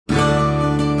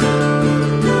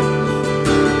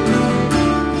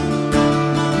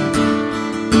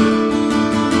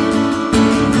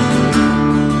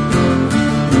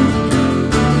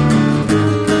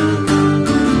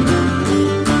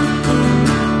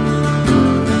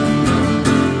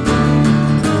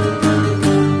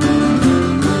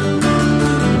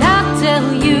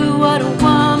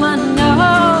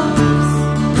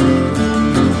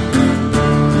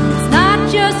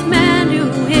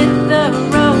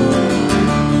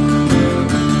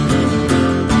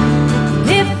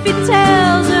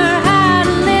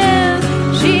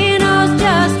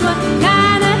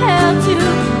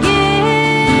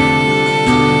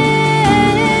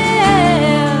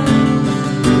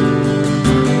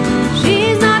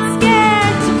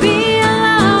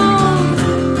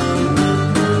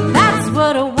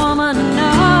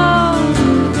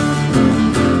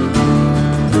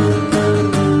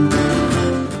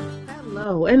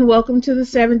welcome to the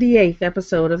 78th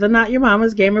episode of the Not Your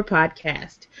Mama's Gamer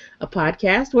podcast, a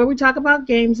podcast where we talk about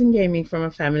games and gaming from a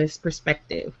feminist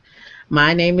perspective.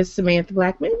 My name is Samantha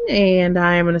Blackman, and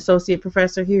I am an associate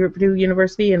professor here at Purdue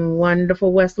University in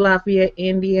wonderful West Lafayette,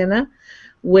 Indiana,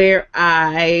 where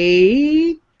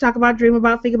I talk about, dream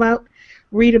about, think about,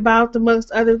 read about, amongst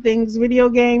other things, video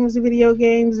games.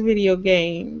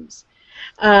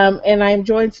 And I am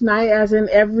joined tonight, as in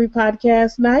every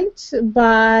podcast night,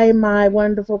 by my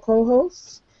wonderful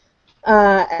co-hosts,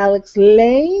 Alex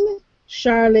Lane,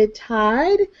 Charlotte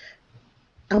Hyde.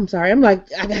 I'm sorry, I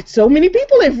got so many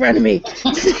people in front of me.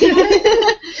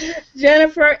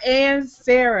 Jennifer and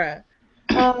Sarah.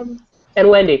 And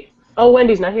Wendy. Oh,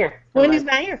 Wendy's not here. Wendy's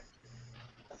not here.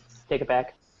 Take it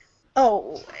back.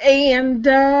 Oh, and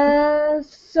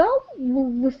so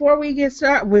before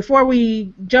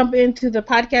we jump into the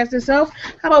podcast itself,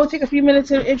 how about we take a few minutes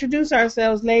to introduce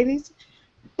ourselves, ladies?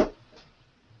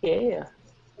 Yeah.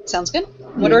 Sounds good.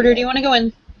 What order do you want to go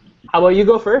in? How about you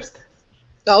go first?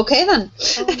 Okay, then.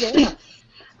 Oh, yeah.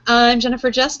 I'm Jennifer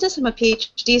Justice. I'm a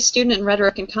PhD student in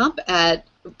rhetoric and comp at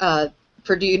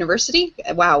Purdue University.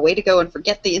 Wow, way to go and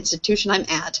forget the institution I'm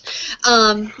at. It's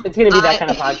going to be that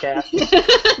kind of podcast.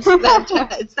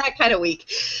 It's that kind of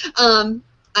week.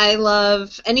 I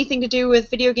love anything to do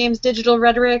with video games, digital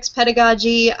rhetorics,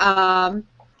 pedagogy,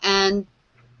 and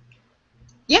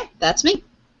yeah, that's me.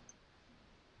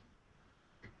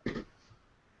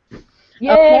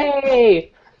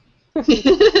 Yay!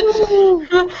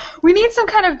 We need some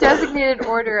kind of designated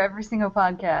order every single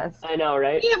podcast. I know,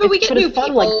 right? Yeah, but we get new it's fun,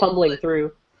 people. like fumbling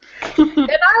through. And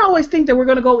I always think that we're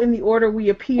going to go in the order we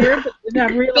appear, but I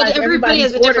realize everybody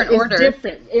has a different order. Is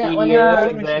different. Yeah,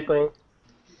 exactly.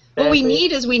 What we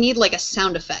need like a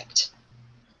sound effect.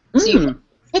 So you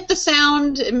hit the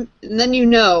sound, and then you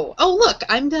know, oh look,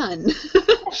 I'm done.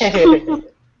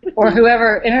 Or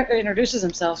whoever introduces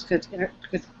themselves could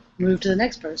move to the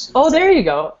next person. Oh, there you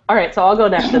go. All right, so I'll go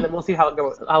next, and then we'll see how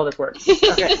this works.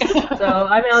 Okay. So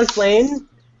I'm Alex Lane,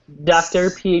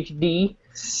 Dr. PhD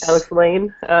Alex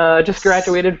Lane. Just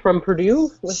graduated from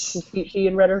Purdue with some PhD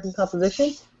in rhetoric and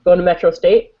composition. Going to Metro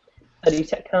State, study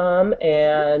tech com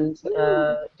and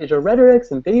digital rhetorics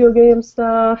and video game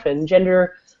stuff and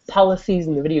gender policies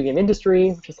in the video game industry,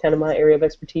 which is kind of my area of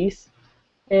expertise.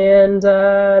 And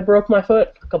I broke my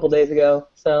foot a couple days ago,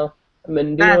 so I've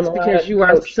been doing That's a lot because of you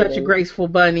are coaching. such a graceful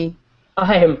bunny.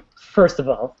 I am, first of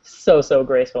all, so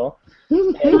graceful.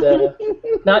 And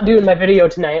not doing my video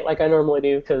tonight like I normally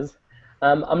do because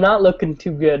I'm not looking too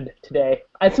good today.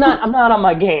 I'm not on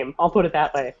my game. I'll put it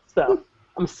that way. So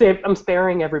I'm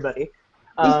sparing everybody.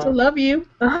 We still love you.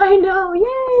 I know,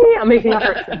 yay! I'm making a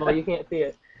heart symbol. You can't see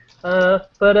it.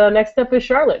 But next up is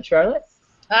Charlotte. Charlotte.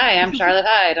 Hi, I'm Charlotte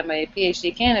Hyde. I'm a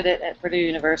PhD candidate at Purdue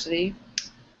University.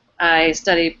 I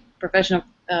study professional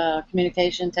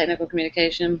communication, technical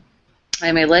communication.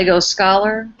 I'm a Lego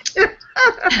scholar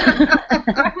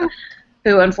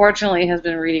who unfortunately has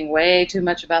been reading way too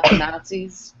much about the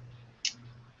Nazis.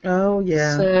 Oh,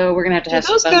 yeah. So we're going to have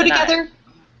Do those some fun go tonight. together?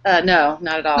 No,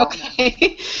 not at all.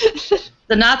 Okay.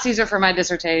 The Nazis are for my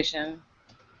dissertation.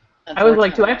 I was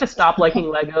like, do I have to stop liking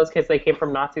Legos because they came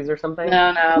from Nazis or something?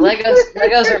 No,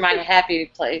 Legos are my happy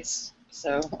place.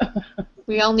 So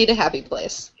We all need a happy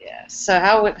place. yeah. So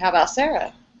how about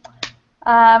Sarah?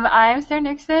 I'm Sarah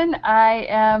Nixon. I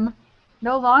am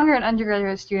no longer an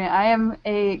undergraduate student. I am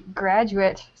a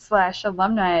graduate /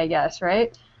 alumni, I guess,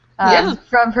 right? Yeah.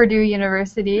 From Purdue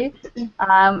University.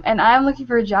 And I'm looking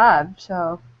for a job,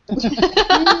 so.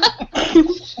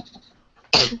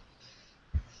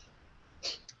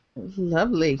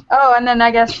 Lovely. Oh, and then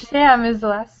I guess Sam is the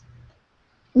last.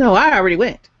 No, I already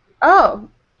went. Oh,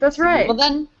 that's right. Well,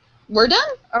 then, we're done.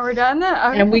 Are we done then?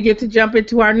 Okay. And we get to jump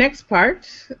into our next part,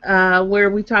 where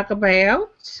we talk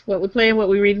about what we're playing, what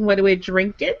we're reading, what we're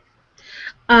drinking.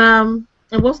 And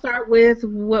we'll start with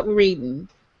what we're reading.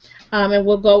 And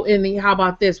we'll go in the, how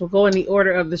about this? We'll go in the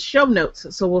order of the show notes.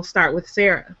 So we'll start with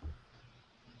Sarah.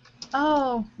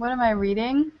 Oh, what am I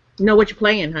reading? Know what you're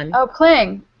playing, honey. Oh,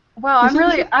 playing. Wow, I'm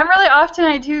really off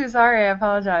tonight too. Sorry, I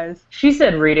apologize. She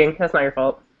said reading. That's not your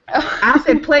fault. I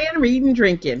said playing, reading,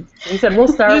 drinking. You said we'll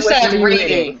start You with said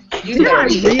reading. reading. Did I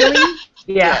really?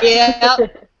 Yeah. Yeah.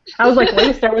 I was like, let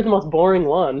me start with the most boring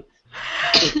one.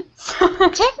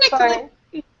 Technically.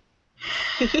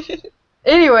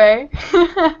 Anyway,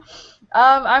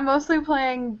 I'm mostly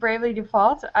playing Bravely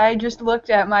Default. I just looked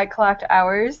at my clocked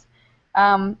hours.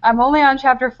 I'm only on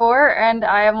chapter 4, and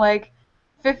I am like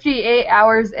 58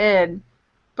 hours in.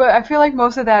 But I feel like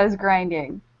most of that is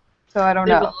grinding. So I don't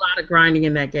There's know. a lot of grinding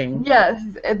in that game. Yes,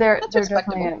 there That's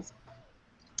definitely respectable. is.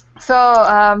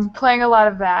 So playing a lot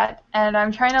of that, and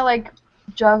I'm trying to like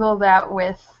juggle that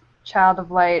with Child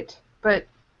of Light, but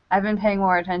I've been paying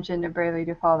more attention to Bravely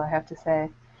Default, I have to say.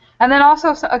 And then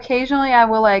also occasionally I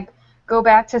will like go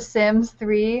back to Sims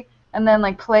 3 and then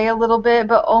like play a little bit,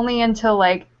 but only until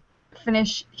like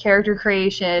finish character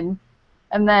creation,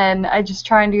 and then I just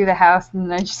try and do the house, and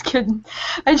then I just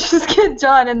get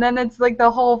done, and then it's like the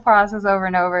whole process over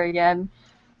and over again.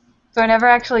 So I never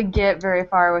actually get very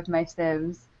far with my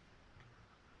Sims.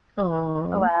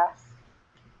 Aww. Alas,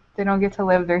 they don't get to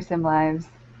live their Sim lives.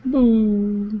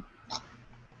 Boo.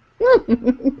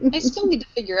 I still need to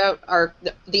figure out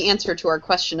the answer to our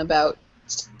question about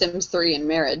Sims 3 and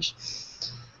marriage.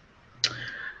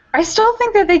 I still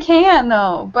think that they can,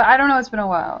 though, but I don't know. It's been a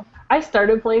while. I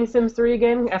started playing Sims 3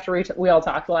 again after we all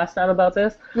talked last time about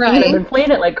this. Right. And I've been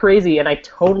playing it like crazy, and I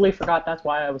totally forgot that's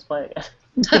why I was playing it.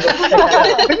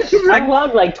 I've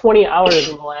logged like 20 hours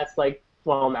in the last, like,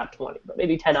 well, not 20, but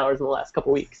maybe 10 hours in the last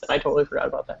couple weeks, and I totally forgot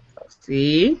about that. So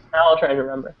See? now I'll try and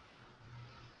remember.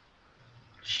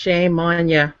 Shame on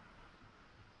ya.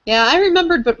 Yeah, I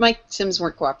remembered, but my Sims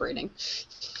weren't cooperating.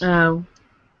 Oh.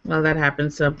 Well, that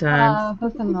happens sometimes.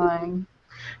 That's annoying.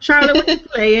 Charlotte, what you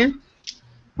playing?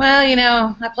 Well, you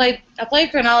know, I played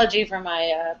Chronology for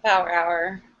my Power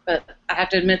Hour, but I have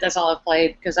to admit that's all I've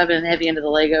played because I've been heavy into the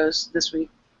Legos this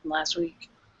week and last week.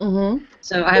 Mm-hmm.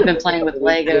 So I have been playing with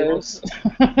Legos.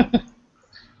 Well,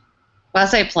 I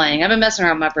say playing. I've been messing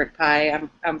around with my Brick Pie.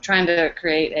 I'm trying to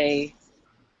create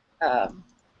a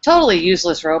totally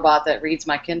useless robot that reads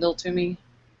my Kindle to me.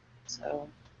 So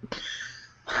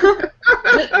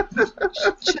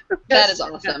That is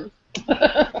awesome.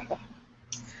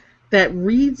 That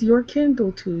reads your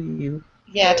Kindle to you.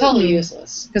 Yeah, totally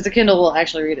useless because the Kindle will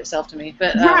actually read itself to me.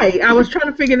 But Right, I was trying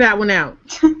to figure that one out.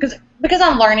 because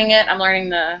I'm learning it. I'm learning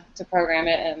to program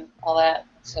it and all that.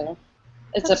 So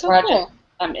it's That's a so project cool.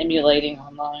 I'm emulating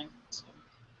online. So.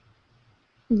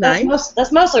 Nice.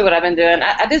 That's mostly what I've been doing.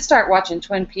 I did start watching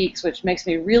Twin Peaks, which makes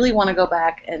me really want to go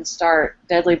back and start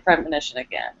Deadly Premonition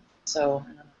again. So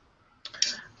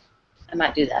I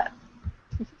might do that.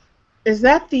 Is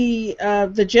that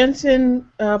the Jensen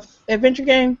adventure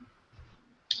game?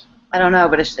 I don't know,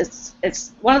 but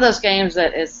it's one of those games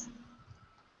that is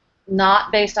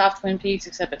not based off Twin Peaks,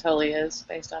 except it totally is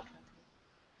based off Twin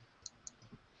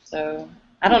Peaks. So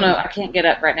I don't know. I can't get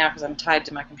up right now because I'm tied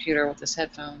to my computer with this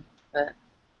headphone. But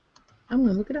I'm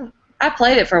gonna look it up. I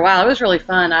played it for a while. It was really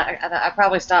fun. I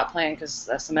probably stopped playing because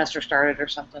the semester started or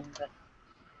something. But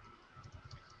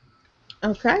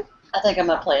Okay. I think I'm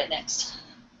gonna play it next.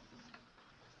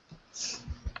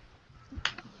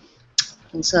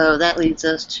 And so that leads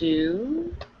us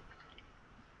to.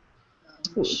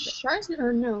 Charlotte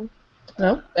or no?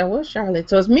 No, that was Charlotte.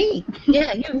 So it's me.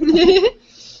 Yeah, you.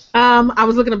 I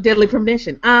was looking up Deadly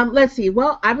Premonition. Let's see.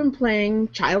 Well, I've been playing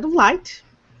Child of Light.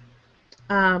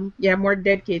 Yeah, more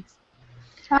dead kids.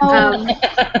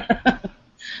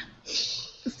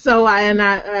 So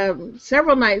I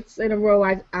several nights in a row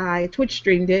I Twitch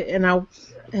streamed it, and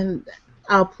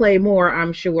I'll play more,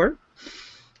 I'm sure.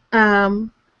 You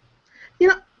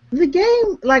know, the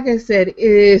game, like I said,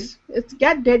 it's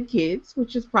got dead kids,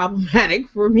 which is problematic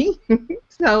for me.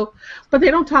 So, but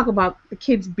they don't talk about the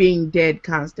kids being dead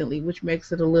constantly, which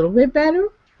makes it a little bit better.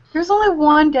 There's only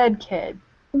one dead kid.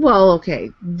 Well, okay,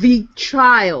 the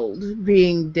child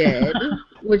being dead,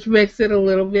 which makes it a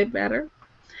little bit better.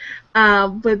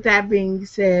 But that being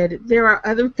said, there are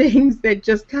other things that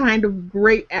just kind of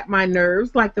grate at my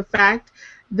nerves, like the fact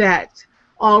that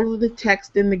all of the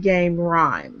text in the game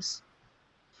rhymes.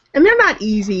 And they're not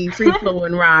easy,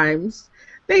 free-flowing rhymes.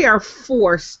 They are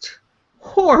forced,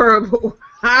 horrible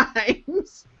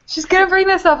rhymes. She's gonna bring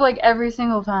this up like every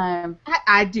single time.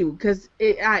 I do, because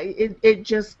it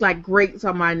just like grates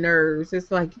on my nerves.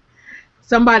 It's like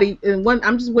somebody,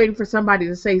 I'm just waiting for somebody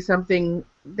to say something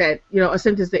that, you know, a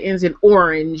sentence that ends in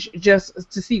orange, just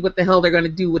to see what the hell they're going to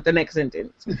do with the next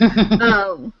sentence.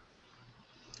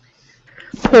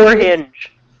 Poor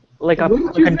hinge. Like a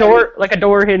door, say? like a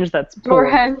door hinge that's Door poor.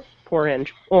 hinge. Poor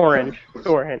hinge. Orange.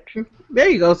 Door hinge. There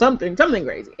you go, something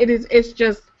crazy.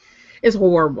 It's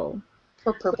horrible.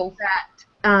 Or purple.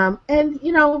 And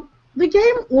you know, the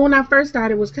game when I first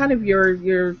started was kind of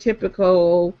your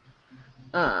typical,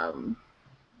 you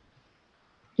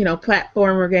know,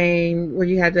 platformer game where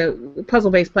you had the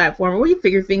puzzle-based platformer where you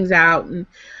figure things out, and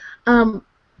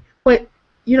but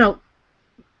you know,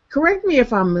 correct me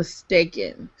if I'm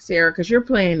mistaken, Sarah, because you're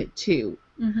playing it too.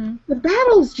 Mm-hmm. The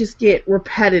battles just get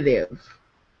repetitive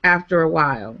after a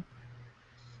while.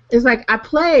 It's like I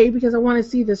play because I want to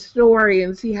see the story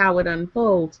and see how it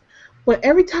unfolds, but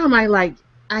every time I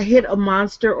I hit a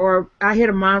monster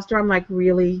I'm like,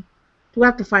 really? Do I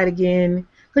have to fight again?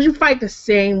 Because you fight the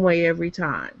same way every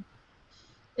time.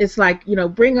 It's like,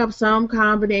 bring up some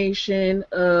combination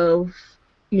of,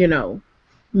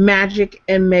 magic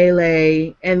and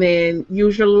melee, and then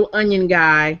use your little onion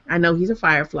guy. I know he's a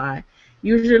firefly.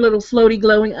 Use your little floaty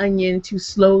glowing onion to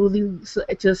slow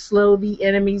the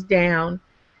enemies down,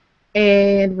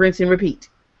 and rinse and repeat.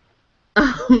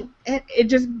 And it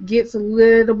just gets a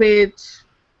little bit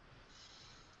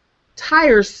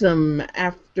tiresome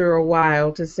after a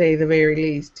while, to say the very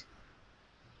least.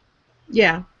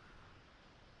 Yeah.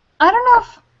 I don't know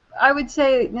if I would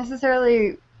say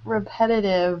necessarily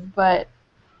repetitive, but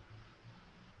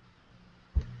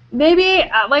maybe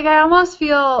I almost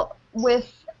feel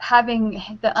with having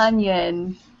the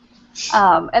onion,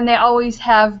 and they always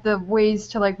have the ways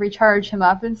to recharge him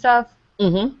up and stuff.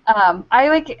 Mm-hmm.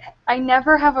 I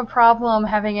never have a problem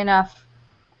having enough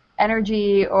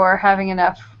energy or having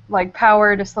enough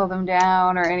power to slow them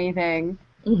down or anything.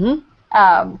 Mm-hmm.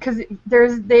 Because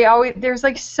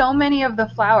there's so many of the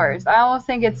flowers. I almost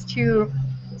think it's too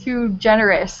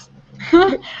generous.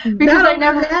 Because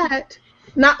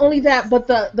not only that, but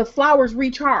the flowers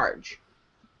recharge,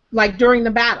 during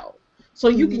the battle. So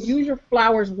you can use your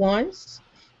flowers once,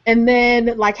 and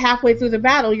then halfway through the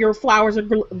battle, your flowers are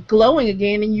glowing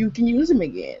again, and you can use them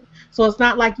again. So it's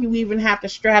not like you even have to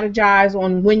strategize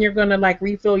on when you're gonna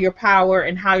refill your power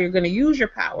and how you're gonna use your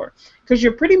power, because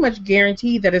you're pretty much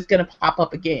guaranteed that it's gonna pop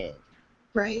up again.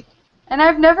 Right. And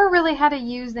I've never really had to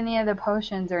use any of the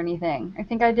potions or anything. I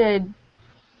think I did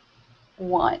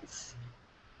once,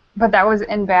 but that was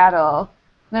in battle.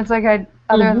 And it's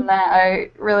other than that, I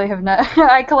really have not.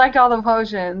 I collect all the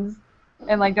potions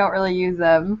and don't really use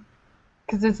them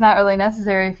because it's not really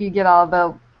necessary if you get all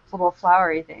the little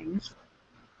flowery things.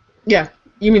 Yeah,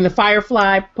 you mean the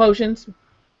firefly potions?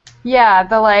 Yeah,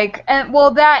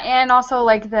 and also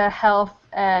the health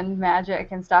and magic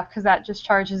and stuff, because that just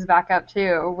charges back up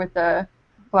too with the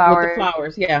flowers. With the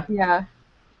flowers, yeah. Yeah.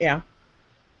 Yeah.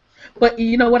 But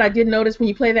you know what I did notice when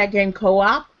you play that game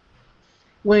co-op?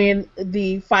 When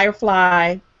the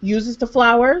firefly uses the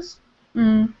flowers,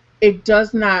 it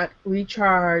does not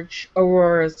recharge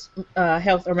Aurora's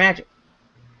health or magic.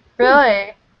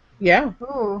 Really? Yeah.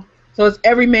 Ooh. So it's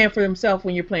every man for himself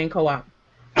when you're playing co-op.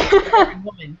 Every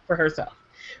woman for herself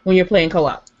when you're playing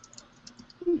co-op.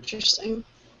 Interesting.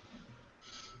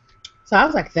 So I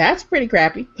was like, that's pretty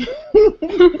crappy.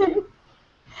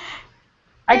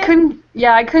 I couldn't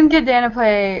get Dan to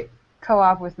play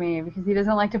co-op with me because he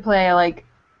doesn't like to play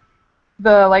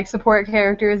the support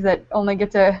characters that only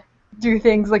get to do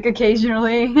things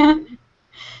occasionally.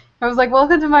 I was like,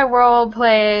 welcome to my world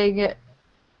playing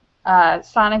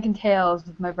Sonic and Tails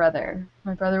with my brother.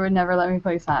 My brother would never let me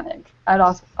play Sonic. I'd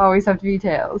always have to be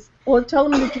Tails. Well, tell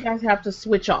him that you guys have to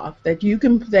switch off. That he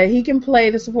can play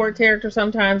the support character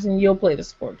sometimes, and you'll play the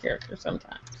support character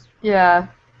sometimes. Yeah.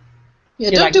 Yeah,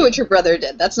 don't do what your brother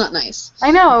did. That's not nice. I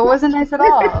know, it wasn't nice at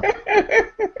all.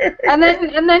 and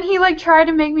then he tried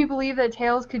to make me believe that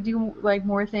Tails could do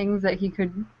more things that he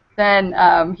could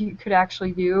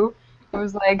actually do. It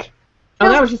was like, oh,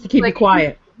 that was just to keep you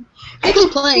quiet.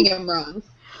 It's playing him wrong.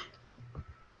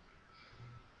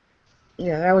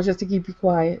 Yeah, that was just to keep you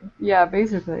quiet. Yeah,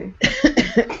 basically.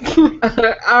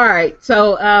 All right,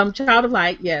 so Child of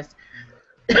Light, yes.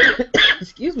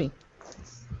 Excuse me.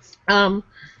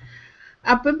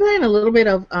 I've been playing a little bit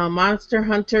of Monster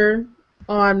Hunter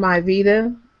on my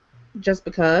Vita, just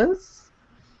because.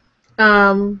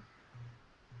 That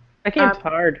game's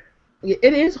hard.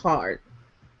 It is hard.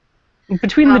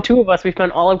 Between the two of us, we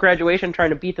spent all of graduation trying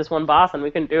to beat this one boss, and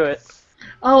we couldn't do it.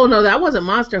 Oh no, that wasn't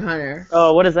Monster Hunter.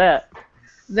 Oh, what is that?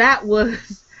 That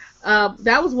was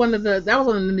one of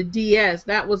the DS.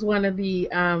 That was one of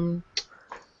the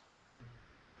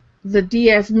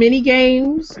DS mini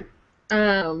games.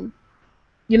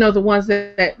 The ones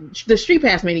that the Street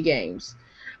Pass mini games.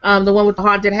 The one with the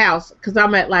haunted house, because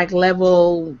I'm at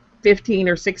level 15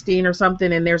 or 16 or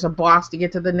something, and there's a boss to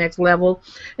get to the next level,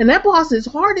 and that boss is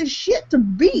hard as shit to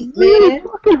beat, man.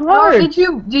 Fucking hard. Oh,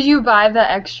 did you buy the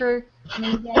extra?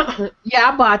 Yeah,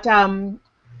 I bought.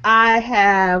 I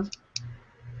have,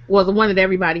 the one that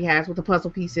everybody has with the puzzle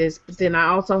pieces, but then I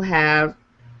also have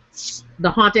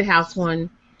the haunted house one.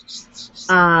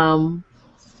 And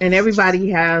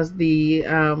everybody has the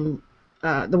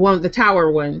one, the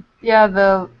tower one. Yeah,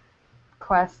 the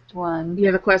quest one.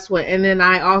 Yeah, the quest one. And then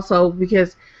I also,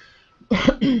 because,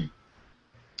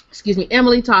 excuse me,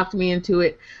 Emily talked me into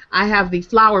it, I have the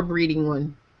flower breeding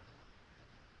one.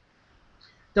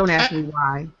 Don't ask me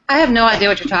why. I have no idea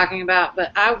what you're talking about,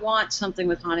 but I want something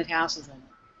with haunted houses in it.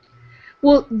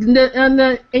 Well, in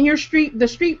your the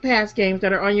Street Pass games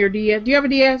that are on your DS. Do you have a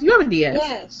DS? You have a DS.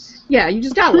 Yes. Yeah, you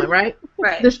just got one, right?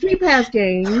 Right. The Street Pass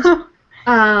games.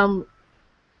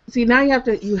 See, now you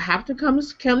have to come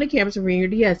to campus and bring your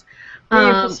DS.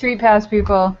 Street Pass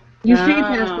people. You Street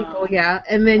Pass people, yeah,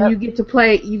 and then you get to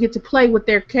play with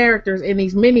their characters in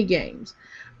these mini games.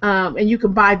 And you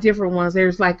can buy different ones.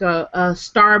 There's like a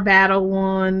Star Battle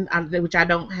one, which I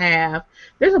don't have.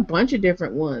 There's a bunch of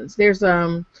different ones. There's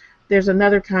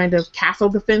another kind of castle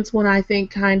defense one, I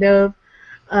think, kind of.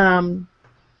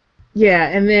 Yeah,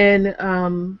 and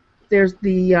then there's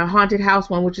the haunted house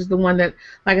one, which is the one that,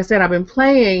 like I said, I've been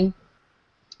playing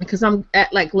because I'm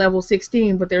at like level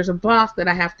 16, but there's a boss that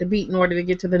I have to beat in order to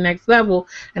get to the next level,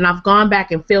 and I've gone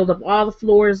back and filled up all the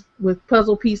floors with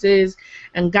puzzle pieces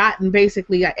and gotten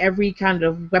basically every kind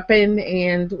of weapon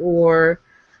and or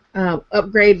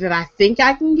upgrade that I think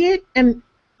I can get, and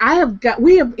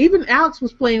even Alex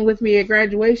was playing with me at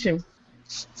graduation,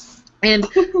 and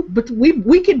but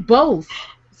we could both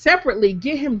separately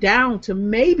get him down to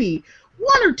maybe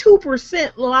 1 or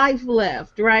 2% life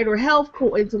left, right, or health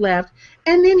points left,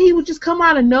 and then he would just come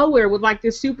out of nowhere with like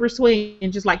this super swing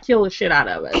and just like kill the shit out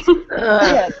of us.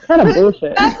 Yeah, it's kind of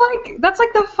bullshit. That's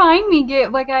like the Find Me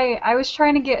game. Like I was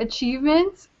trying to get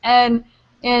achievements, and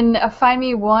in a Find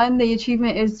Me 1, the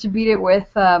achievement is to beat it with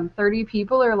 30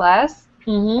 people or less.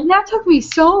 Mm-hmm. And that took me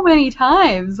so many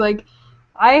times. Like,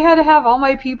 I had to have all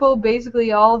my people,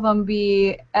 basically all of them,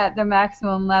 be at the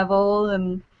maximum level,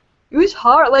 and it was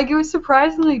hard. Like, it was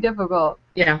surprisingly difficult.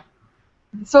 Yeah.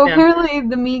 So apparently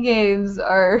the Mii games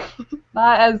are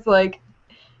not as, like,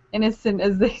 innocent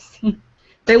as they seem.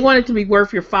 They want it to be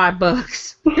worth your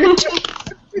 $5.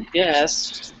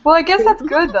 Yes. Well, I guess that's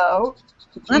good, though.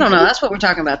 I don't know. That's what we're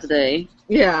talking about today.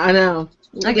 Yeah, I know.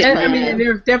 I mean,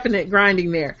 there's definite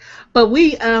grinding there, but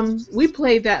we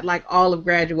played that like all of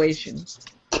graduation.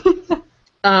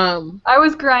 I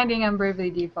was grinding on Bravely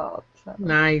Default. So.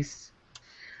 Nice.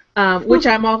 Which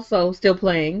I'm also still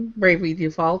playing Bravely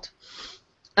Default.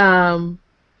 And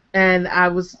I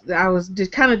was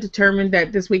just kind of determined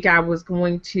that this week I was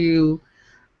going to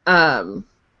go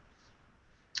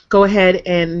ahead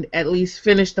and at least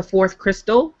finish the 4th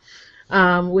crystal.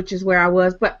 Which is where I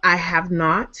was, but I have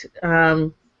not,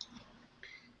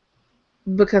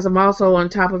 because I'm also on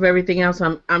top of everything else.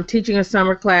 I'm teaching a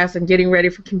summer class and getting ready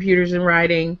for computers and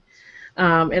writing,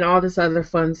 and all this other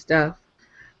fun stuff.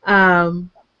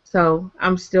 So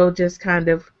I'm still just kind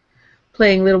of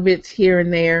playing little bits here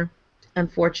and there,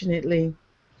 unfortunately.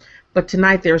 But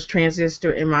tonight there's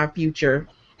Transistor in my future.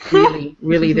 Really,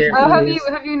 really there. Oh, have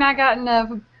you not gotten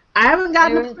a? I haven't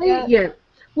gotten to play it yet.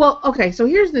 Well, okay, so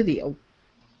here's the deal.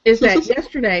 Is that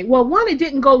yesterday, well, one, it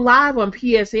didn't go live on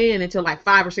PSN until like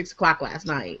 5 or 6 o'clock last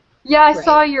night. Yeah, I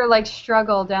saw your, like,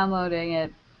 struggle downloading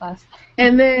it last night.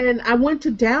 And then I went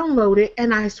to download it,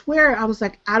 and I swear, I was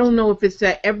like, I don't know if it's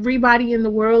that everybody in the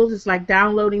world is, like,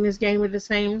 downloading this game at the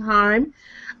same time,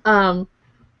 and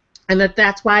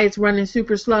that's why it's running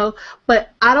super slow. But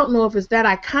I don't know if it's that.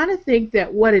 I kind of think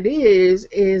that what it is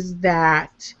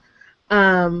that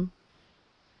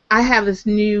I have this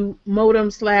new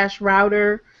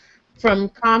modem/router from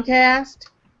Comcast,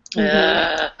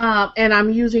 and I'm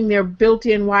using their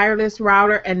built-in wireless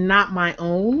router and not my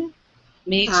own.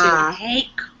 Me too. I hate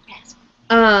Comcast.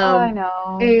 I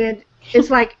know. And it's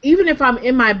like, even if I'm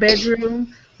in my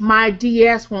bedroom, my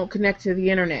DS won't connect to the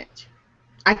internet.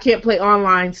 I can't play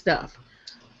online stuff.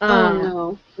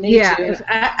 No. Me too.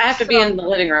 I have to be in the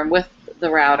living room with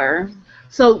the router.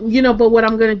 So, but what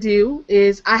I'm going to do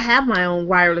is I have my own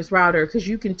wireless router because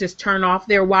you can just turn off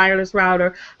their wireless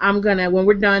router. I'm going to, when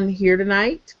we're done here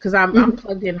tonight, because I'm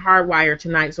plugged in hardwire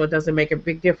tonight, so it doesn't make a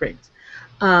big difference.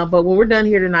 But when we're done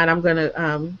here tonight, I'm going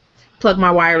to plug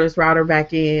my wireless router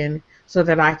back in so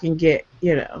that I can get,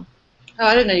 Oh,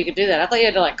 I didn't know you could do that. I thought you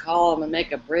had to, like, call them and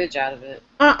make a bridge out of it.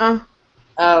 Oh,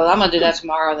 I'm going to do that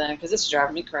tomorrow then, because this is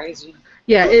driving me crazy.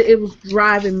 Yeah, it was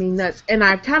driving me nuts, and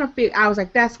I kind of I was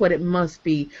like, that's what it must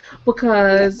be,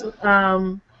 because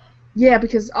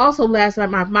because also last night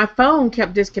my phone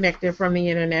kept disconnecting from the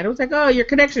internet. It was like, oh, your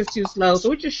connection's too slow, so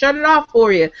we just shut it off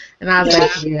for you. And I was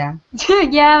like, yeah.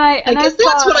 Yeah, and I guess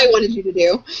that's what I wanted you to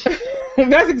do.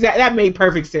 That made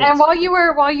perfect sense. And while you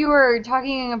were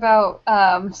talking about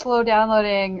slow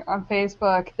downloading on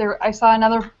Facebook, I saw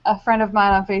a friend of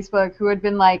mine on Facebook who had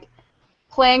been like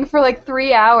playing for like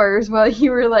 3 hours while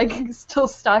you were like still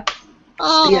stuck.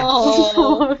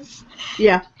 Oh.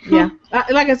 Yeah.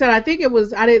 Like I said, I think it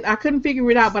was I couldn't figure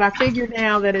it out, but I figured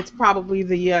now that it's probably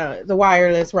the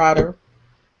wireless router.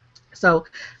 So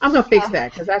I'm gonna fix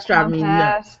that because that's driving me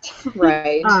nuts.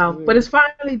 Right. But it's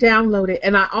finally downloaded,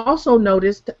 and I also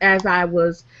noticed as I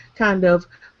was kind of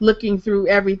looking through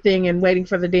everything and waiting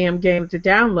for the damn game to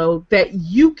download that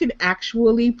you can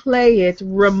actually play it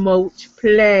remote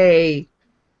play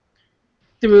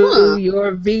through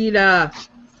your Vita.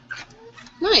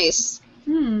 Nice.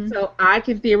 So I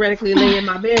can theoretically lay in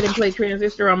my bed and play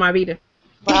Transistor on my Vita.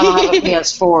 Well, I don't have a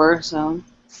PS4, so.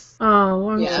 Oh,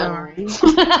 I'm Yeah. sorry.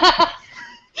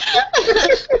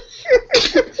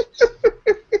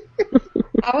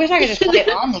 I wish I could just play it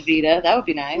on the Vita. That would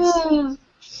be nice.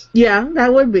 Yeah,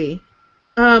 that would be.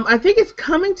 I think it's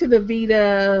coming to the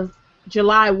Vita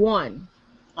July 1.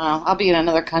 Oh, I'll be in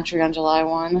another country on July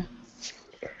 1.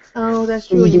 Oh, that's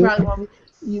true. You probably won't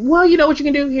be. Well, you know what you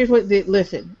can do? Here's what.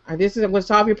 Listen, this is what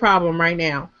solve your problem right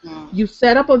now. You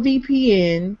set up a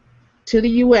VPN to the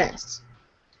U.S.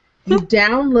 You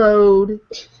download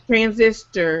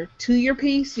Transistor to your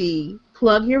PC,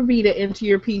 plug your Vita into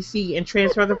your PC, and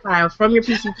transfer the files from your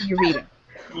PC to your Vita.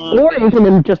 Or you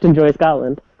can just enjoy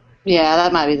Scotland. Yeah,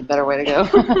 that might be the better way to go.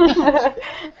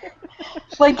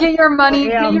 Like, get your money.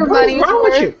 Get your What's money. wrong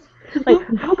with you? Like,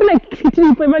 how can I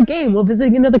continue to play my game while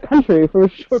visiting another country for a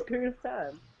short period of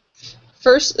time?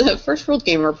 First world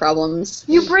gamer problems.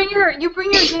 You bring your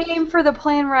game for the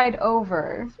plane ride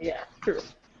over Yeah, true.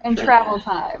 and travel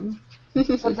time.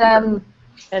 But then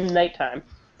And nighttime.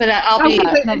 But I'll be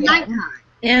Nighttime.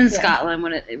 in Scotland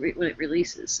when it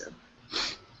releases. So.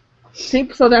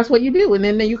 See, so that's what you do, and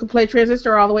then you can play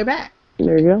Transistor all the way back.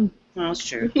 There you Well, that's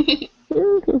true.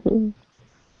 go.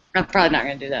 I'm probably not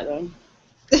going to do that, though.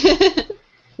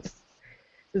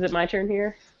 Is it my turn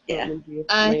here? Yeah.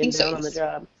 I Laying think so, down on the yes.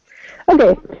 job.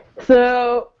 Okay,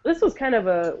 so this was kind of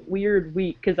a weird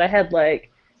week because I had like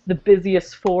the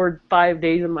busiest 4 or 5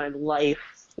 days of my life,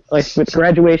 like with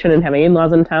graduation and having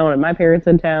in-laws in town and my parents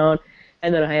in town,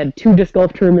 and then I had 2 disc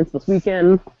golf tournaments this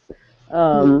weekend.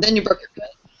 Then you broke your foot.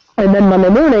 And then Monday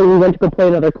morning we went to go play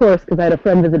another course because I had a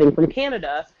friend visiting from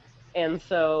Canada, and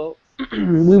so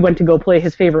we went to go play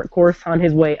his favorite course on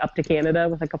his way up to Canada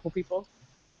with a couple people.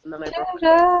 And then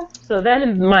Canada. So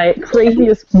then my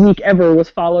craziest week ever was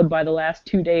followed by the last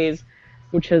 2 days,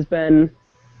 which has been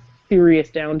serious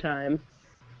downtime.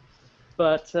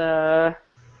 But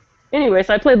anyway,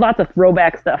 so I played lots of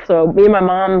throwback stuff. So me and my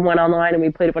mom went online and we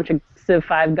played a bunch of Civ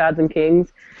 5 Gods and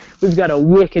Kings. We've got a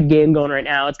wicked game going right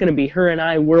now. It's going to be her and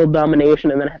I world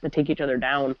domination and then have to take each other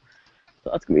down.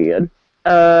 So that's going to be good.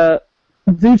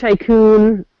 Zoo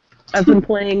Tycoon, I've been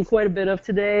playing quite a bit of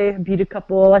today. I beat a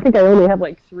couple. I think I only have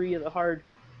like 3 of the hard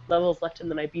levels left and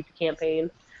then I beat the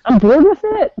campaign. I'm bored with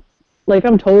it. Like,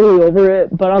 I'm totally over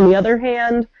it. But on the other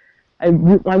hand, I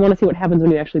want to see what happens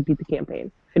when you actually beat the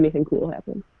campaign. If anything cool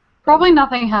happens. Probably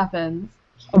nothing happens.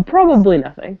 Probably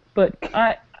nothing. But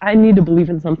I need to believe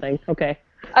in something. Okay.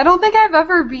 I don't think I've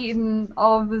ever beaten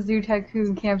all of the Zoo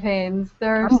Tycoon campaigns.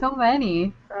 There are so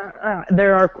many.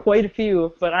 There are quite a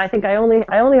few, but I think I only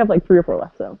have like 3 or 4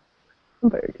 left, so I'm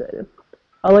very excited.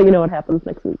 I'll let you know what happens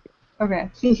next week. Okay.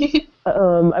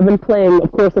 I've been playing,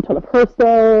 of course, a ton of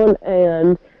Hearthstone,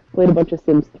 and played a bunch of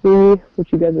Sims 3,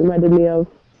 which you guys reminded me of.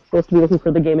 Supposed to be looking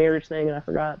for the Game Age thing, and I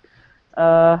forgot.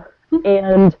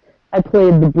 And I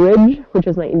played The Bridge, which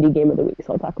is my indie game of the week,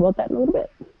 so I'll talk about that in a little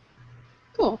bit.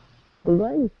 Cool.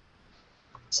 Bye.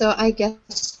 So I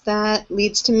guess that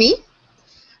leads to me.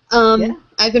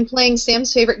 I've been playing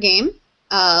Sam's favorite game,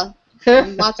 lots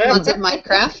and lots of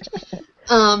Minecraft.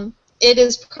 It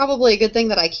is probably a good thing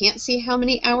that I can't see how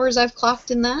many hours I've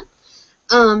clocked in that.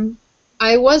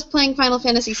 I was playing Final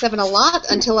Fantasy VII a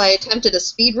lot until I attempted a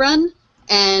speed run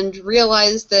and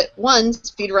realized that 1,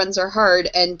 speedruns are hard,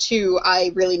 and 2,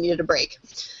 I really needed a break.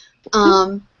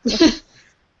 I've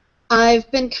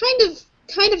been kind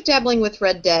of dabbling with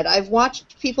Red Dead. I've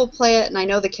watched people play it, and I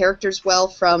know the characters well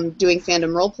from doing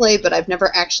fandom roleplay, but I've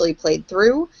never actually played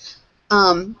through.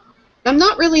 I'm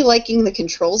not really liking the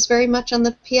controls very much on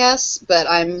the PS, but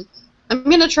I'm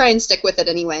gonna try and stick with it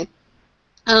anyway.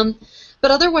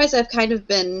 But otherwise, I've kind of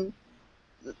been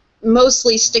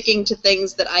mostly sticking to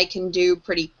things that I can do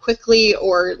pretty quickly,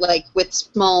 or like with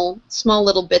small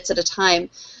little bits at a time,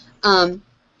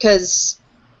 because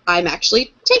I'm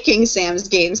actually taking Sam's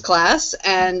Games class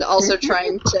and also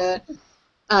trying to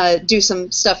do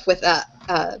some stuff with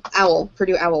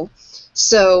Purdue Owl.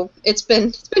 So it's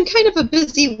been kind of a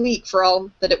busy week for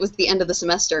all that it was the end of the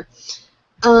semester.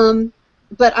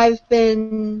 But I've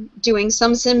been doing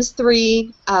some Sims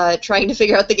 3, trying to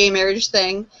figure out the Game Age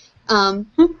thing.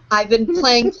 I've been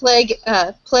playing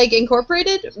Plague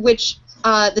Incorporated, which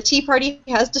the Tea Party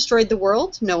has destroyed the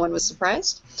world. No one was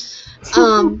surprised.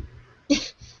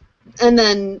 And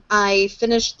then I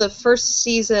finished the first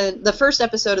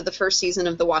episode of the first season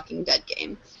of The Walking Dead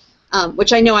game,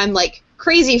 which I know I'm like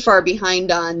crazy far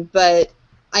behind on, but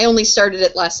I only started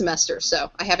it last semester, so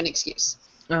I have an excuse.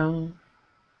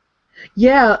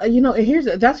 Yeah,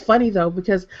 that's funny though,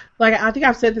 because like I think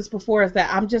I've said this before, is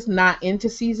that I'm just not into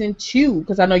season 2,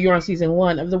 because I know you're on season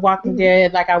 1 of The Walking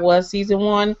Dead, like I was season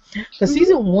 1. Because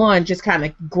season 1 just kind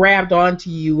of grabbed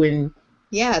onto you, and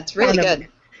yeah, it's really good.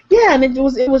 Yeah, and it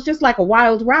was just like a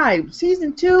wild ride.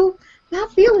 Season 2,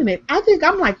 not feeling it. I think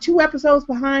I'm like 2 episodes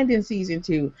behind in season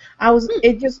 2.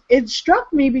 It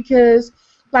struck me because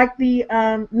like the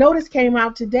notice came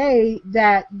out today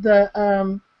that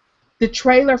the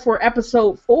trailer for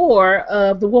episode 4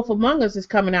 of The Wolf Among Us is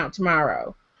coming out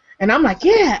tomorrow. And I'm like,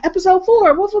 yeah, episode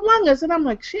 4, Wolf Among Us. And I'm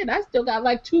like, shit, I still got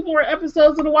like 2 more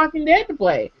episodes of The Walking Dead to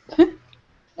play.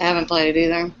 I haven't played it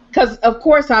either. Because, of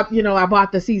course, I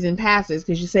bought the season passes,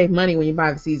 because you save money when you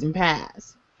buy the season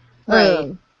pass.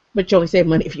 Right. But you only save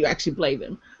money if you actually play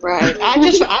them. Right.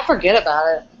 I forget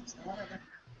about it.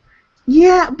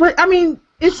 Yeah, but, I mean,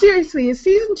 is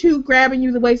season 2 grabbing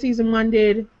you the way season 1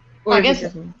 did? Or I guess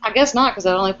not, because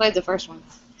I only played the first one.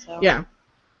 So. Yeah.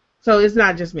 So it's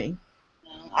not just me.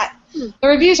 No, the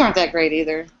reviews aren't that great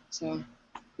either. So.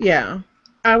 Yeah.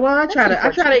 I try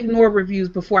to ignore reviews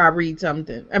before I read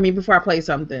something. I mean, before I play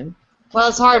something. Well,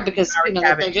 it's hard because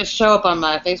they just show up on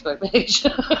my Facebook page.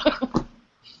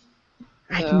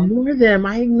 I ignore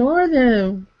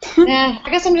them. Yeah, I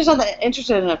guess I'm just not that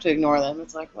interested enough to ignore them.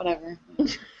 It's like, whatever.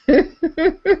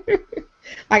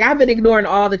 Like, I've been ignoring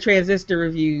all the Transistor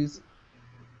reviews.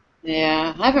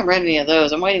 Yeah, I haven't read any of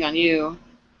those. I'm waiting on you.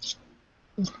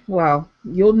 Well,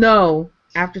 you'll know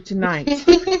after tonight.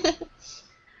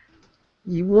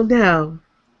 You will know.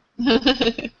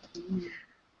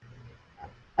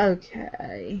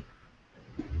 Okay.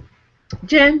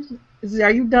 Jen,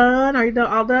 are you done? Are you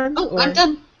all done? Oh, I'm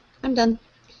done.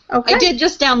 Okay. I did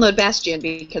just download Bastion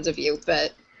because of you,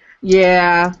 but...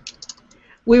 Yeah.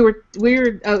 We were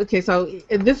okay, so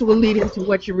this will lead into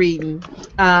what you're reading.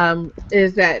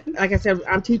 Is that, like I said,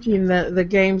 I'm teaching the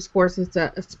games course. It's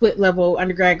a split level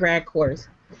undergrad grad course.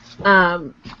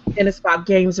 And it's about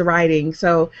games writing.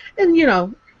 So, and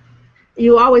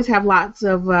you always have lots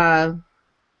of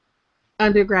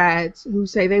undergrads who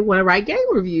say they want to write game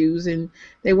reviews and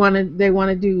they want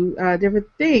to do different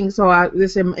things. So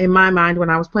this in my mind, when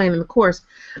I was planning the course,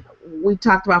 we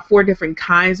talked about 4 different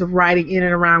kinds of writing in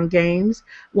and around games.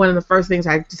 One of the first things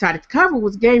I decided to cover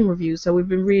was game reviews. So we've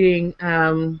been reading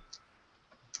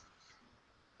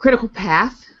Critical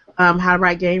Path, how to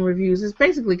write game reviews. It's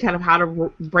basically kind of how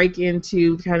to break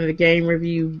into kind of the game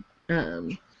review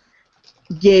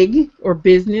gig or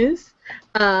business.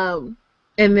 And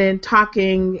then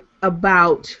talking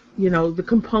about, the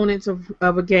components of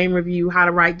a game review, how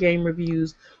to write game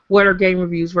reviews, what are game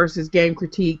reviews versus game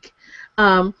critique.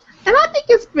 And I think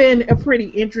it's been a pretty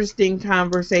interesting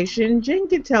conversation. Jen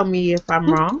can tell me if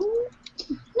I'm wrong.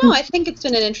 No, I think it's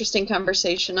been an interesting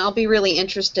conversation. I'll be really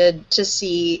interested to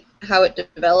see how it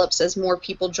develops as more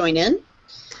people join in.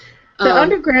 The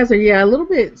undergrads are, a little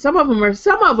bit. Some of them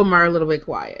are a little bit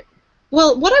quiet.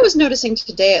 Well, what I was noticing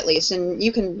today, at least, and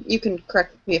you can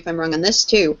correct me if I'm wrong on this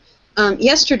too.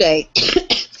 Yesterday,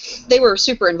 they were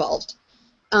super involved,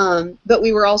 but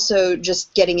we were also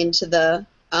just getting into the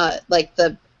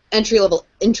entry-level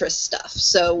interest stuff.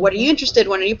 So what are you interested in?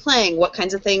 What are you playing? What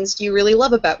kinds of things do you really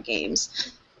love about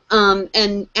games?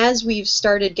 And as we've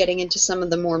started getting into some of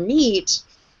the more meat,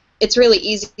 it's really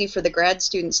easy for the grad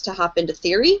students to hop into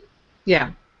theory.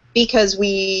 Yeah. Because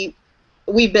we've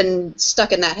been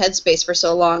stuck in that headspace for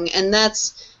so long, and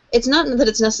it's not that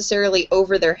it's necessarily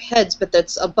over their heads, but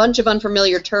that's a bunch of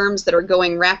unfamiliar terms that are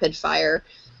going rapid fire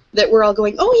that we're all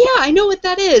going, oh yeah, I know what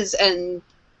that is, and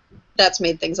that's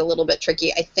made things a little bit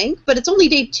tricky, I think, but it's only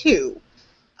day 2.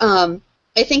 I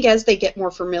think as they get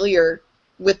more familiar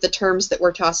with the terms that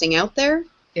we're tossing out there,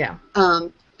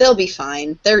 they'll be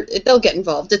fine. They'll get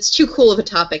involved. It's too cool of a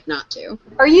topic not to.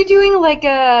 Are you doing like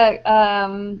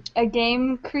a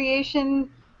game creation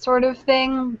sort of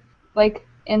thing, like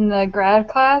in the grad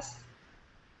class?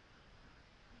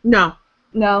 No.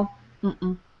 No.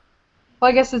 Mm-mm. Well,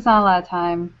 I guess it's not a lot of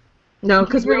time. No,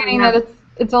 because we're getting that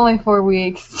it's only 4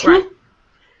 weeks. Right.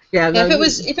 Yeah. No,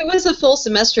 if it was a full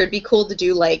semester, it'd be cool to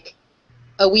do like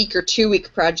a week or 2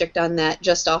 week project on that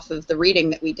just off of the reading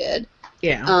that we did.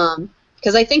 Yeah.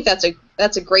 Because I think that's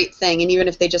a great thing, and even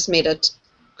if they just made a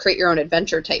create your own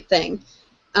adventure type thing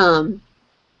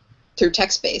through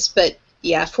text-based, but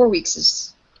yeah, 4 weeks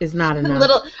is not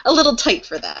enough. A little tight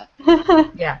for that.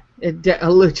 Yeah,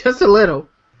 just a little.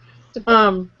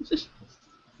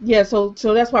 Yeah, so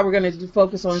that's why we're going to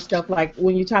focus on stuff like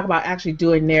when you talk about actually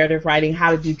doing narrative writing,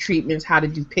 how to do treatments, how to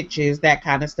do pitches, that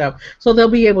kind of stuff. So they'll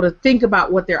be able to think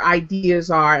about what their ideas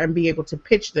are and be able to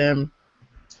pitch them,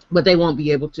 but they won't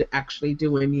be able to actually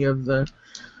do any of the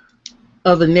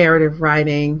narrative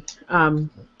writing to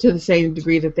the same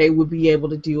degree that they would be able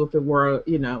to do if it were,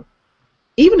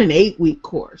 even an 8-week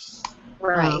course.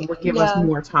 Right. Would give us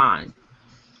more time.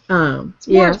 It's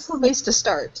more of a place to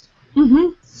start.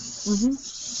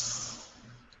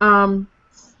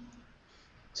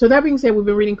 So that being said, we've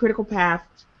been reading Critical Path.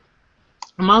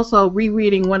 I'm also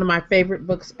rereading one of my favorite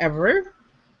books ever,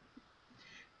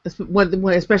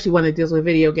 especially one that deals with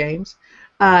video games,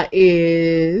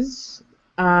 is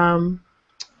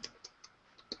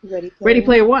Ready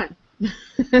Player One.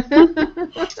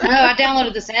 I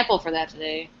downloaded the sample for that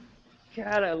today.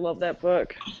 God, I love that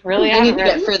book. Really? I need to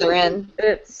get further in.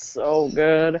 It's so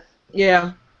good.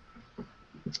 Yeah.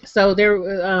 So there,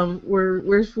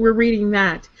 we're reading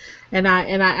that, and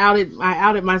I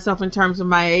outed myself in terms of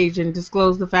my age and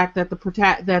disclosed the fact that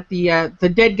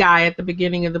the dead guy at the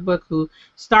beginning of the book who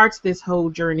starts this whole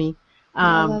journey,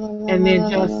 and then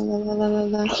just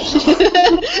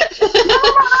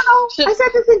I said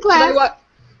this in class.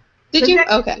 Did you?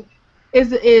 Okay.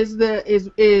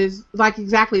 Is like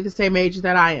exactly the same age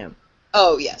that I am.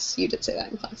 Oh yes, you did say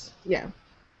that in class. Yeah.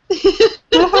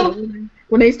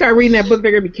 When they start reading that book,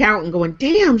 they're gonna be counting, going,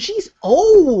 "Damn, she's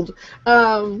old."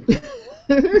 So,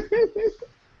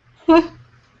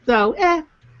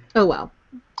 oh well.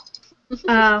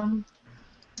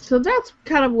 So that's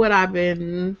kind of what I've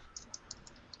been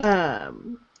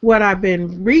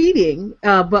reading.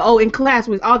 But in class,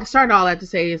 started all that to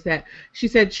say is that she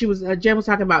said Jen was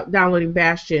talking about downloading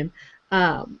Bastion.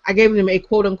 I gave them a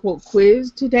quote unquote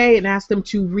quiz today and asked them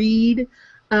to read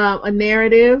a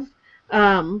narrative.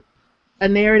 So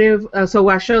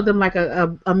I showed them like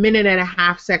a minute and a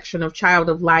half section of Child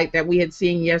of Light that we had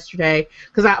seen yesterday,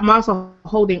 because I'm also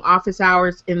holding office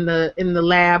hours in the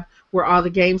lab where all the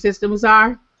game systems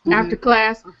are after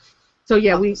class. So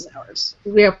yeah, we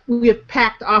have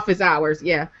packed office hours, for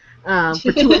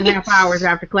 2.5 hours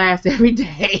after class every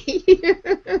day.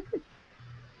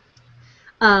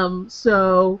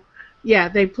 So yeah,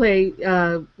 they play.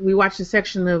 We watched a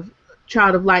section of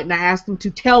Child of Light, and I asked them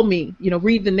to tell me,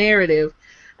 read the narrative,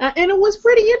 and it was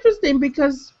pretty interesting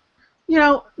because,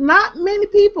 not many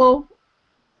people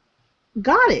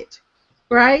got it,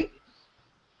 right?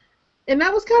 And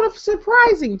that was kind of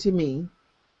surprising to me.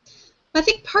 I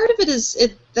think part of it is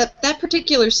that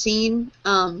particular scene,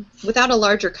 without a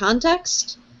larger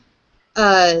context,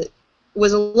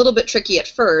 was a little bit tricky at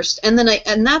first, and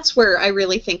that's where I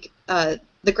really think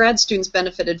the grad students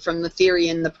benefited from the theory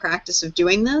and the practice of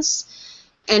doing this,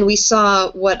 and we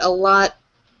saw what a lot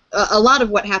of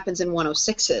what happens in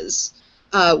 106s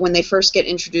when they first get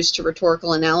introduced to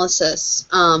rhetorical analysis,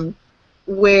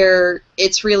 where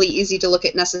it's really easy to look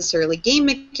at necessarily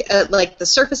like the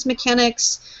surface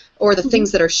mechanics or the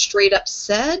things that are straight up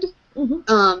said,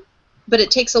 but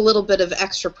it takes a little bit of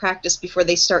extra practice before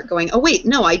they start going, oh wait,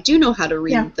 no, I do know how to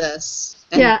read this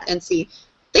and see.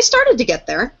 They started to get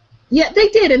there. Yeah, they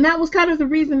did, and that was kind of the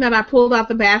reason that I pulled out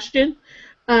the Bastion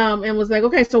and was like,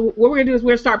 okay, so what we're going to do is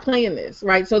we're going to start playing this,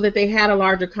 right, so that they had a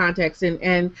larger context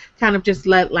and kind of just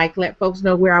let folks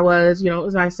know where I was.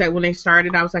 As I said, when they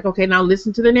started, I was like, okay, now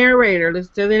listen to the narrator,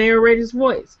 listen to the narrator's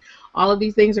voice. All of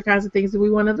these things are kinds of things that we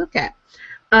want to look at.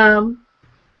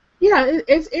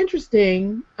 It's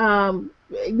interesting, and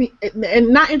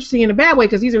not interesting in a bad way,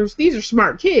 because these are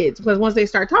smart kids. Because once they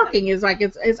start talking, it's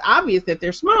obvious that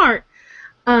they're smart.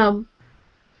 But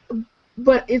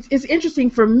it's interesting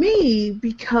for me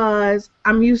because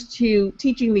I'm used to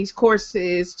teaching these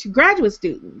courses to graduate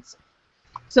students.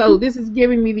 So this is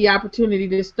giving me the opportunity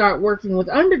to start working with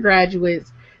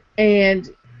undergraduates and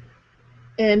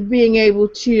being able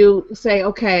to say,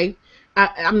 okay,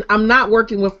 I'm not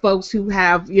working with folks who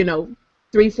have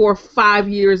 3, 4, 5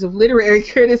 years of literary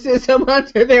criticism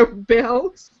under their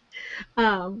belts,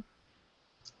 and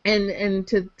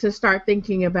to start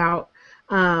thinking about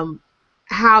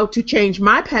how to change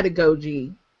my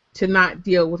pedagogy to not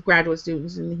deal with graduate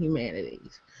students in the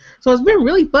humanities. So it's been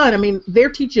really fun. I mean, they're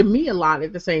teaching me a lot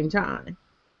at the same time.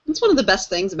 It's one of the best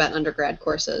things about undergrad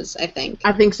courses, I think.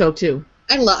 I think so too.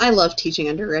 I love teaching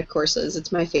undergrad courses.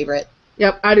 It's my favorite.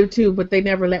 Yep, I do too, but they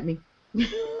never let me.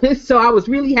 So I was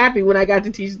really happy when I got to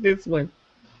teach this one.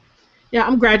 Yeah,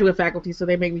 I'm graduate faculty, so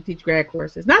they make me teach grad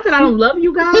courses. Not that I don't love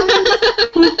you guys.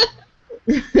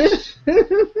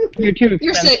 You're too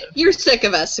expensive. You're sick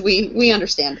of us. We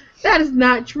understand. That is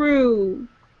not true.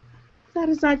 That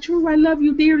is not true. I love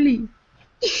you dearly.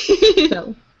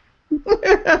 So.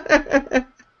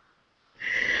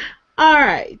 All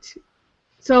right.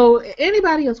 So,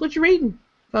 anybody else? What you reading,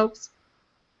 folks?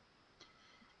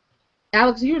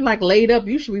 Alex, you're like laid up.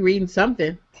 You should be reading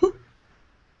something.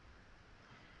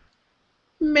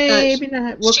 Maybe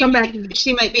not. We'll come back.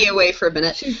 She might be away for a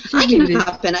minute. She's I can muted.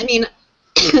 hop in. I mean,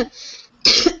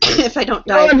 if I don't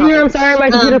die. Oh, I'm here. I'm sorry,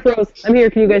 my computer froze. I'm here.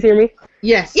 Can you guys hear me?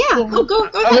 Yes. Yeah. Oh, go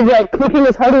I ahead. was like clicking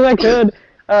as hard as I could.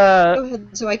 Go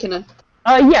ahead, so I can.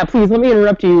 Yeah, please let me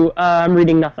interrupt you. I'm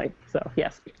reading nothing. So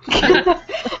yes.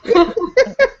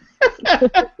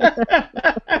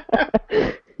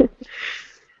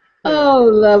 Oh,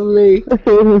 lovely.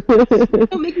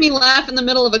 Don't make me laugh in the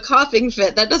middle of a coughing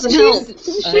fit. That doesn't help.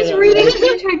 She's reading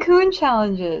some tycoon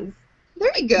challenges.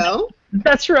 There you go.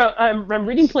 That's right. I'm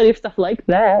reading plenty of stuff like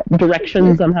that.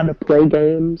 Directions on how to play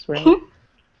games, right?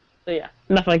 So yeah,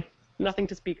 nothing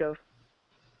to speak of.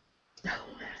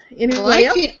 Anybody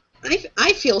Well, else?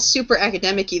 I feel super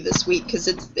academic-y this week because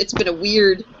it's been a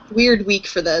weird week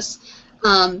for this.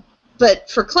 But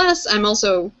for class, I'm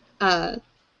also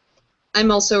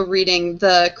reading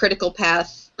the Critical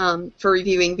Path for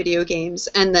reviewing video games,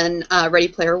 and then Ready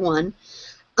Player One.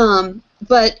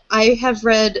 But I have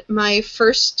read my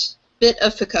first bit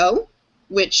of Foucault,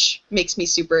 which makes me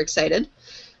super excited.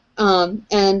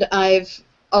 And I've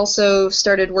also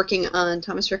started working on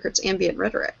Thomas Rickart's Ambient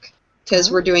Rhetoric, because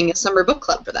we're doing a summer book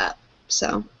club for that.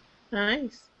 So,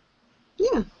 Nice.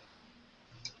 yeah.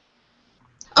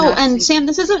 Oh, Nice. and Sam,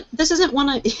 this isn't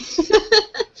one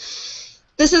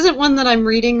this isn't one that I'm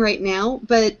reading right now,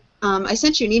 but I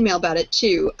sent you an email about it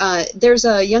too. There's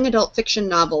a young adult fiction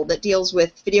novel that deals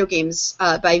with video games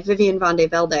by Vivian van de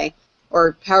Velde,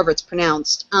 or however it's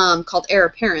pronounced, called Heir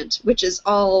Apparent, which is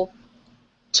all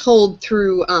told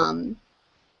through.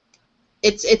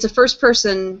 It's a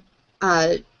first-person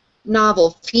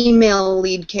novel, female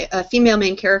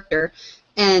main character,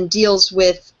 and deals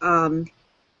with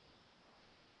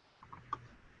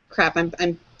crap. I'm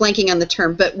blanking on the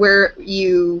term, but where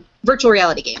virtual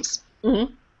reality games.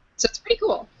 Mm-hmm. So it's pretty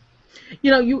cool.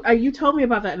 You know, you told me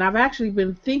about that, and I've actually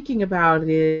been thinking about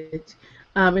it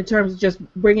in terms of just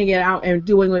bringing it out and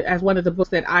doing it as one of the books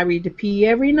that I read to pee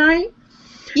every night.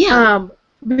 Yeah.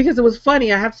 Because it was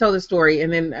funny. I have to tell the story,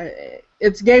 and then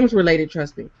it's games related.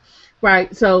 Trust me.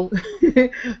 Right. So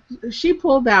she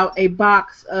pulled out a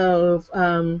box of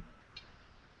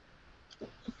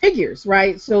figures,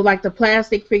 right? So like the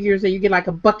plastic figures that you get like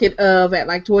a bucket of at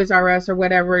like Toys R Us or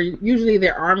whatever. Usually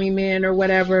they're army men or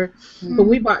whatever. But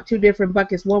we bought two different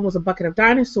buckets. One was a bucket of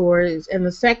dinosaurs, and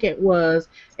the second was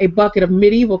a bucket of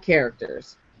medieval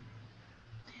characters.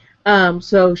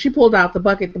 So she pulled out the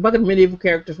bucket. The bucket of medieval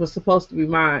characters was supposed to be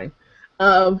mine.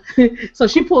 So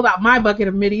she pulled out my bucket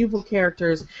of medieval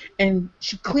characters, and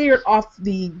she cleared off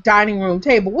the dining room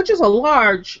table, which is a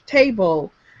large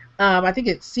table. I think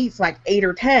it seats like 8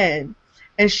 or 10,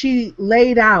 and she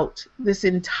laid out this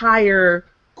entire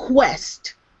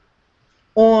quest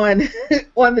on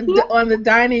the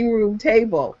dining room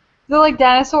table. Is it like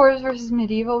dinosaurs versus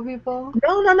medieval people?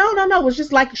 No. It was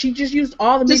just like she just used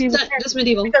all the medieval characters. Just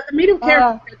medieval. Because the medieval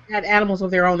characters had animals of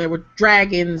their own. There were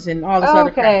dragons and all this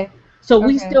other crap. Okay. So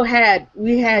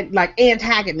we had like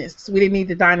antagonists. We didn't need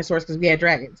the dinosaurs because we had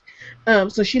dragons.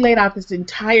 So she laid out this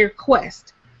entire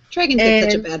quest. Dragons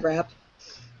get such a bad rap.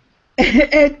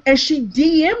 And she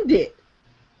DM'd it.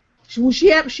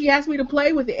 She asked me to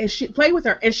play with it, and she played with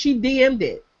her, and she DM'd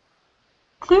it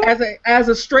as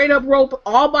a straight up rope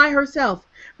all by herself,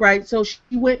 right? So she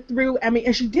went through. I mean,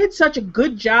 and she did such a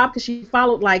good job because she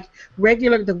followed like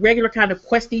the regular kind of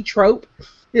questy trope.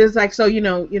 It was like, so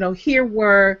here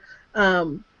were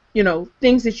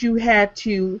things that you had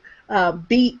to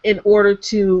beat in order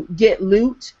to get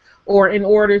loot or in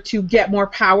order to get more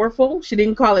powerful. She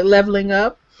didn't call it leveling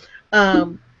up.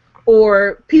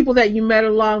 Or people that you met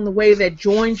along the way that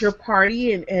joined your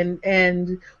party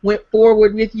and went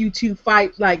forward with you to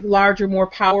fight like larger, more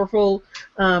powerful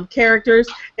characters.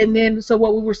 And then, so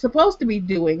what we were supposed to be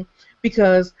doing,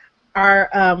 because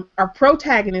our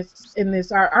protagonists in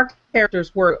this, our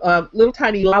characters were little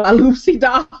tiny Lala Loopsy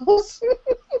dolls.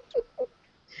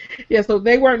 Yeah, so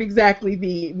they weren't exactly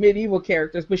the medieval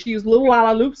characters, but she used little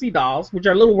Lala Loopsy dolls, which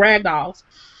are little rag dolls.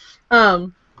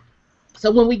 So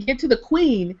when we get to the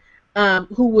queen,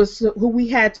 who we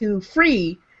had to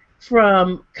free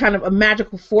from kind of a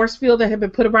magical force field that had been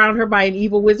put around her by an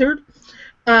evil wizard,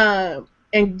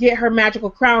 and get her magical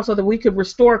crown so that we could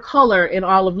restore color in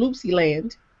all of Loopsy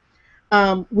Land.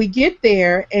 We get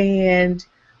there and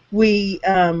we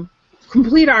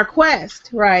complete our quest,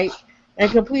 right?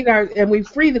 And we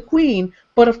free the queen.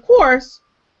 But of course,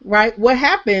 right, what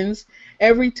happens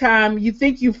every time you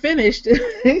think you finished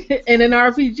in an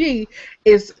RPG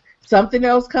is something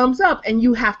else comes up, and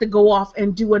you have to go off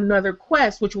and do another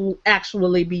quest, which will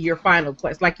actually be your final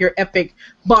quest, like your epic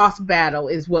boss battle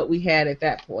is what we had at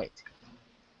that point.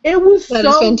 It was That so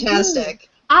is fantastic. good.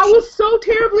 I was so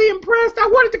terribly impressed. I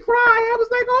wanted to cry. I was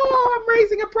like, oh, I'm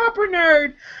raising a proper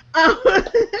nerd.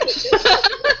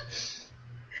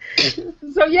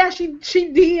 So yeah, she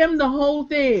DM'd the whole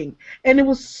thing, and it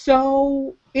was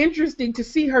so interesting to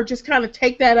see her just kind of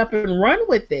take that up and run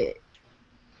with it.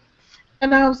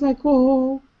 And I was like,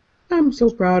 oh, I'm so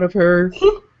proud of her.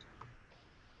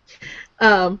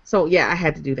 So yeah, I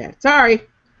had to do that. Sorry.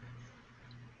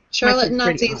 Charlotte and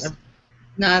My kid's pretty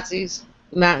Nazis.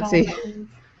 Nazis.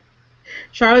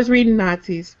 Charlotte's reading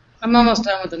Nazis. I'm almost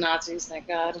done with the Nazis, thank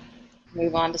God.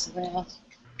 Move on to something else.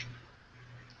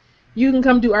 You can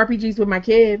come do RPGs with my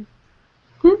kid.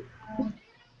 Not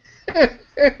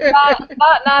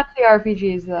Nazi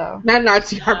RPGs though. Not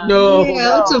Nazi RPG. No.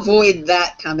 Yeah, let's avoid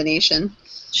that combination.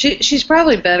 She's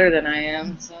probably better than I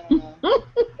am, so I don't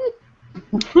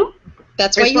know.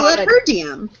 That's why you let her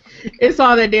DM. It's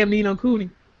all that damn Nino Cooney.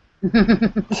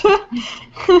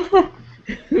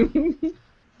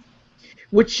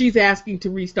 Which she's asking to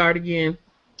restart again.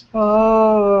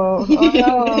 Oh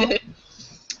no.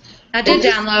 I did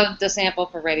download the sample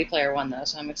for Ready Player One, though,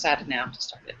 so I'm excited now to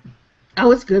start it.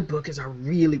 Oh, it's a good book. It's a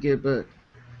really good book.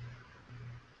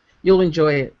 You'll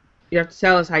enjoy it. You have to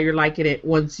tell us how you're liking it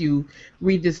once you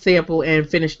read the sample and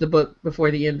finish the book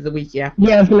before the end of the week, yeah?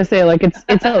 Yeah, I was gonna say, like,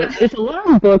 it's a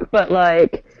long book, but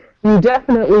like you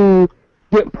definitely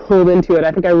get pulled into it.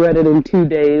 I think I read it in 2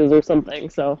 days or something,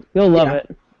 so you'll love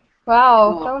it.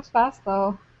 Wow, that was fast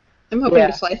though. I'm hoping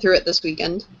to fly through it this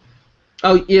weekend.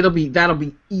 Oh, that'll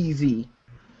be easy.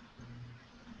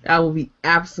 That will be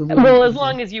absolutely Well, as easy.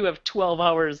 long as you have 12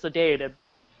 hours a day to,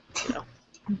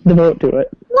 Devote to it.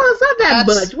 Well, it's not that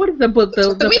That's- much. What is the book? that's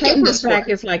what the The weekend is paperback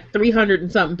for. is like 300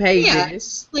 and something pages. Yeah,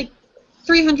 it's like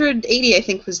 380, I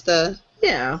think, was the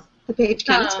Yeah. page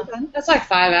count. So then. That's like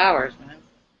 5 hours, man.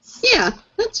 Yeah,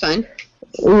 that's fine.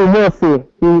 We'll see.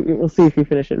 We'll see if you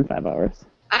finish it in 5 hours.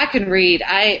 I can read.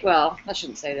 I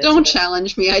shouldn't say this. Don't but-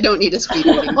 challenge me. I don't need a speed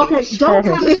reading. Okay,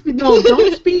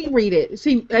 don't speed read it.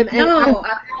 See, and No,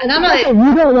 and I'm not.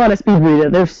 You don't want to speed read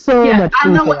it. There's so much. I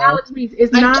know what detail. Alex means.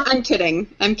 It's not. I'm kidding.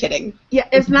 I'm kidding. Yeah,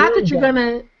 it's not really that you're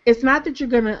gonna. It's not that you're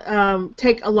gonna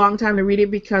take a long time to read it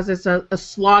because it's a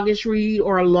sluggish read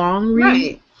or a long read.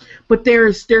 Right. But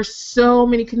there's so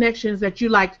many connections that you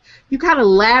kind of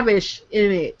lavish in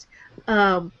it,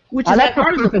 which is That's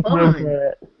part of the perfect word fun. for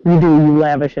it. You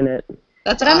lavish in it.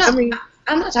 That's But awesome.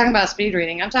 I'm not talking about speed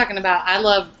reading. I'm talking about I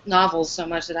love novels so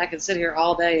much that I could sit here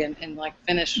all day and like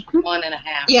finish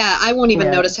 1.5. Yeah, I won't even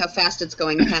Yeah. notice how fast it's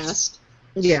going past.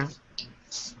 Yeah.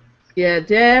 Yeah,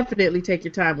 definitely take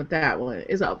your time with that one.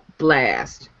 It's a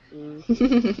blast.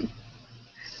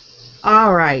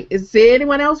 All right. Is there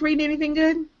anyone else reading anything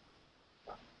good?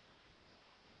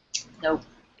 Nope.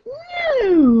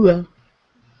 No.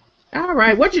 All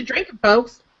right. What you drinking,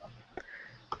 folks?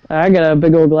 I got a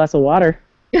big old glass of water.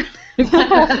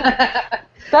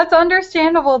 That's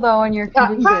understandable though when you're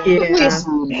conditioned. Yeah.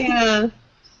 Yeah.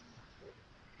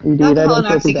 Indeed, I Alcohol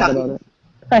don't and feel too bad Oxycontin. about it.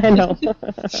 I know.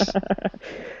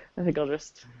 I think I'll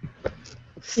just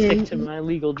stick to my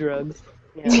legal drugs.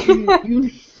 Yeah. you,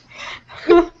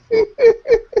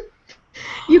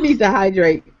 you need to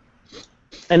hydrate.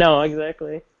 I know,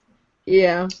 exactly.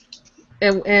 Yeah.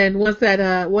 And once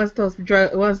those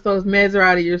meds are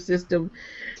out of your system,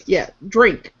 yeah,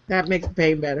 drink. That makes the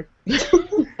pain better. That's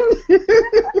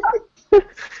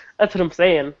what I'm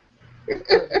saying.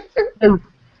 And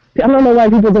I don't know why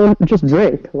people don't just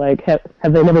drink. Like, have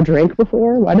they never drank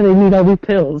before? Why do they need all these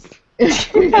pills?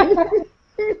 It's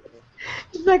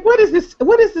like, what is this?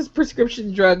 What is this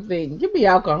prescription drug thing? Give me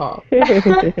alcohol.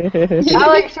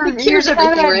 Alex, It cures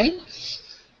everything, right?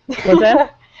 What's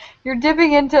that? You're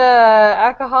dipping into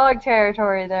alcoholic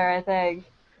territory there, I think.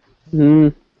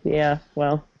 Yeah,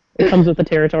 well, it comes with the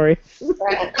territory.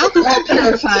 Alcohol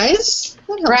purifies.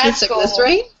 That helps Grad with sickness, school.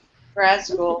 right? Grad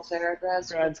school, Sarah. Grad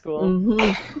school. Grad school.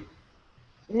 Mm-hmm.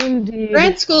 Indeed.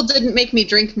 Grad school didn't make me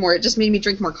drink more. It just made me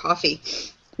drink more coffee.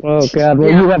 Oh God, well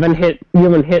Yeah. you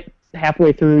haven't hit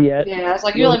halfway through yet. Yeah, it's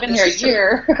like you've only been here a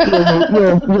year.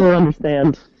 You'll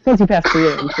understand once you pass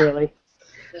prelims, really.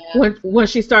 Yeah. When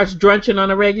she starts drunching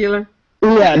on a regular.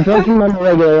 Yeah, drinking on the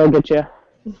regular will get you.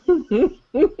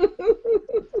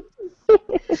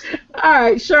 All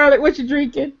right, Charlotte, what you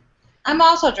drinking? I'm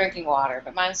also drinking water,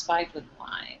 but mine's spiked with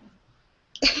wine.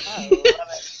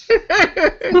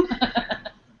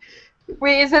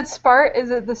 Wait, is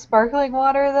it the sparkling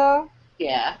water though?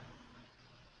 Yeah.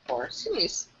 Of course.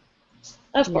 Nice.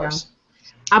 Of course.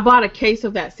 I bought a case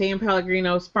of that San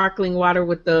Pellegrino sparkling water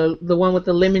with the one with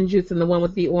the lemon juice and the one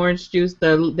with the orange juice,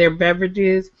 their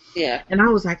beverages. Yeah. And I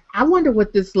was like, I wonder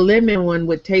what this lemon one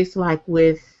would taste like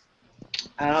with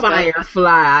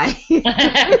Firefly.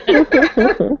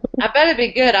 I bet it'd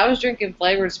be good. I was drinking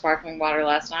flavored sparkling water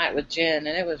last night with gin,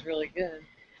 and it was really good.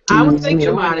 I was thinking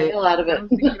about The it. hell out of it. I was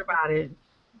thinking about it.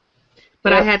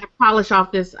 But I had to polish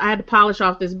off this. I had to polish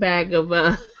off this bag of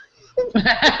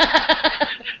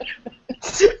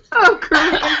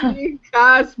Caribbean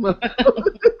Cosmo.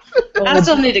 I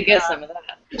still need to get some of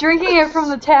that. Drinking it from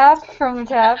the tap.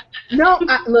 No,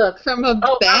 look. From a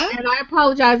bag? And I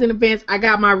apologize in advance. I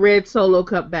got my red Solo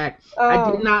cup back. I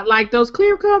Oh. did not like those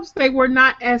clear cups. They were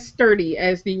not as sturdy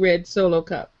as the red Solo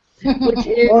cup, which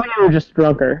is Or you were just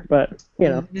drunker, but, you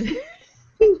know.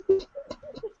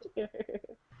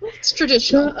 It's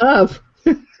traditional. shut up.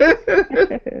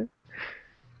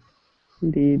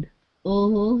 Indeed.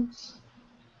 Mm-hmm.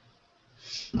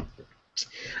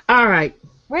 All right.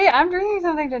 Wait, I'm drinking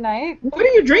something tonight. What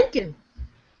are you drinking?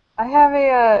 I have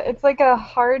it's like a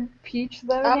hard peach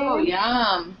lemonade. Oh,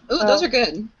 yum. Ooh, those are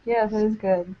good. Yes, it is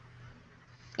good.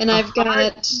 And I've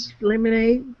got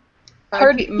Lemonade.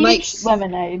 Hard peach Mike's.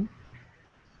 lemonade.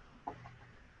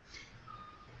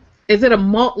 Is it a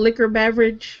malt liquor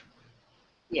beverage?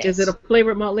 Yes. Is it a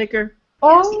flavored malt liquor?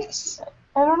 Oh, Yes.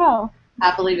 I don't know.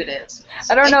 I believe it is.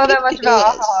 I don't know I that think much it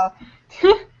about is.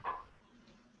 alcohol.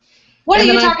 What And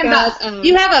are you then I've talking got, about?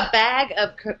 You have a bag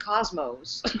of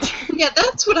Cosmos. Yeah,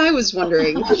 that's what I was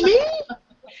wondering. Me?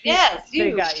 Yes, They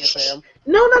you. got you, Sam.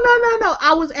 No.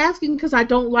 I was asking because I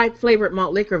don't like flavored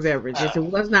malt liquor beverages. It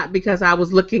was not because I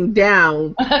was looking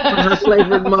down on her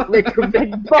flavored malt liquor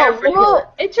beverage.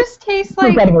 Well, it just tastes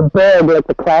Like, like out of a bag like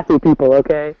the classy people,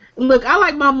 okay? Look, I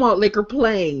like my malt liquor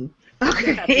plain.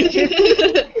 Okay.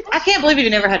 I can't believe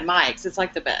you've never had Mike's. It's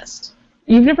like the best.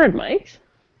 You've never had Mike's?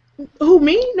 Who,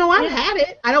 me? No, I've had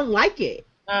it. I don't like it.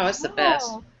 Oh, it's the best.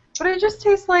 Oh. But it just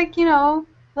tastes like,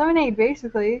 lemonade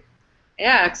basically.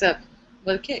 Yeah, except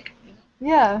with a kick.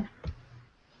 Yeah.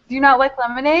 Do you not like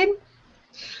lemonade?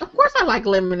 Of course I like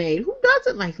lemonade. Who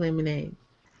doesn't like lemonade?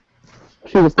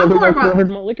 She was I'm thinking more about about- flavored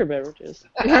malt liquor beverages.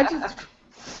 I just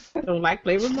don't like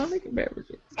flavored malt liquor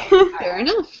beverages. Fair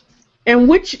enough. And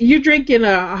which, you drinking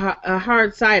a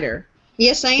hard cider?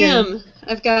 Yes, I Yeah. am.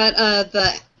 I've got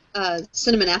the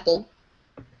cinnamon apple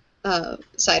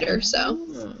cider,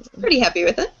 so pretty happy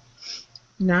with it.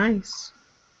 Nice.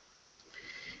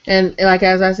 And like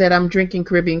as I said, I'm drinking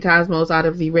Caribbean Cosmos out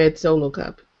of the red Solo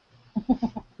cup.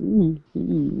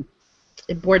 Mm-hmm.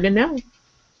 Important to know.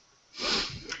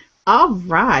 All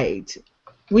right.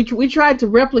 We tried to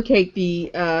replicate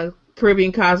the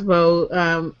Caribbean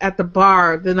Cosmo at the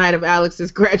bar the night of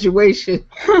Alex's graduation.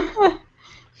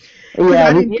 Yeah,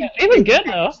 I didn't it was good,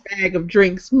 though. Bag of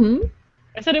drinks. Hmm?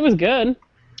 I said it was good.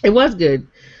 It was good.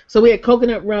 So we had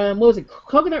coconut rum. What was it?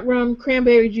 Coconut rum,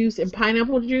 cranberry juice, and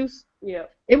pineapple juice. Yeah,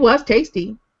 It was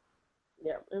tasty.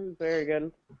 it was very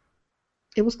good.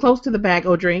 It was close to the bag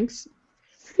of drinks.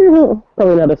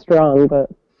 Probably not as strong, but...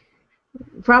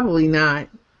 Probably not.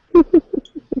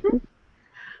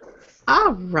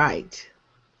 All right.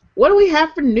 What do we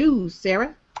have for news,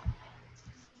 Sarah?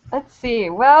 Let's see.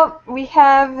 Well, we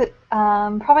have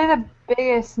probably the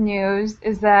biggest news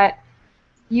is that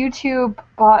YouTube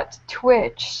bought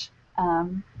Twitch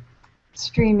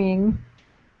streaming.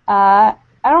 I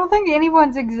don't think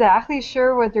anyone's exactly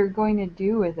sure what they're going to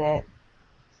do with it,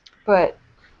 but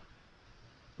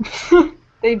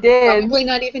they did. Probably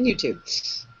not even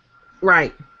YouTube.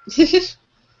 Right.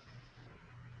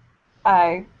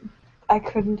 I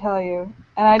couldn't tell you,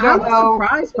 and I don't was know.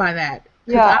 surprised by that.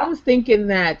 'Cause Yeah. I was thinking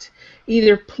that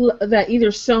either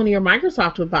Sony or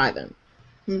Microsoft would buy them,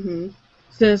 hmm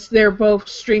since they're both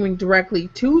streaming directly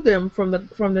to them from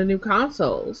the new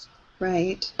consoles.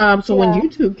 Right. So when Yeah.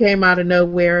 YouTube came out of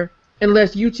nowhere,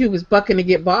 unless YouTube is bucking to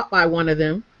get bought by one of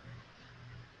them.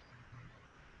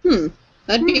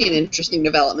 That'd be an interesting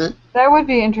development. That would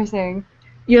be interesting.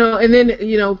 And then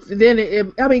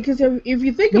because if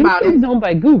you think about YouTube's it, owned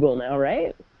by Google now,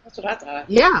 right? That's what I thought.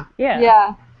 yeah, Yeah.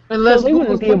 Yeah. unless So they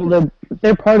wouldn't Google's be able to...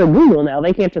 They're part of Google now.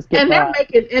 They can't just get and they're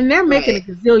bought. making Right.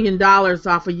 a gazillion dollars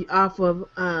off of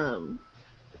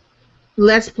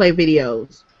Let's Play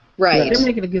videos. Right. They're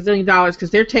making a gazillion dollars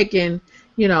because they're taking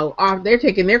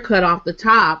their cut off the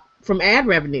top from ad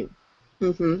revenue.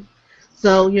 hmm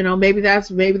So maybe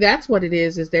that's what it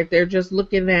is that they're just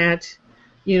looking at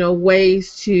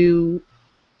ways to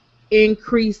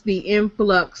increase the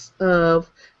influx of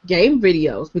game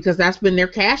videos because that's been their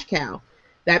cash cow.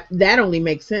 That only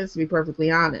makes sense, to be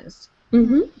perfectly honest.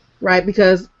 hmm Right,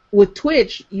 because with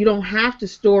Twitch, you don't have to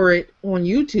store it on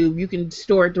YouTube. You can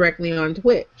store it directly on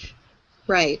Twitch.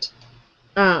 Right.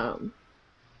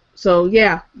 So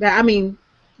yeah, I mean,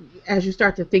 as you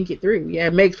start to think it through, yeah,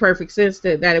 it makes perfect sense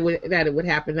that it would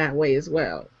happen that way as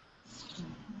well.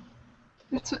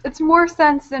 It's more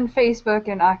sense than Facebook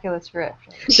and Oculus Rift.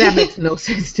 That makes no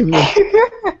sense to me.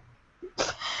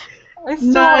 I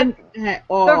still None like at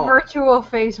all. the virtual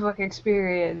Facebook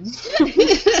experience.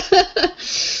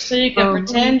 So you can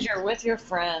pretend you're with your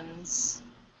friends.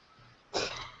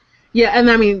 Yeah,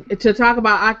 and I mean, to talk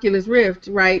about Oculus Rift,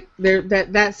 right?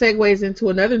 That segues into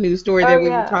another news story that we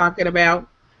were talking about.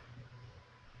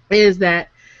 Is that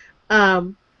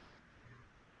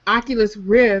Oculus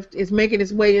Rift is making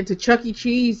its way into Chuck E.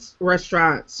 Cheese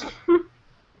restaurants.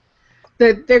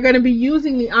 That they're going to be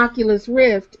using the Oculus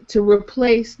Rift to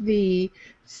replace the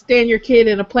stand your kid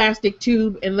in a plastic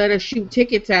tube and let us shoot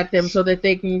tickets at them so that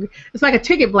they can. It's like a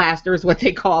ticket blaster, is what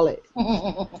they call it.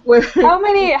 How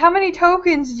many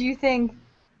tokens do you think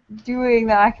doing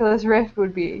the Oculus Rift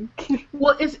would be?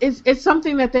 Well, it's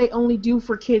something that they only do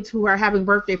for kids who are having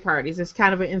birthday parties. It's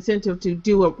kind of an incentive to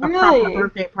do a proper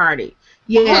birthday party.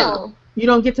 Yeah, you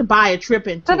don't get to buy a trip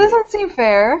into. That doesn't seem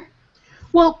fair.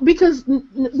 Well,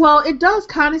 it does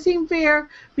kind of seem fair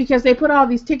because they put all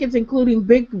these tickets, including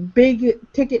big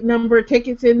ticket number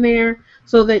tickets in there,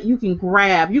 so that you can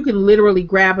literally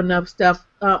grab enough stuff.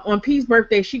 On P's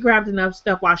birthday, she grabbed enough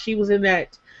stuff while she was in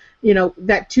that,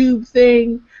 that tube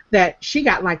thing, that she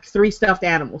got like 3 stuffed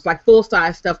animals, like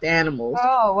full-size stuffed animals.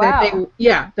 Oh, wow.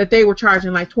 That they were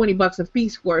charging like $20 a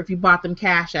piece for if you bought them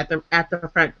cash at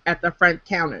the front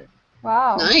counter.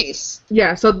 Wow. Nice.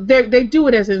 Yeah, so they do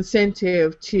it as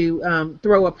incentive to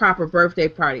throw a proper birthday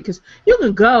party, because you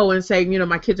can go and say,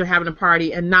 my kids are having a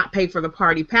party and not pay for the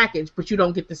party package, but you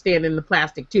don't get to stand in the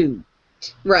plastic tube.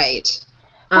 Right.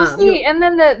 Well, see, and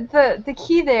then the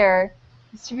key there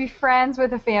is to be friends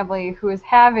with a family who is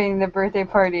having the birthday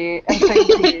party at Chuck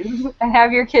E. Cheese and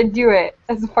have your kid do it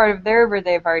as a part of their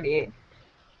birthday party.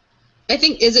 I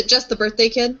think, is it just the birthday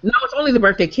kid? No, it's only the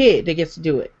birthday kid that gets to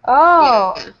do it.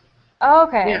 Oh. Yeah. Oh,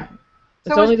 okay. Yeah.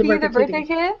 So was P the birthday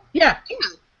kid? Yeah.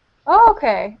 Oh,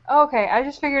 okay. Okay. I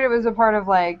just figured it was a part of,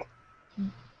 like,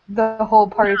 the whole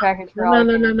party package for all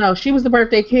the kids. No. She was the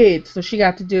birthday kid, so she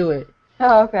got to do it.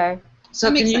 Oh, okay.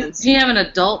 So can you have an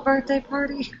adult birthday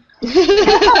party?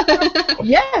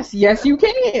 Yes, you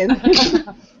can.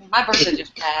 My birthday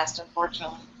just passed,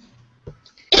 unfortunately.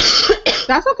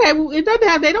 That's okay. Well, it doesn't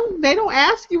have. They don't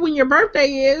ask you when your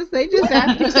birthday is. They just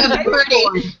ask you to have a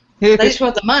party. They just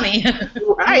want the money.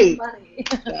 Right.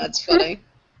 That's funny.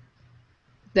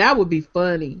 That would be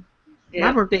funny. Yeah.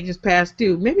 My birthday just passed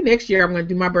too. Maybe next year I'm going to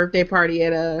do my birthday party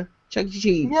at Chuck E.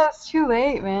 Cheese. Yeah, it's too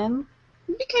late, man.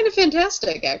 It'd be kind of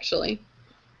fantastic, actually.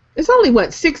 It's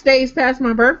only 6 days past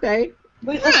my birthday.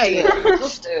 Let's do it.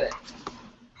 Let's do it.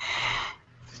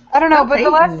 I don't know, but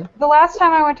the last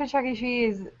time I went to Chuck E.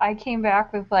 Cheese, I came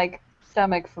back with like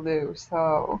stomach flu.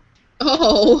 So.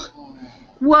 Oh.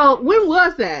 Well, when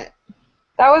was that?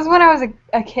 That was when I was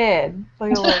a kid,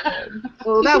 like a little kid.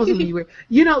 Well, that was when you were,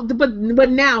 but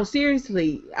now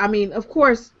seriously, I mean, of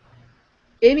course,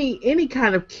 any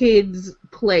kind of kid's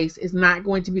place is not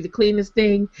going to be the cleanest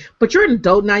thing. But you're an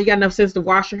adult now; you got enough sense to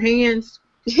wash your hands.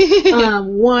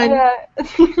 One,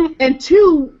 and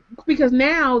two, because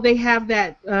now they have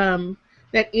that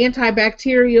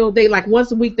antibacterial. They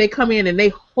once a week they come in and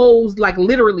they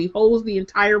literally hose the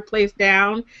entire place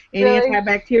down in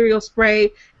antibacterial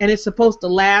spray, and it's supposed to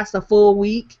last a full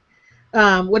week.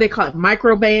 What they call it,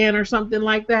 Microban or something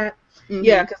like that. Mm-hmm.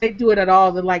 Yeah, because they do it at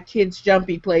all the kids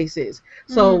jumpy places.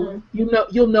 So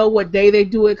you'll know what day they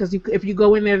do it, because if you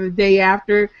go in there the day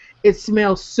after, it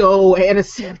smells so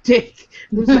antiseptic.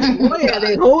 It's like, well,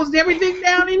 they hosed everything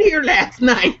down in here last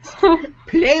night.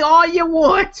 Play all you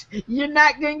want. You're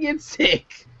not going to get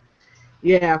sick.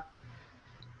 Yeah.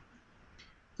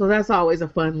 So that's always a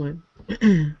fun one.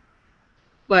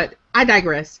 But I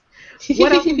digress.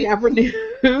 What else do you have for news?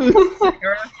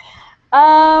 So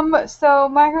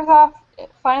Microsoft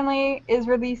finally is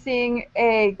releasing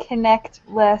a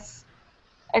Kinect-less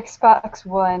Xbox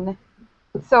One.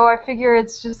 So I figure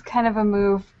it's just kind of a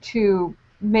move to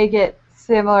make it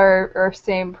similar or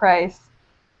same price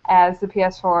as the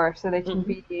PS4, so they can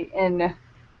be in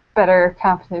better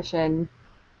competition.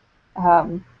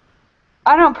 I don't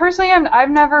know. Personally, I've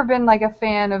never been a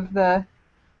fan of the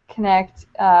Kinect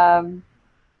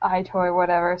iToy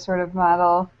whatever sort of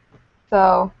model.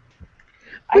 So.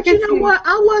 But you know what?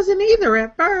 I wasn't either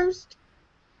at first.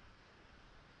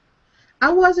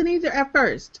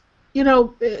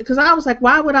 Because I was like,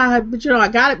 why would I have, but I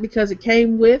got it because it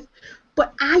came with,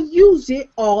 but I use it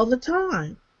all the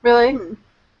time. Really?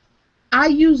 I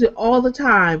use it all the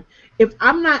time. If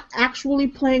I'm not actually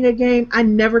playing a game, I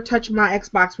never touch my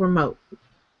Xbox remote.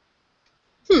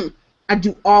 I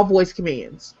do all voice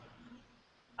commands.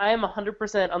 I am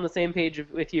 100% on the same page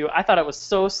with you. I thought it was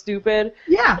so stupid.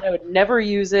 Yeah. I would never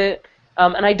use it,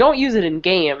 and I don't use it in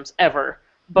games ever.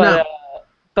 But No.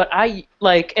 but I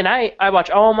watch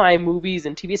all my movies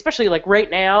and TV, especially like right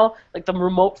now. Like the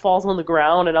remote falls on the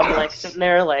ground, and I'm like sitting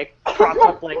there like propped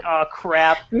up, like oh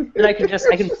crap, and I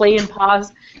can play and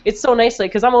pause. It's so nice,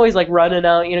 like because I'm always like running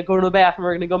out, go to the bathroom,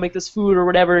 or gonna go make this food or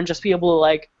whatever, and just be able to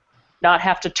like not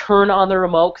have to turn on the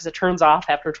remote because it turns off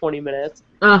after 20 minutes.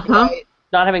 Right.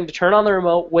 Not having to turn on the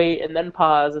remote, wait, and then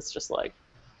pause. It's just like.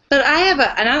 But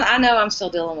I know I'm still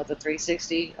dealing with the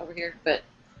 360 over here, but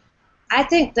I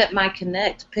think that my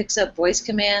Kinect picks up voice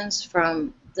commands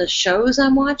from the shows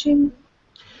I'm watching.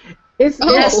 It's So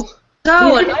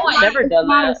I've annoying. never done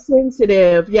not that. as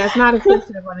sensitive. Yeah, it's not as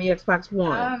sensitive on the Xbox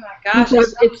One. Oh my gosh,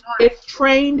 Because it's so annoying. it's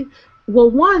trained. Well,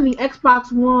 the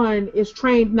Xbox One is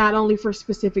trained not only for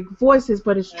specific voices,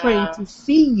 but it's trained Yeah. to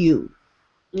see you.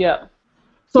 Yeah.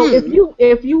 So if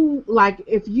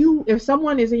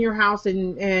someone is in your house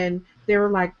and they're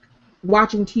like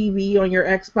watching TV on your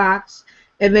Xbox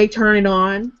and they turn it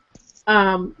on,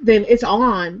 then it's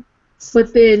on.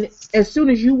 But then as soon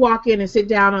as you walk in and sit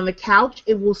down on the couch,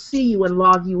 it will see you and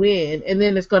log you in, and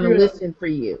then it's going to Yeah. listen for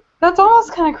you. That's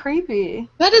almost kind of creepy.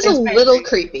 That is a It's very little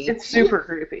creepy. creepy. It's super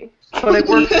creepy, but it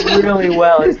works really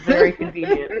well. It's very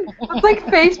convenient. It's like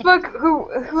Facebook,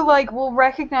 who like will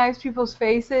recognize people's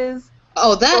faces.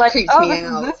 Oh, that Like, creeps oh, me this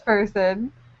out. is this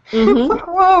person. Mhm. Like,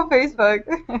 whoa, Facebook.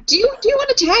 Do you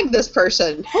want to tag this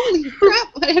person? Holy crap!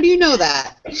 How do you know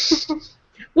that?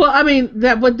 Well, I mean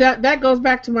that goes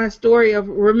back to my story of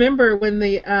remember when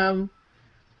I'm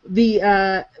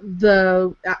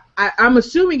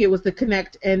assuming it was the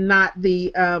Kinect and not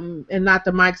the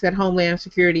mics that Homeland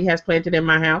Security has planted in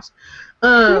my house.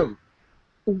 That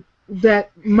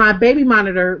my baby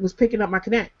monitor was picking up my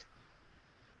Kinect.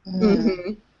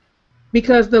 Mm-hmm.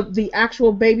 Because the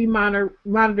actual baby monitor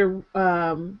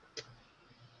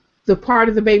the part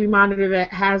of the baby monitor that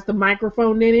has the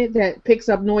microphone in it that picks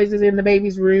up noises in the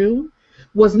baby's room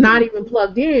was not even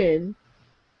plugged in,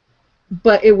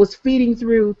 but it was feeding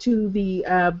through to the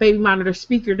baby monitor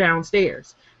speaker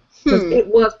downstairs because it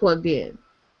was plugged in,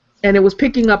 and it was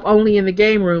picking up only in the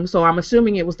game room. So I'm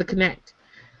assuming it was the Kinect.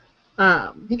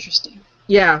 Interesting.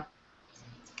 Yeah,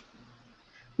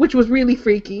 which was really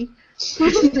freaky.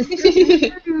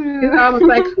 And I was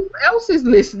like, who else is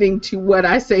listening to what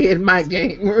I say in my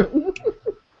game room?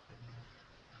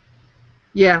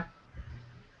 Yeah.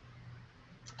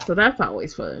 So that's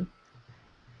always fun.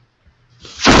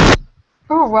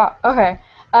 Oh wow. Okay.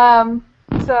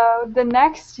 So the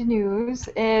next news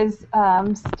is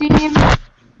Steam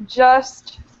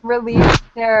just released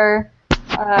their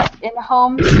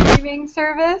in-home streaming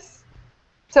service.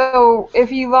 So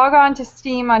if you log on to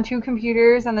Steam on two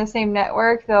computers on the same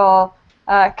network, they'll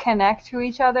connect to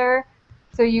each other,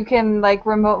 so you can like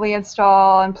remotely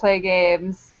install and play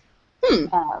games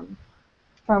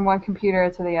from one computer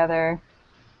to the other,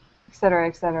 etc.,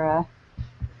 etc.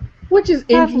 Which is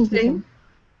That's interesting.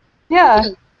 Yeah.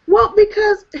 Well,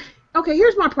 because, okay,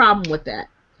 here's my problem with that.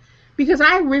 Because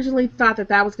I originally thought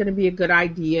that was going to be a good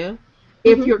idea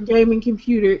if your gaming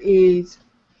computer is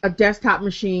a desktop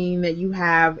machine that you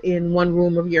have in one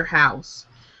room of your house.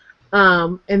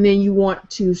 And then you want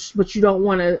to, but you don't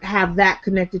want to have that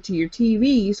connected to your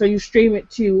TV, so you stream it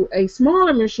to a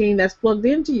smaller machine that's plugged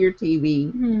into your TV.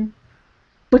 Mm-hmm.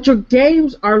 But your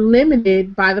games are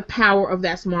limited by the power of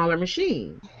that smaller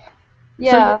machine.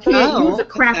 Yeah. So you can't Oh, use a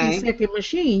crappy okay. second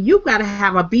machine. You've got to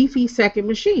have a beefy second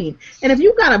machine. And if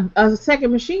you've got a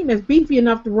second machine that's beefy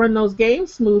enough to run those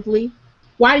games smoothly,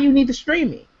 why do you need the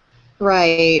streaming?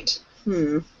 Right.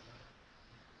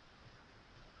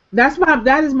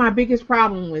 That is my biggest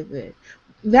problem with it.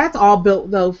 That's all built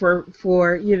though for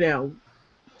folks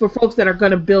that are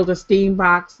going to build a Steam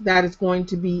box that is going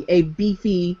to be a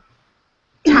beefy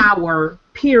tower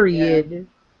period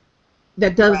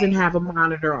that doesn't have a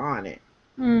monitor on it.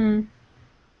 The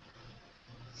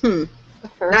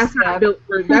first That's not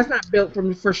built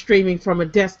for streaming from a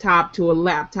desktop to a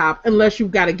laptop unless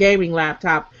you've got a gaming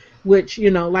laptop, which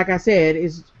like I said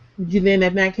is. Then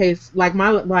in that case, like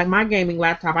my gaming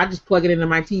laptop, I just plug it into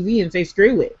my TV and say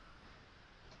screw it.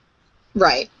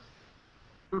 Right.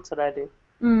 That's what I do.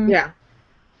 Yeah.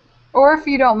 Or if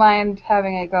you don't mind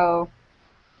having it go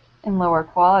in lower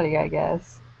quality, I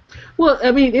guess. Well,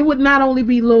 I mean, it would not only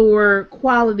be lower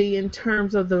quality in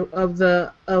terms of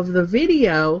the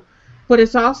video, but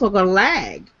it's also going to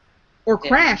lag or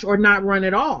crash or not run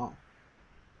at all.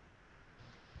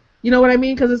 You know what I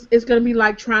mean? Because it's going to be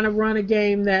like trying to run a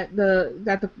game that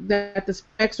the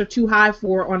specs are too high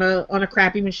for on a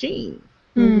crappy machine.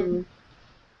 Mm-hmm.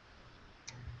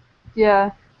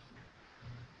 Yeah.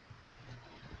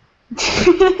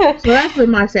 So that's been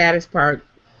my saddest part.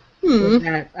 Hmm. With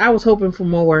that. I was hoping for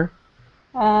more.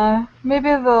 Maybe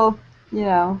they'll,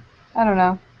 I don't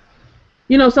know.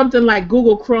 Something like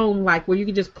Google Chrome, like where you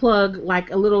can just plug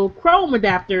like a little Chrome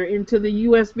adapter into the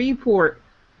USB port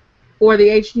or the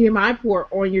HDMI port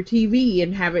on your TV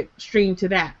and have it stream to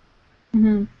that.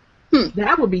 Mm-hmm.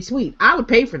 That would be sweet. I would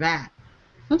pay for that.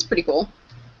 That's pretty cool.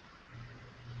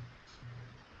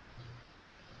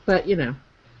 But,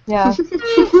 Yeah.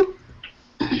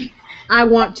 I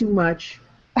want too much.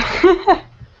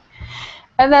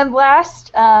 And then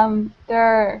last, there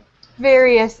are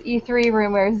various E3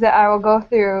 rumors that I will go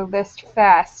through this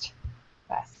fast.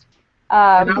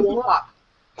 And I won't walk.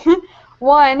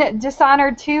 One,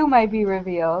 Dishonored 2 might be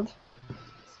revealed.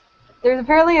 There's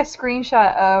apparently a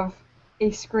screenshot of a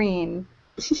screen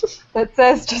that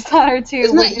says Dishonored 2.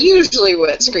 Isn't that usually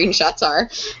what screenshots are?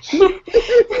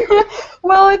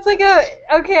 Well, it's like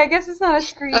okay, I guess it's not a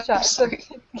screenshot. Oh, It's a sorry.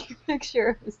 picture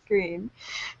of a screen.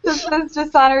 So it says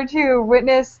Dishonored 2,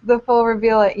 witness the full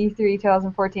reveal at E3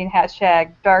 2014,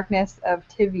 hashtag Darkness of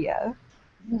Tibia.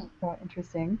 So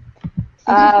interesting.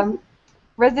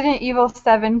 Resident Evil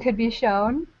 7 could be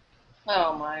shown.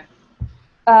 Oh my.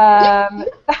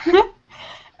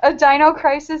 A Dino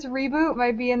Crisis reboot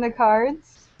might be in the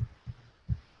cards.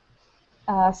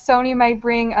 Sony might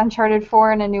bring Uncharted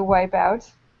 4 and a new Wipeout.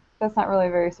 That's not really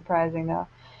very surprising, though.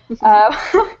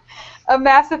 A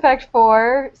Mass Effect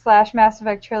 4/Mass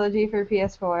Effect Trilogy for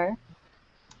PS4.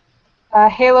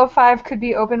 Halo 5 could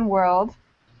be open world.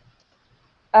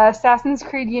 Assassin's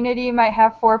Creed Unity might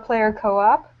have 4-player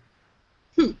co-op.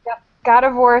 Yep. God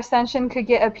of War Ascension could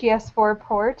get a PS4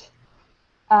 port.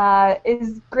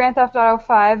 Is Grand Theft Auto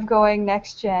 5 going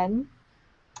next gen?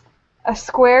 A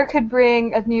Square could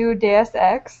bring a new Deus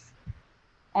Ex.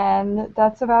 And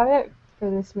that's about it for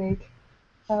this week.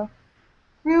 So,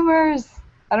 rumors.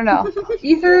 I don't know.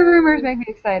 E3 rumors make me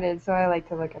excited, so I like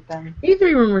to look at them. E3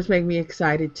 rumors make me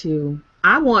excited too.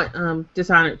 I want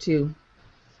Dishonored 2.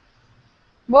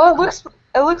 Well,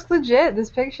 it looks legit, this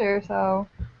picture, so.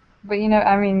 But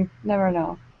never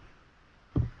know.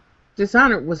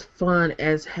 Dishonored was fun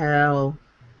as hell.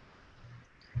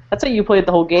 That's how you played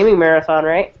the whole gaming marathon,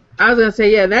 right? I was gonna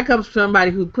say, yeah, that comes from somebody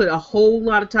who put a whole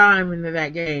lot of time into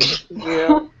that game,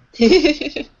 Yeah.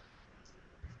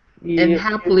 and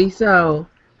happily so.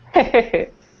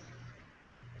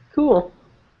 Cool.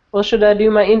 Well, should I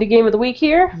do my indie game of the week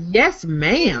here? Yes,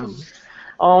 ma'am.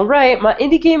 All right, my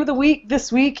indie game of the week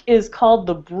this week is called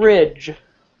The Bridge.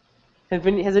 Has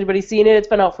anybody seen it? It's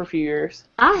been out for a few years.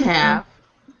 I have.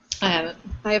 I haven't.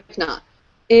 I have not.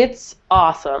 It's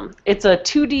awesome. It's a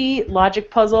 2D logic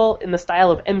puzzle in the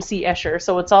style of MC Escher,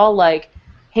 so it's all like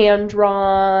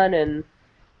hand-drawn and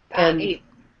Neat.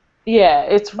 yeah,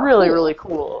 it's really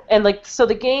cool. And so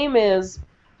the game is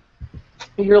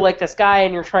you're like this guy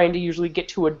and you're trying to usually get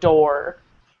to a door,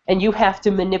 and you have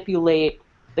to manipulate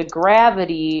the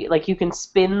gravity. Like you can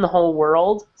spin the whole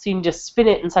world, so you can just spin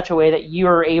it in such a way that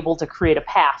you're able to create a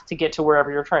path to get to wherever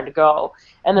you're trying to go.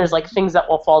 And there's like things that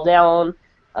will fall down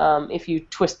if you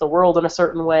twist the world in a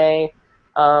certain way,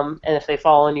 and if they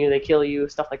fall on you, they kill you,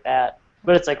 stuff like that.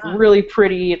 But it's like really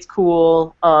pretty. It's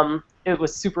cool. It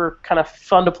was super kind of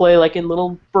fun to play, like in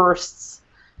little bursts.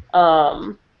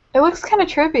 It looks kind of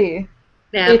trippy.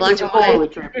 Yeah, black It's and totally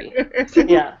white. trippy.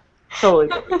 Yeah, totally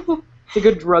trippy. It's a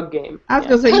good drug game. I was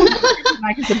gonna say,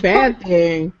 like it's a bad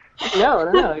thing.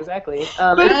 No, exactly. It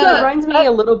reminds me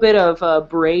a little bit of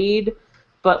Braid,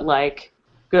 but like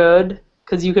good,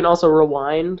 because you can also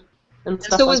rewind and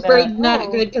stuff So like was that. Braid not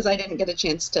good because I didn't get a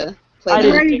chance to play I that?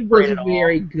 didn't Braid think was Braid at all.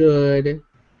 very good.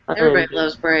 Everybody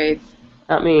loves Braid.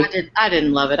 Not me. I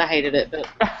didn't love it. I hated it, but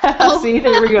See,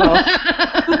 there we go.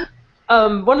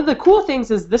 One of the cool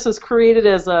things is this was created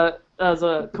as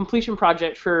a completion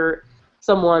project for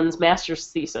someone's master's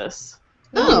thesis.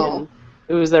 Oh. And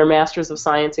it was their master's of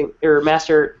science or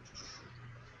master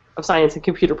of science in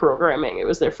computer programming. It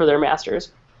was there for their master's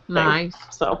thing. Nice.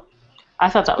 So I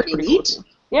thought that was Pretty pretty neat. cool.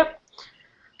 Yep.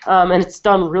 And it's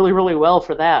done really well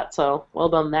for that. So well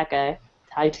done, that guy,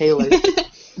 Ty Taylor.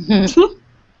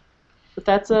 But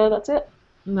that's it.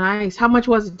 Nice. How much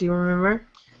was it? Do you remember?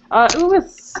 It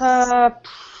was I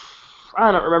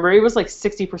don't remember. It was like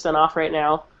 60% off right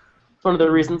now. It's one of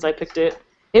the reasons I picked it.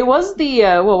 It was the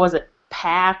what was it?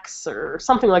 PAX or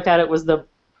something like that. It was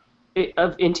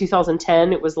in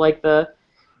 2010. It was like the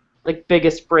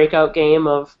biggest breakout game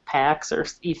of PAX or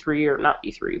E3 or not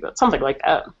E3, but something like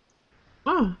that.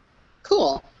 Oh,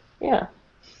 Cool. Yeah.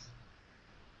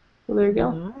 Well, there you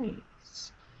go.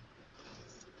 Nice.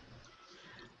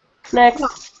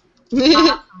 Next.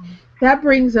 That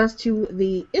brings us to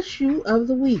the issue of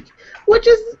the week, which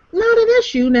is not an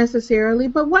issue necessarily,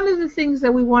 but one of the things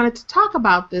that we wanted to talk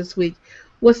about this week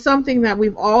was something that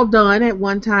we've all done at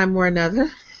one time or another,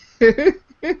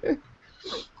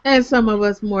 and some of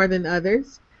us more than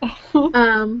others,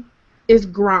 is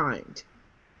grind,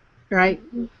 right?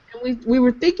 And we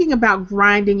were thinking about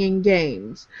grinding in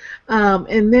games,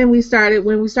 and then when we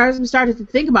started to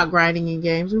think about grinding in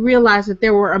games, we realized that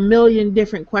there were a million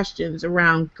different questions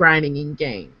around grinding in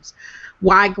games.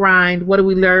 Why grind? What do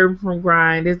we learn from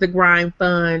grind? Is the grind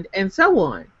fun? And so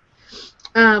on.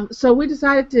 So we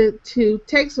decided to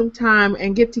take some time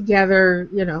and get together,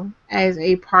 as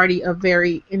a party of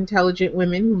very intelligent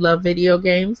women who love video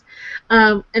games,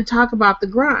 and talk about the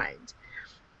grind.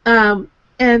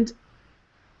 And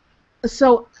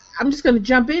so I'm just going to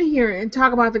jump in here and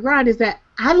talk about the grind. Is that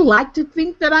I like to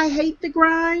think that I hate the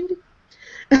grind.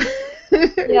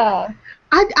 Yeah.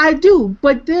 I do,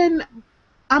 but then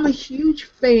I'm a huge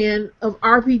fan of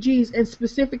RPGs and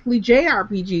specifically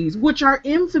JRPGs, which are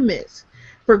infamous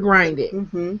for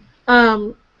grinding.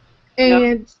 Mm-hmm.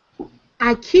 And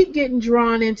I keep getting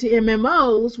drawn into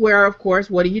MMOs where, of course,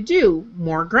 what do?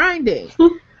 More grinding.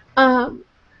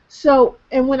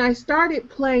 And when I started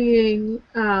playing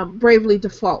Bravely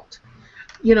Default,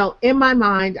 in my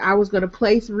mind, I was going to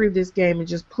play through this game and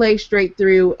just play straight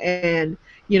through and,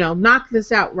 knock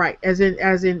this out right, as if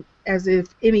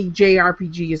any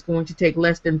JRPG is going to take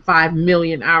less than 5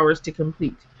 million hours to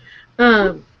complete.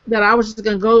 That I was just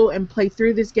going to go and play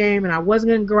through this game, and I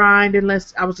wasn't going to grind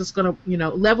unless I was just going to,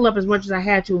 level up as much as I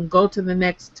had to and go to the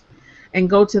next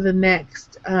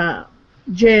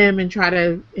gym and try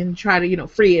to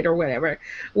free it or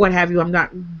what have you. I'm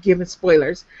not giving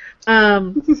spoilers.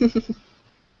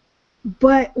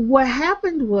 But what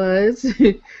happened was,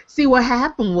 what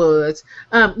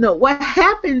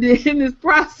happened in this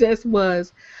process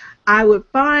was I would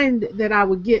find that I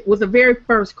would get, with the very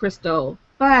first crystal,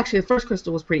 well, actually the first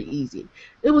crystal was pretty easy.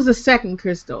 It was the second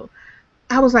crystal.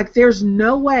 I was like, there's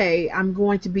no way I'm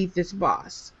going to beat this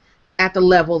boss at the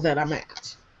level that I'm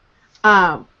at.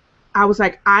 I was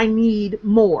like, I need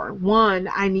more. One,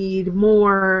 I need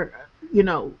more,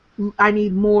 I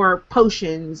need more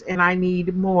potions, and I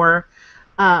need more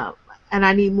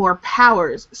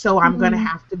powers. So I'm going to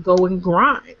have to go and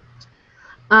grind.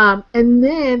 And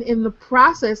then in the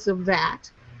process of that,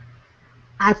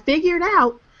 I figured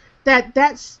out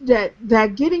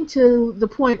that getting to the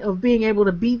point of being able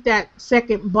to beat that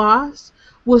second boss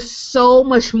was so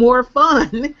much more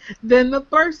fun than the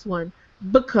first one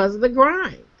because of the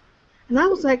grind. And I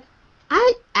was like,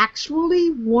 I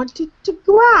actually wanted to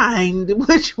grind,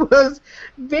 which was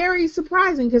very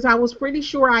surprising because I was pretty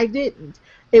sure I didn't.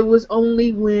 It was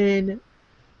only when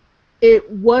it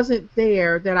wasn't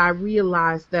there that I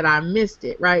realized that I missed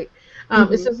it, right?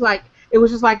 It's just like, it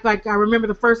was just like I remember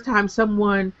the first time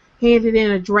someone handed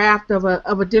in a draft of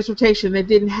a dissertation that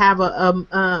didn't have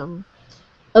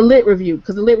a lit review,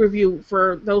 because the lit review,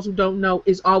 for those who don't know,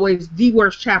 is always the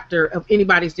worst chapter of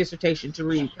anybody's dissertation to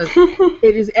read, because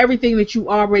it is everything that you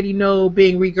already know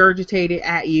being regurgitated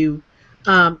at you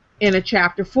in a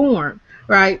chapter form,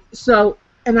 right? So,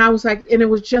 and I was like, and it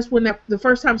was just when the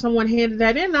first time someone handed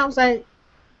that in, I was like,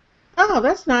 oh,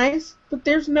 that's nice, but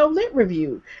there's no lit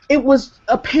review. It was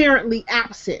apparently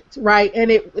absent, right? And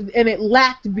it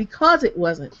lacked because it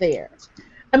wasn't there.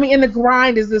 I mean, and the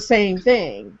grind is the same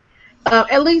thing.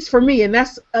 At least for me, and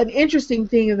that's an interesting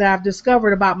thing that I've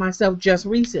discovered about myself just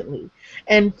recently.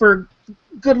 And for,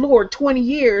 good Lord, 20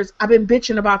 years, I've been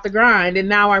bitching about the grind, and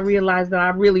now I realize that I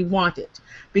really want it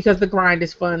because the grind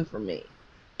is fun for me.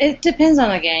 It depends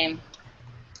on the game.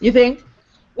 You think?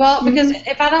 Well, because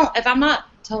if I'm not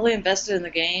totally invested in the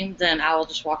game, then I will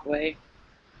just walk away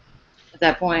at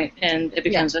that point, and it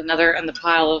becomes another in the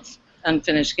pile of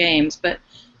unfinished games. But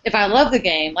if I love the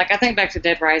game, like I think back to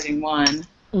Dead Rising 1.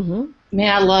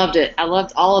 Man, I loved it. I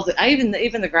loved all of it. Even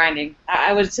the grinding.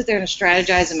 I would sit there and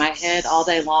strategize in my head all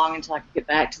day long until I could get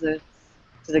back to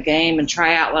the game and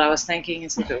try out what I was thinking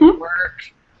and see if it would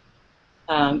work.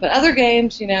 But other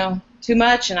games, too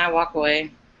much, and I walk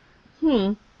away.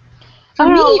 For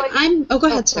me, go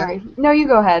ahead, sorry. No, you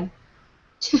go ahead.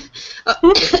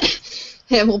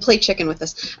 Yeah, we'll play chicken with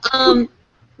this.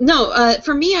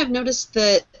 For me, I've noticed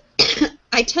that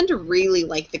I tend to really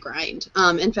like the grind.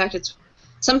 In fact,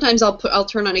 sometimes I'll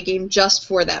turn on a game just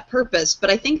for that purpose. But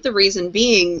I think the reason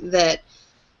being that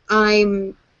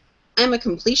I'm a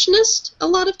completionist a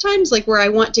lot of times, like where I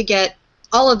want to get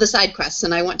all of the side quests,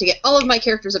 and I want to get all of my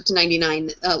characters up to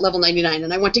 99, level 99,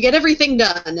 and I want to get everything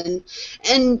done.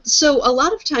 And so a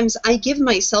lot of times I give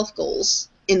myself goals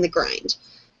in the grind.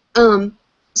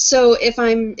 So if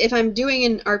I'm doing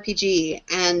an RPG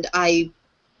and I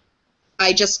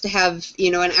just have,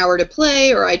 an hour to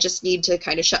play, or I just need to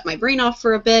kind of shut my brain off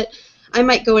for a bit, I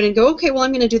might go in and go, okay, well,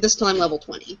 I'm going to do this till I'm level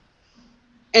 20.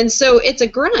 And so it's a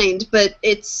grind, but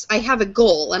I have a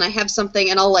goal, and I have something,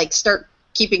 and I'll, start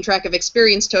keeping track of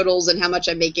experience totals and how much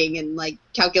I'm making, and,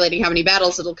 calculating how many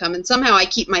battles it'll come, and somehow I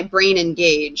keep my brain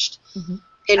engaged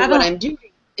in what I'm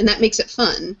doing, and that makes it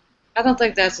fun. I don't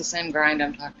think that's the same grind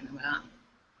I'm talking about.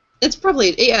 It's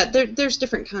probably, there's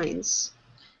different kinds.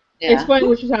 Yeah. Explain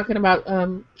what you're talking about,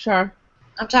 Shar.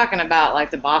 I'm talking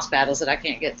about, the boss battles that I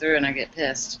can't get through and I get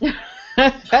pissed.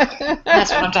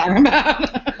 That's what I'm talking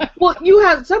about. Well, you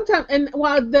have sometimes, and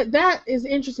that is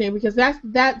interesting, because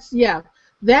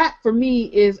that for me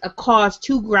is a cause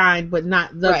to grind, but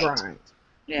not the grind.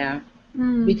 Yeah.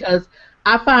 Because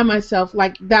I find myself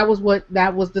that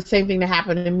was the same thing that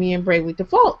happened to me in Bravely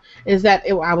Default, is that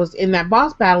I was in that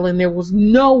boss battle, and there was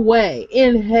no way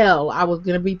in hell I was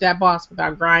gonna beat that boss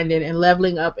without grinding and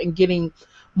leveling up and getting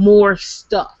more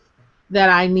stuff that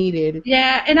I needed.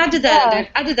 Yeah, and I did that.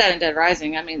 I did that in Dead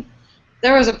Rising. I mean,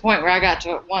 there was a point where I got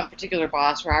to one particular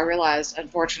boss where I realized,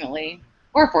 unfortunately,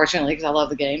 or fortunately, because I love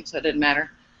the game, so it didn't matter,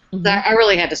 that I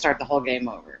really had to start the whole game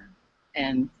over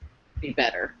and be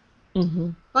better.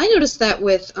 Well, I noticed that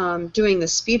with doing the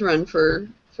speed run for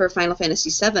Final Fantasy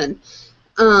VII.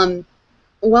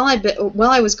 While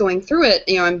I was going through it,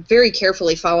 I'm very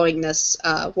carefully following this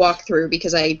walkthrough,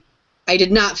 because I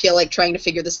did not feel like trying to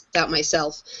figure this out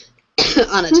myself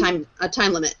on a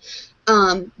time limit.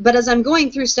 But as I'm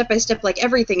going through step by step,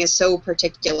 everything is so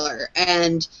particular,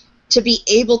 and to be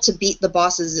able to beat the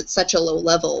bosses at such a low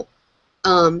level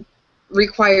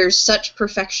requires such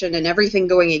perfection and everything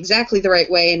going exactly the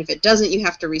right way, and if it doesn't, you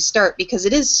have to restart, because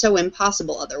it is so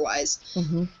impossible otherwise.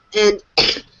 And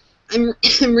I'm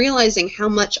realizing how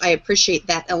much I appreciate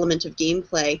that element of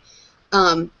gameplay.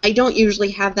 I don't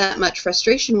usually have that much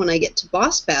frustration when I get to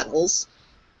boss battles,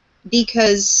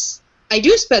 because I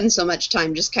do spend so much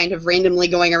time just kind of randomly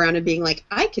going around and being like,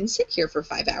 I can sit here for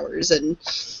 5 hours, and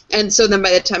so then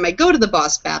by the time I go to the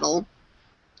boss battle,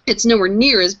 it's nowhere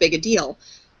near as big a deal.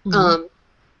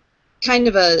 Kind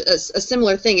of a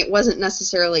similar thing. It wasn't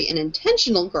necessarily an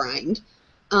intentional grind,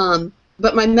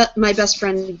 but my best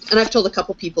friend, and I've told a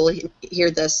couple people here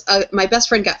this, my best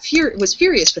friend was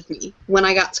furious with me when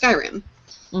I got Skyrim,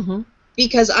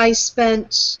 because I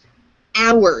spent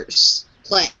hours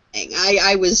playing.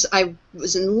 I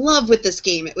was in love with this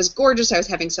game. It was gorgeous. I was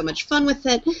having so much fun with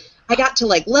it. I got to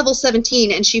level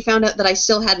 17, and she found out that I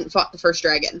still hadn't fought the first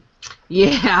dragon.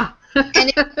 Yeah.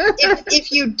 And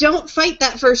if you don't fight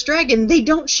that first dragon, they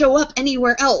don't show up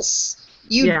anywhere else.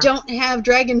 You don't have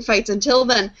dragon fights until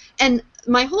then. And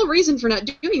my whole reason for not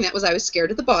doing that was I was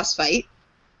scared of the boss fight,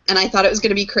 and I thought it was going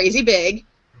to be crazy big.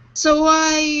 So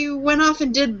I went off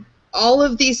and did all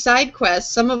of these side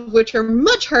quests, some of which are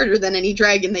much harder than any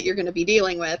dragon that you're going to be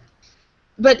dealing with.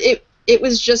 But it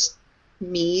was just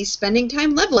me spending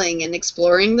time leveling and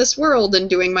exploring this world and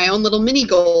doing my own little mini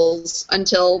goals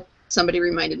until somebody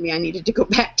reminded me I needed to go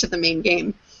back to the main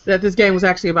game. That this game was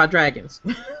actually about dragons.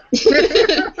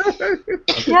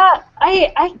 Yeah,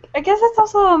 I guess it's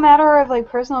also a matter of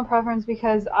personal preference,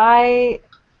 because I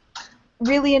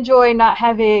really enjoy not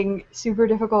having super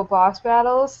difficult boss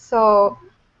battles, so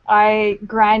I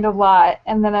grind a lot,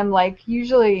 and then I'm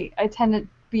usually I tend to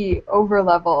be over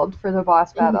leveled for the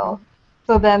boss battle,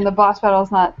 so then the boss battle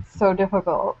is not so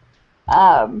difficult.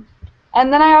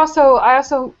 And then I also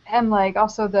am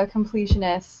also the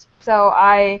completionist. So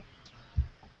I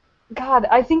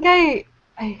think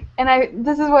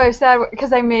this is what I said,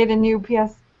 because I made a new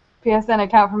PSN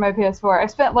account for my PS4. I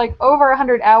spent over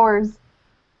 100 hours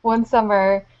one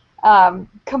summer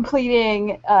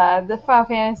completing the Final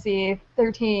Fantasy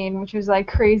 13, which was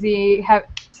crazy. Have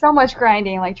so much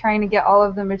grinding, trying to get all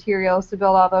of the materials to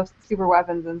build all those super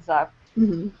weapons and stuff.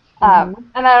 And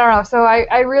I don't know, so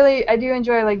I do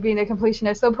enjoy being a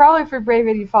completionist. So probably for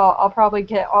Bravely Default, I'll probably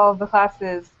get all of the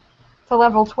classes to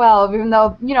level 12, even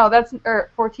though that's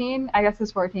 14. I guess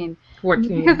it's 14.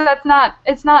 14. Because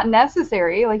it's not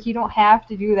necessary. You don't have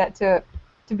to do that to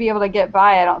be able to get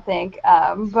by. I don't think.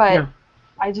 But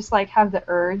I just have the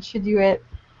urge to do it.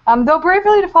 Though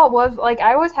Bravely Default was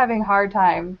I was having a hard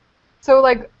time. So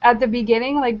at the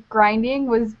beginning, grinding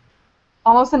was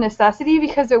almost a necessity,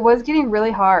 because it was getting really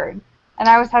hard, and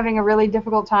I was having a really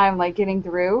difficult time getting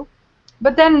through.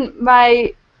 But then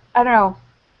I don't know,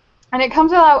 and it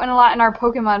comes out in a lot in our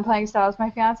Pokemon playing styles.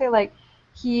 My fiance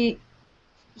he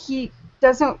he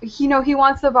doesn't, he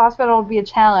wants the boss battle to be a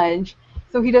challenge,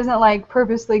 so he doesn't like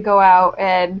purposely go out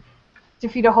and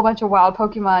defeat a whole bunch of wild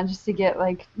Pokemon just to get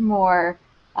like more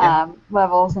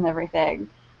levels and everything.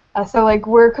 So like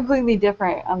we're completely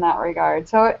different on that regard.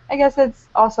 So I guess it's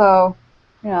also,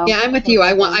 Yeah, I'm with you.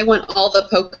 I want all the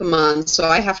Pokemon, so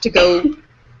I have to go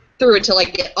through until I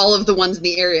get all of the ones in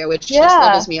the area, which just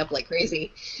levels me up like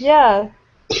crazy. Yeah.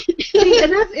 See,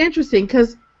 and that's interesting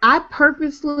because I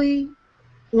purposely,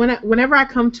 whenever I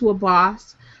come to a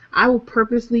boss, I will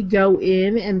purposely go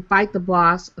in and fight the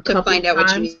boss a couple of times. To find out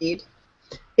what you need.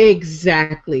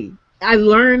 Exactly. I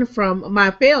learn from my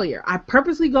failure. I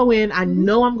purposely go in. I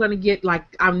know I'm going to get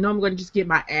just get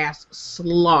my ass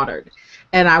slaughtered.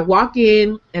 And I walk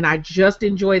in and I just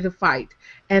enjoy the fight.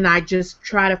 And I just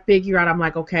try to figure out, I'm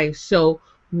like, okay, so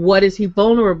what is he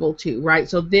vulnerable to, right?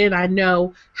 So then I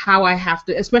know how I have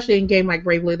to, especially in a game like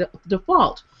Bravely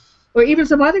Default, or even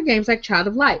some other games like Child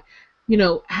of Light,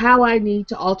 how I need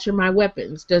to alter my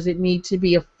weapons. Does it need to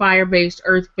be a fire-based,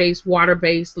 earth-based,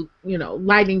 water-based,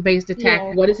 lightning-based attack?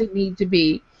 Yeah. What does it need to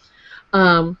be?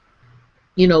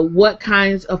 What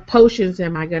kinds of potions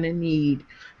am I going to need?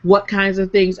 What kinds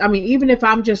of things? I mean, even if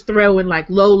I'm just throwing like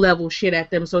low-level shit at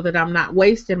them so that I'm not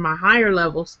wasting my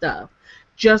higher-level stuff,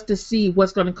 just to see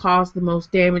what's going to cause the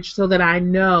most damage so that I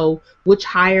know which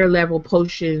higher-level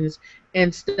potions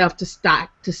and stuff to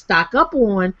stock up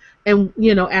on, and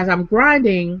as I'm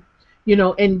grinding,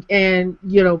 and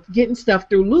getting stuff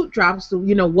through loot drops, so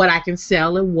what I can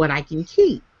sell and what I can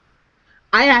keep.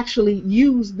 I actually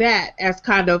use that as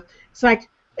kind of, it's like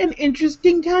an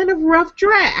interesting kind of rough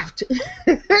draft.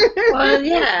 Well,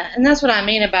 yeah, and that's what I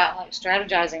mean about like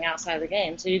strategizing outside the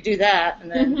game. So you do that, and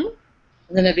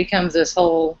then it becomes this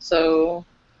whole. So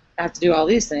I have to do all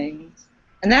these things,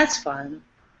 and that's fun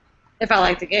if I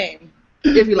like the game.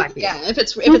 If you like it. Yeah, if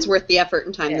it's worth the effort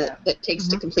and time that it takes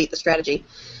to complete the strategy.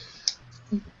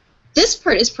 This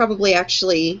part is probably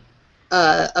actually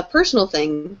a personal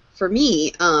thing for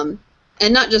me, and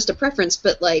not just a preference,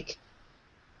 but like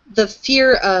the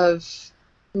fear of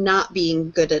not being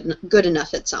good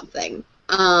enough at something.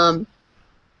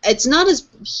 It's not as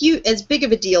big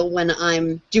of a deal when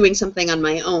I'm doing something on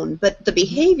my own, but the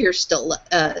behavior still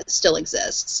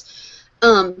exists.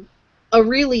 A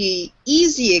really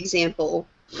easy example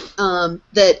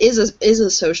that is a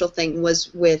social thing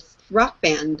was with Rock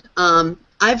Band.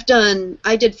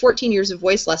 I did 14 years of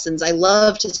voice lessons. I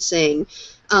love to sing.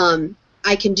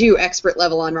 I can do expert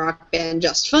level on Rock Band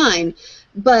just fine,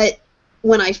 but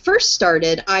when I first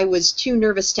started, I was too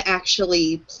nervous to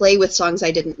actually play with songs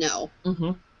I didn't know.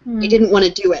 I didn't want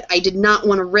to do it. I did not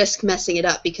want to risk messing it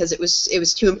up because it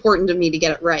was too important to me to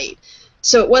get it right.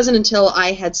 So it wasn't until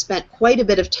I had spent quite a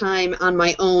bit of time on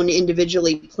my own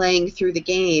individually playing through the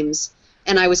games,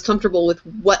 and I was comfortable with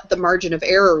what the margin of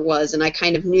error was, and I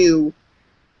kind of knew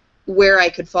where I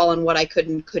could fall and what I could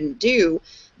and couldn't do,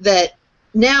 that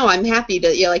now I'm happy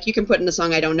to, you can put in a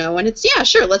song I don't know, and it's, yeah,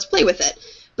 sure, let's play with it.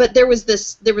 But there was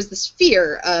this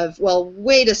fear of, well,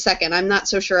 wait a second, I'm not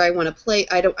so sure I want to play,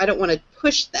 I don't want to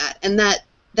push that, and that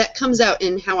comes out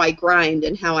in how I grind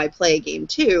and how I play a game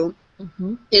too.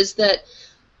 Is that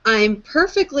I'm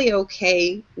perfectly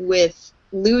okay with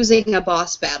losing a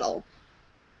boss battle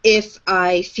if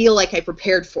I feel like I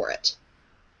prepared for it.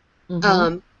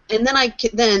 And then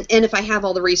and if I have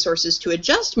all the resources to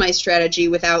adjust my strategy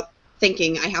without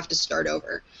thinking I have to start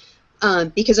over.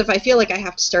 Because if I feel like I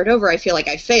have to start over, I feel like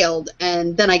I failed,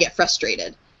 and then I get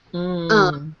frustrated.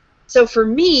 So for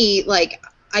me, like,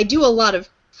 I do a lot of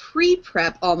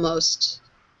pre-prep almost,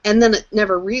 and then it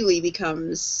never really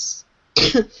becomes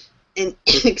an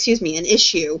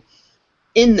issue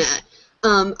in that.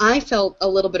 I felt a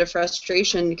little bit of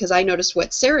frustration because I noticed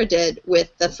what Sarah did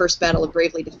with the first battle of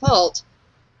Bravely Default.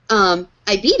 I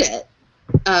beat it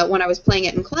when I was playing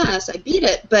it in class. I beat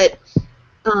it, but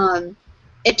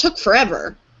it took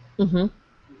forever. And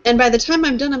by the time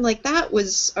I'm done, I'm like, that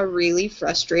was a really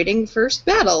frustrating first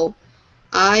battle.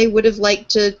 I would have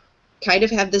liked to kind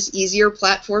of have this easier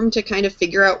platform to kind of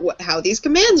figure out how these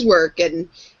commands work and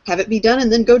have it be done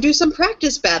and then go do some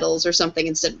practice battles or something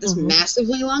instead of this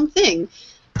massively long thing.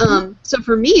 So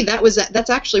for me, that's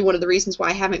actually one of the reasons why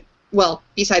I haven't, well,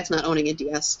 besides not owning a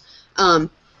DS,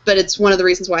 but it's one of the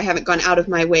reasons why I haven't gone out of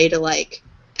my way to, like,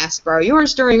 ask to borrow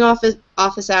yours during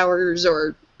office hours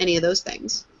or any of those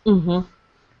things.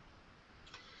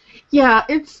 Yeah,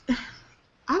 I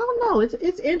don't know.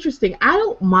 It's interesting. I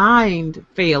don't mind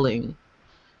failing.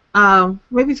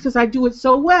 Maybe it's because I do it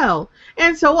so well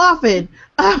and so often.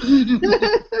 But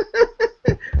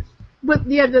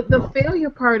yeah, the failure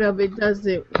part of it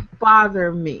doesn't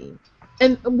bother me.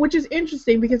 and which is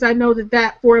interesting because I know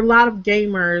that for a lot of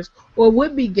gamers or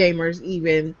would-be gamers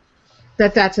even,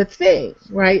 that's a thing,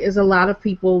 right? Is a lot of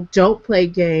people don't play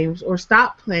games or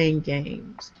stop playing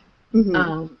games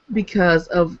because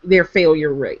of their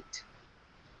failure rate.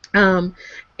 And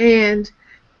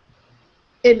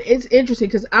it's interesting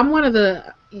because I'm one of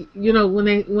the,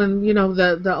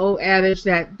 the old adage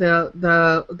that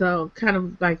the kind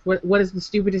of like what is the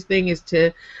stupidest thing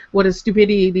what is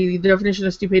stupidity? The definition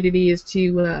of stupidity is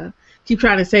to keep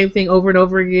trying the same thing over and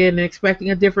over again and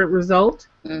expecting a different result.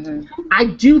 I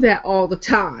do that all the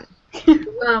time.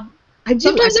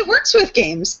 Sometimes it works with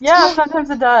games. Yeah, sometimes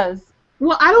it does.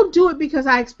 Well, I don't do it because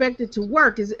I expect it to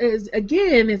work. As I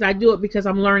do it because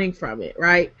I'm learning from it,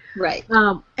 right? Right.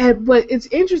 But it's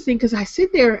interesting because I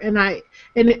sit there and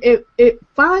it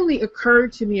finally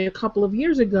occurred to me a couple of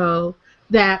years ago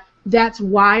that that's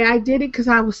why I did it, because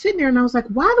I was sitting there and I was like,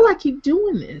 why do I keep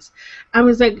doing this? I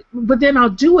was like, but then I'll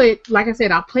do it, like I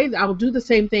said, I'll do the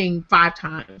same thing 5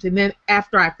 times, and then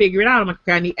after I figure it out, I'm like,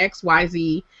 okay, I need X, Y,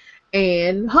 Z,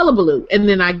 and Hullabaloo, and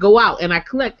then I go out and I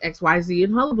collect X, Y, Z,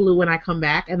 and Hullabaloo when I come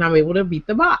back, and I'm able to beat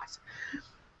the boss.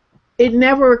 It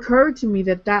never occurred to me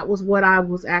that was what I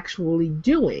was actually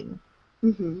doing,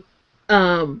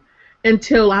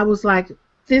 until I was like,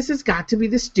 this has got to be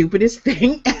the stupidest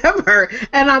thing ever,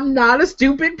 and I'm not a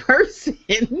stupid person.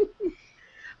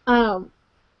 Well,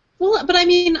 but I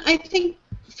mean, I think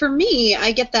for me,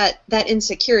 I get that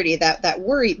insecurity, that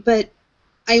worry, but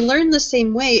I learn the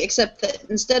same way, except that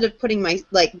instead of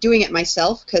doing it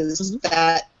myself, because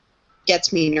that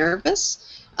gets me nervous,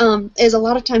 is a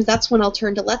lot of times that's when I'll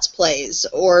turn to Let's Plays,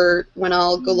 or when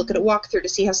I'll go look at a walkthrough to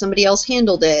see how somebody else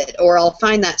handled it, or I'll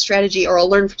find that strategy, or I'll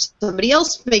learn from somebody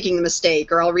else making the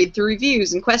mistake, or I'll read through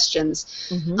reviews and questions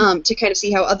to kind of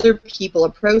see how other people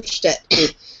approached it.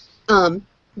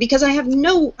 Because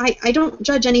I don't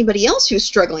judge anybody else who's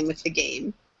struggling with the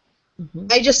game.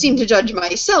 I just seem to judge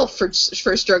myself for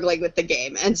struggling with the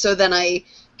game, and so then I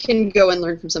can go and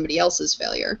learn from somebody else's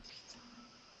failure.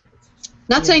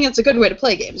 Not saying it's a good way to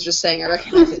play games, just saying I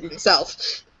recognize it in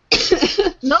myself.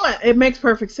 No, it makes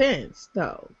perfect sense,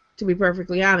 though. To be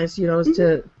perfectly honest, is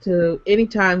to any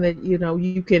time that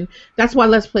you can. That's why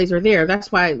Let's Plays are there.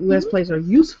 That's why Let's Plays are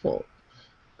useful.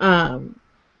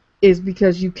 Is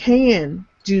because you can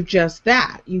do just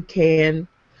that. You can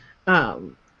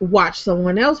watch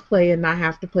someone else play and not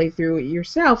have to play through it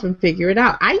yourself and figure it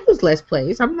out. I use Let's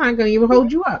Plays. I'm not going to even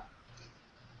hold you up.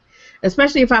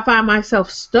 Especially if I find myself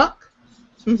stuck.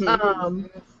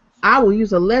 I will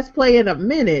use a Let's Play in a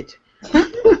minute.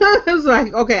 It's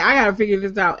like, okay, I gotta figure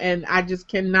this out, and I just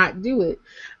cannot do it.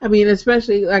 I mean,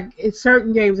 especially like in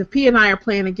certain games, if P and I are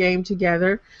playing a game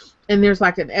together, and there's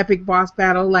like an epic boss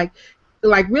battle, like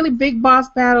really big boss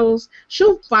battles,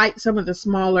 she'll fight some of the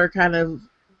smaller kind of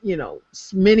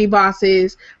mini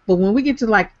bosses, but when we get to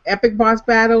like epic boss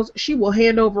battles, she will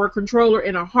hand over a controller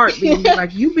in a heartbeat and be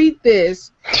like, you beat this,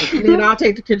 and then I'll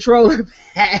take the controller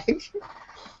back.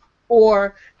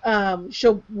 Or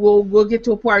we'll get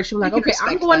to a part. She'll be like, okay,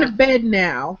 I'm going to bed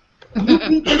now. You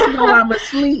beat this while I'm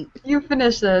asleep. You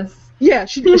finish this. Yeah,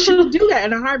 she'll do that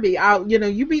in a heartbeat.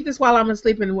 You beat this while I'm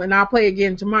asleep, and I'll play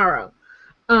again tomorrow.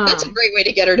 That's a great way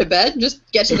to get her to bed. Just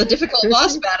get to the difficult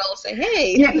boss battle. Say,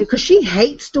 hey. Yeah, because she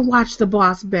hates to watch the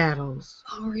boss battles.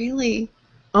 Oh, really?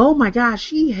 Oh my gosh,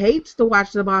 she hates to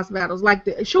watch the boss battles. Like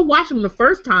she'll watch them the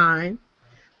first time.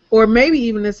 Or maybe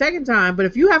even the second time, but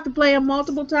if you have to play them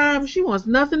multiple times, she wants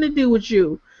nothing to do with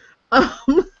you.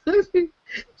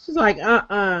 She's like,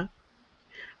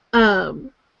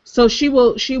 So she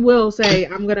will say,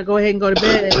 I'm gonna go ahead and go to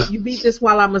bed. You beat this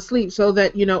while I'm asleep, so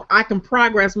that I can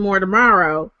progress more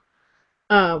tomorrow.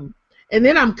 And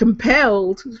then I'm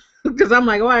compelled because I'm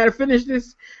like, oh, I gotta finish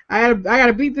this. I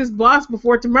gotta beat this boss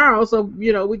before tomorrow, so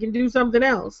we can do something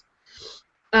else.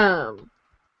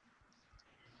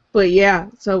 But yeah,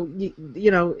 so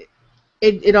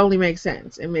it only makes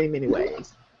sense in many, many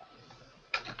ways.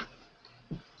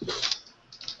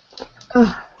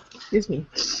 Excuse me.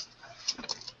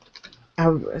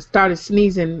 I started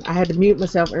sneezing. I had to mute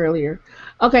myself earlier.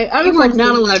 Okay, I'm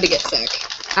not allowed to get sick.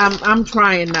 I'm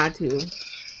trying not to.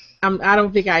 I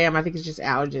don't think I am. I think it's just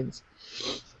allergens.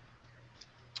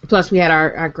 Plus, we had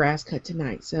our grass cut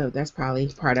tonight, so that's probably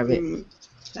part of it.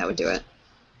 That would do it.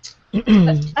 I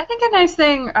think a nice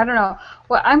thing, I don't know,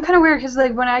 well, I'm kind of weird because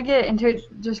like when I get into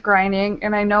just grinding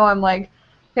and I know I'm like,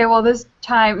 okay, well this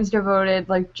time is devoted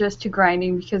like just to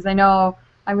grinding because I know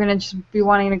I'm going to just be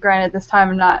wanting to grind at this time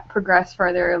and not progress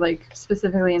further like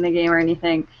specifically in the game or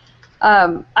anything.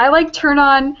 I like turn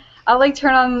on, I'll like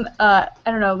turn on I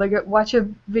don't know, like watch a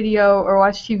video or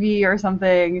watch TV or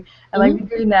something, and like be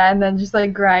doing that, and then just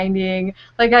like grinding.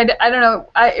 Like I don't know.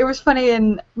 It was funny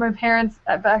in my parents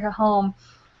back at home.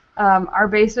 Our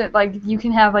basement, like you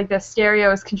can have like the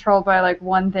stereo is controlled by like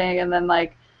one thing, and then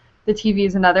like the TV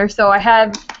is another. So I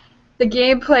had the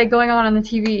gameplay going on the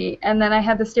TV, and then I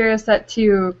had the stereo set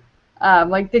to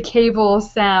like the cable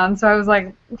sound. So I was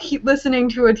like keep listening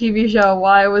to a TV show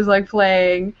while I was like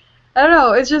playing. I don't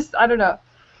know. It's just I don't know.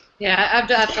 Yeah, I've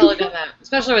totally done that,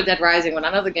 especially with Dead Rising when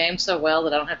I know the game so well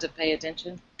that I don't have to pay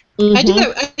attention. I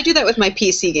do that with my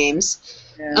PC games.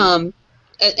 Yeah.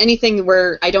 Anything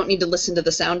where I don't need to listen to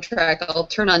the soundtrack, I'll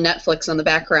turn on Netflix on the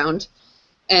background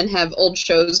and have old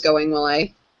shows going while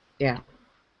I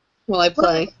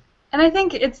play. And I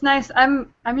think it's nice.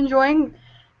 I'm enjoying.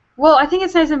 Well, I think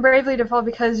it's nice in Bravely Default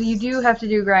because you do have to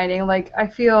do grinding. Like I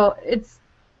feel it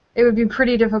would be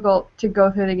pretty difficult to go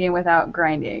through the game without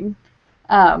grinding.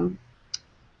 But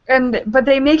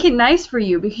they make it nice for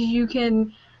you because you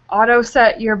can auto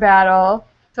set your battle.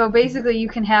 So basically, you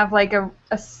can have like a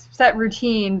set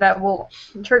routine that will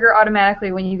trigger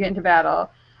automatically when you get into battle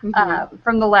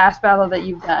from the last battle that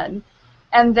you've done.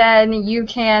 And then you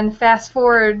can fast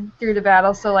forward through the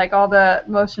battle, so like all the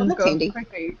motions go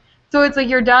quickly. So it's like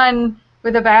you're done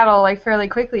with a battle like fairly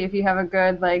quickly if you have a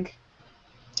good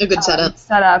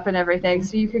setup and everything.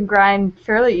 So you can grind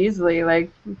fairly easily,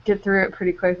 like get through it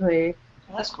pretty quickly.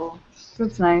 Well, that's cool. So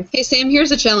it's nice. Hey Sam,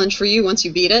 here's a challenge for you once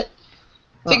you beat it.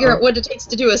 Figure out what it takes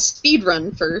to do a speed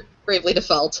run for Bravely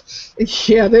Default.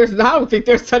 Yeah, I don't think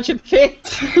there's such a thing.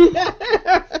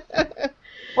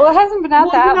 Well, it hasn't been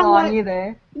out that long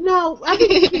either. No, I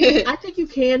think you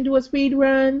can do a speed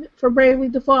run for Bravely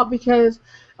Default because,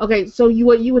 okay, so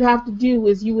what you would have to do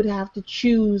is you would have to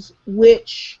choose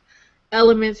which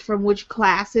elements from which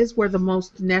classes were the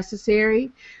most necessary.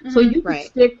 So you can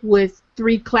stick with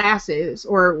 3 classes,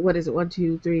 or what is it, 1,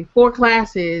 2, 3, 4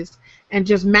 classes, and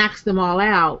just max them all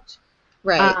out.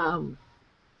 Right.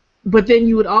 But then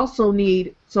you would also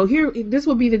need, so here, this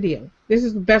would be the deal. This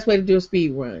is the best way to do a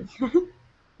speed run.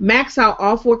 Max out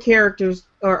all 4 characters,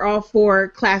 or all 4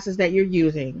 classes that you're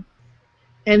using,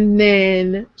 and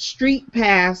then street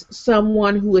pass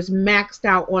someone who is maxed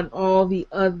out on all the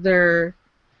other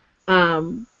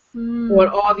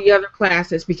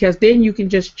classes, because then you can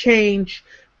just change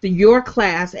your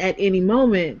class at any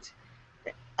moment.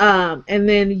 And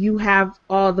then you have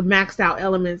all the maxed out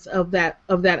elements of that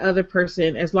other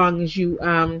person as long as you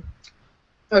or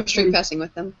street passing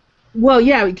with them. Well,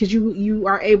 yeah, because you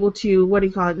are able to, what do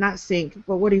you call it? Not sync,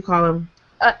 but what do you call them?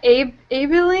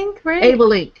 Able-link, right?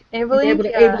 Able-link. Able-link, able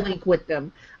to Able-link with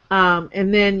them,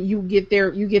 and then you get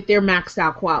their maxed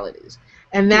out qualities,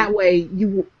 and that way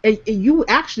you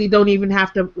actually don't even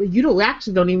have to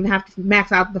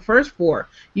max out the first 4.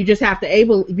 You just have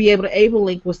to be able to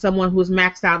Able-link with someone who's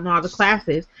maxed out in all the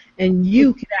classes, and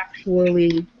you can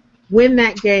actually win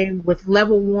that game with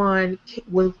level 1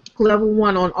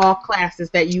 on all classes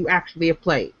that you actually have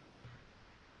played.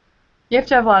 You have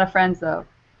to have a lot of friends, though.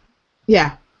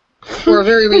 Yeah. Or a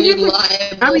very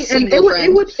reliable single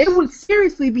friend. It would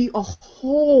seriously be a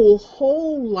whole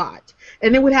lot,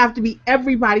 and it would have to be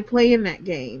everybody playing that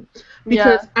game.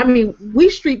 Because we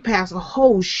street pass a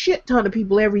whole shit ton of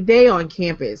people every day on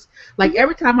campus. Like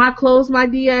every time I close my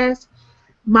DS,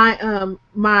 my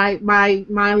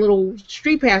little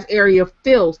street pass area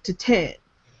fills to 10.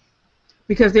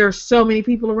 Because there are so many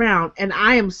people around, and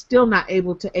I am still not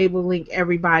able to Able-link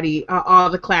everybody, all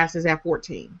the classes at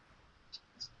 14.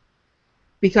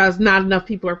 Because not enough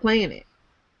people are playing it.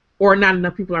 Or not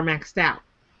enough people are maxed out.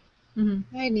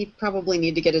 Mm-hmm. I probably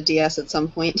need to get a DS at some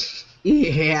point.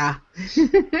 Yeah.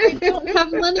 I don't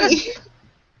have money.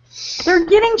 They're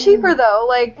getting cheaper, though.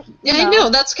 I know.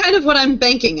 That's kind of what I'm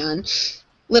banking on.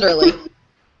 Literally.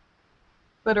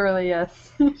 Literally,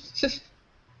 yes.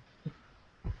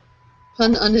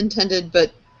 Pun unintended,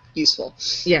 but useful.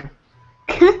 Yeah.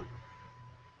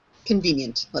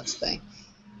 Convenient, let's say.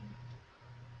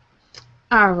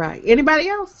 All right. Anybody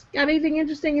else got anything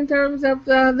interesting in terms of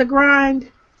the grind?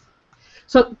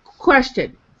 So,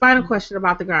 final question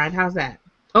about the grind. How's that?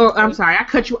 Oh, I'm sorry. I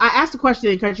asked the question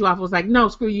and cut you off. I was like, no,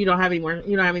 screw you. You don't have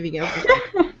anything else to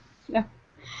say. No.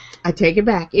 I take it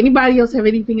back. Anybody else have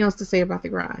anything else to say about the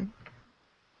grind?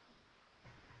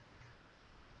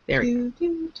 There we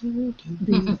go.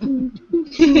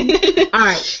 All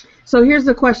right. So here's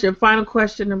the question. Final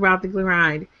question about the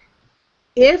grind.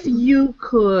 If you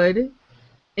could,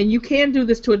 and you can do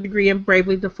this to a degree in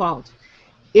Bravely Default,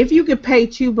 if you could pay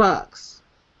 $2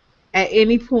 at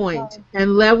any point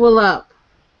and level up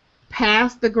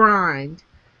past the grind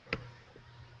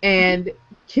and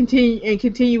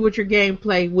continue with your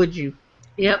gameplay, would you?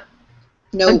 Yep.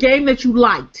 No. A game that you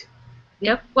liked.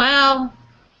 Yep. Well,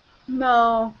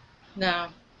 No. no.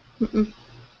 Mm-mm.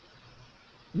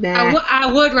 Nah.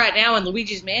 I would right now in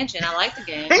Luigi's Mansion. I like the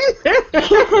game.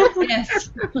 Yes.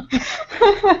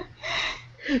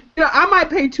 Yeah, I might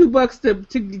pay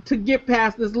 $2 to get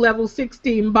past this level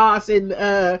 16 boss in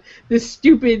this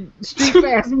stupid Street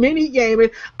Fast mini game.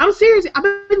 And I'm serious.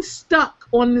 I've been stuck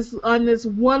on this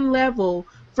one level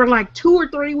for like 2 or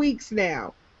 3 weeks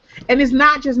now, and it's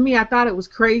not just me. I thought it was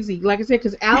crazy. Like I said,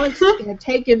 because Alex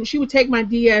she would take my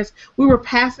DS. We were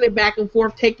passing it back and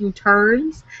forth, taking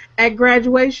turns at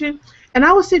graduation, and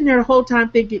I was sitting there the whole time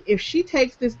thinking, if she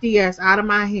takes this DS out of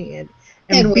my hand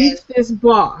and beats this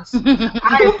boss,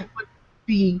 I would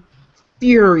be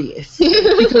furious.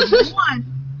 Because one,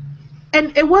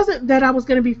 and it wasn't that I was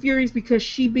going to be furious because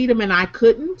she beat him and I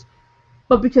couldn't,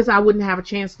 but because I wouldn't have a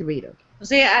chance to beat him.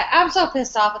 See, I'm so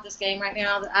pissed off at this game right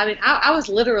now. I mean, I was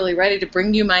literally ready to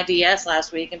bring you my DS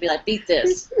last week and be like, beat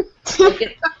this. Make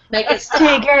it stop.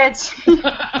 Take it.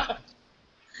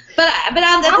 But at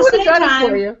I the would same have done it for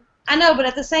time, you. I know, but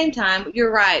at the same time,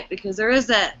 you're right, because there is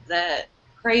that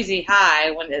crazy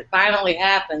high when it finally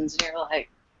happens, and you're like,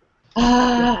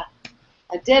 I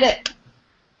did it.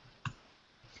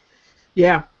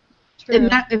 Yeah. True.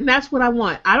 And that's what I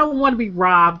want. I don't want to be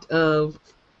robbed of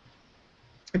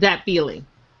that feeling.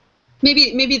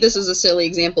 Maybe this is a silly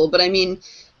example, but I mean,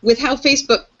 with how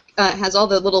Facebook has all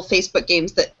the little Facebook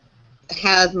games that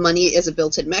have money as a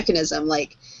built-in mechanism,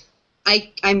 like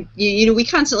we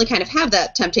constantly kind of have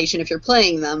that temptation if you're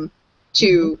playing them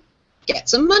to get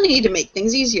some money to make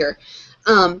things easier,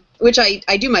 which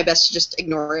I do my best to just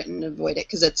ignore it and avoid it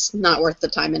because it's not worth the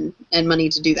time and money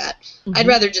to do that. I'd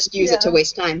rather just use it to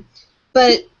waste time.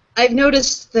 But I've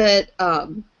noticed that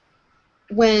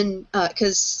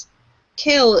because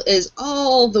Kale is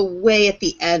all the way at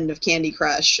the end of Candy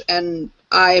Crush, and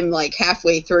I'm like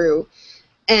halfway through,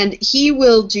 and he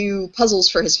will do puzzles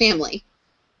for his family.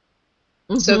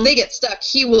 So if they get stuck,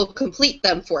 he will complete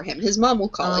them for him. His mom will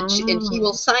call and he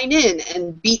will sign in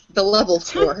and beat the level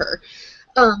for her,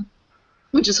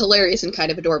 which is hilarious and kind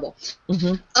of adorable.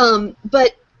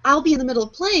 But I'll be in the middle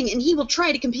of playing, and he will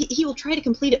try to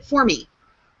complete it for me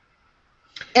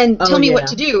and tell me what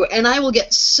to do, and I will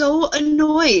get so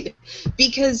annoyed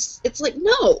because it's like,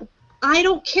 no, I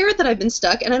don't care that I've been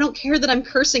stuck, and I don't care that I'm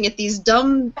cursing at these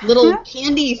dumb little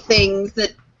candy things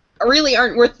that really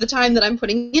aren't worth the time that I'm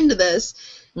putting into this.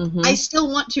 I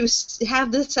still want to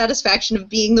have the satisfaction of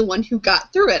being the one who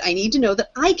got through it. I need to know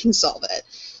that I can solve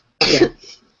it. Yeah.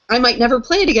 I might never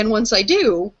play it again once I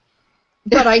do,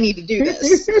 but I need to do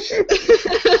this.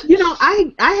 You know,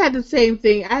 I had the same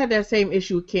thing. I had that same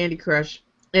issue with Candy Crush,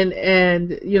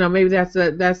 and you know, maybe that's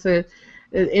an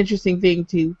interesting thing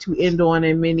to end on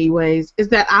in many ways. Is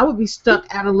that I would be stuck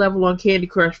at a level on Candy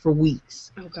Crush for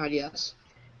weeks. Oh God, yes.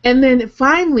 And then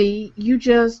finally, you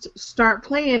just start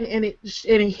playing, and it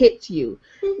hits you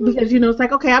because it's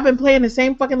like, okay, I've been playing the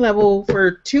same fucking level for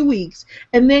 2 weeks,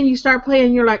 and then you start playing,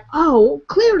 and you're like, oh,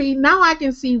 clearly now I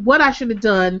can see what I should have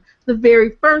done the very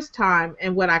first time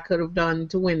and what I could have done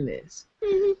to win this.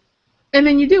 And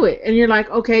then you do it, and you're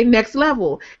like, okay, next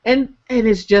level, and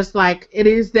it's just like it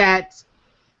is that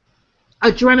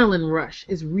adrenaline rush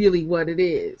is really what it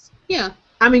is. Yeah.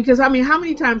 I mean, how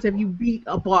many times have you beat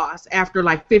a boss after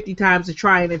like 50 times of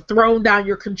trying and thrown down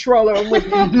your controller and went,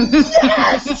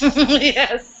 yes!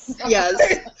 Yes.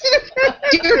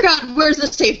 Dear God, where's the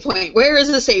save point? Where is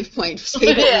the save point?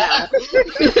 Save it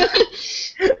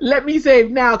now. Let me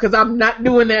save now because I'm not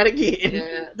doing that again.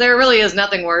 Yeah. There really is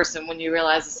nothing worse than when you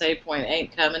realize the save point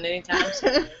ain't coming anytime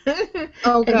soon.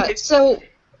 Oh God. So,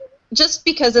 just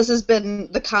because this has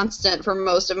been the constant for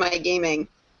most of my gaming,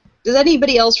 does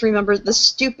anybody else remember the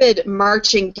stupid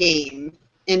marching game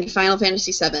in Final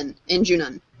Fantasy VII in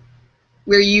Junon,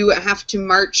 where you have to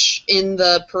march in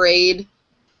the parade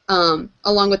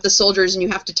along with the soldiers, and you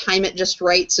have to time it just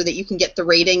right so that you can get the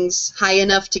ratings high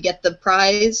enough to get the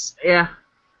prize? Yeah.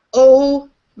 Oh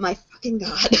my fucking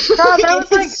God! that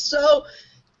was It's so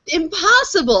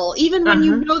impossible. Even when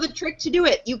you know the trick to do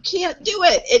it, you can't do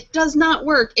it. It does not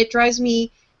work. It drives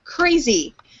me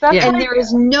crazy. And there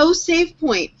is no save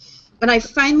point. And I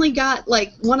finally got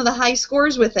like one of the high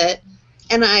scores with it,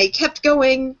 and I kept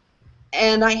going,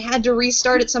 and I had to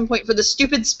restart at some point for the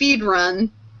stupid speed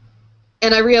run,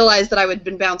 and I realized that I had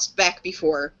been bounced back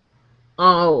before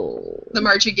the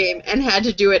marching game and had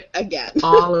to do it again.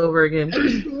 All over again.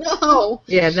 No.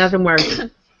 Yeah, nothing worse.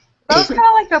 That was kind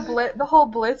of like the whole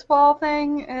Blitzball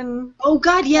thing, and oh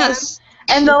God, yes.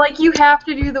 And you have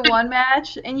to do the one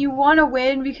match, and you want to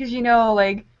win because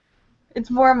it's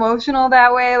more emotional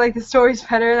that way. Like the story's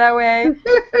better that way.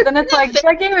 Then it's like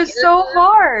that game is so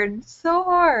hard, so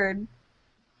hard.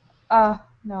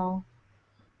 No.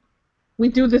 We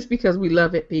do this because we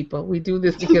love it, people. We do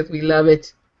this because we love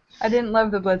it. I didn't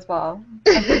love the Blitzball.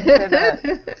 I shouldn't say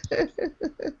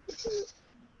that.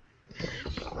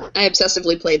 I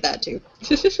obsessively played that too.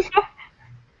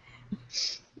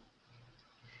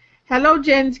 Hello,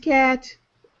 Jen's cat.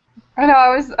 I know.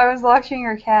 I was watching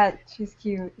her cat. She's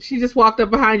cute. She just walked up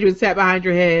behind you and sat behind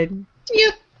your head.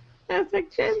 Yep. That's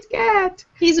like Jen's cat.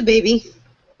 He's a baby.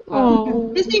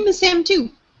 Oh. His name is Sam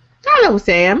too. Hello,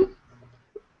 Sam.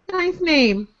 Nice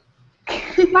name.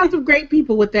 Lots of great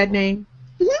people with that name.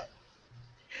 Mhm.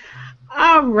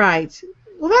 All right.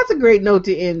 Well, that's a great note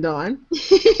to end on.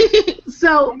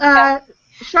 So,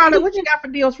 Charlotte, what you got for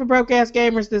deals for broke-ass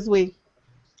gamers this week?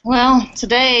 Well,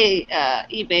 today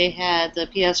eBay had the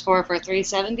PS4 for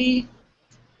 $370,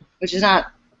 which is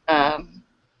not a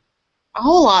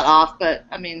whole lot off, but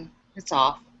I mean it's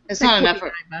off. It's not enough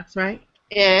for $29, right?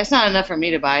 Yeah, it's not enough for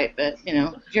me to buy it, but you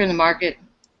know, if you're in the market,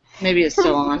 maybe it's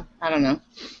still on. I don't know.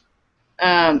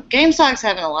 GameStop's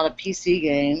having a lot of PC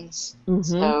games,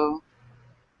 so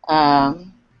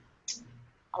well,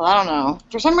 I don't know.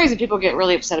 For some reason, people get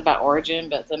really upset about Origin,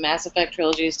 but the Mass Effect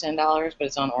trilogy is $10, but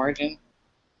it's on Origin.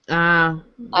 I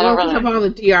don't really have all the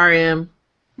DRM.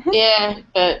 Yeah,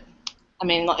 but I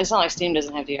mean, it's not like Steam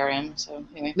doesn't have DRM, so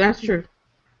anyway. That's true.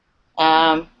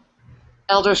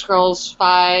 Elder Scrolls V,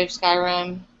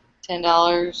 Skyrim,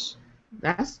 $10.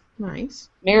 That's nice.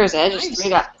 Mirror's Edge is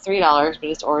 $3, but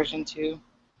it's Origin too.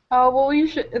 Oh well, you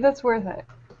should. That's worth it.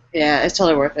 Yeah, it's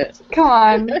totally worth it. Come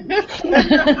on. No,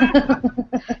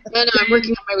 I'm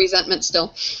working on my resentment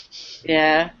still.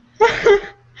 Yeah.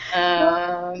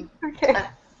 Okay.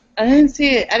 I didn't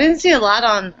see a lot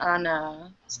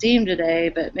on Steam today,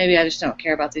 but maybe I just don't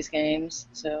care about these games.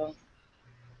 So.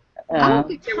 I don't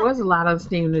think there was a lot on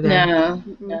Steam today.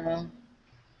 No.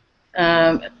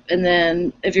 And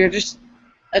then if you're just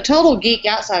a total geek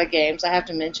outside of games, I have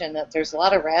to mention that there's a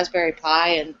lot of Raspberry Pi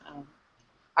and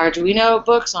Arduino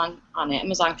books on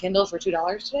Amazon Kindle for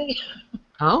 $2 today.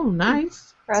 Oh,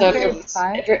 nice. So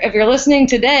if you're listening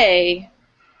today,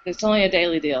 it's only a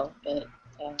daily deal, but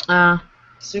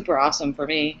super awesome for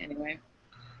me anyway.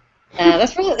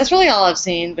 That's really all I've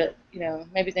seen, but you know,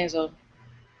 maybe things will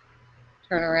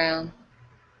turn around.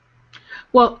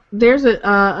 Well, there's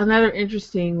another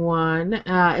interesting one.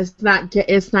 It's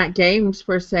not games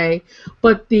per se,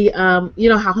 but the you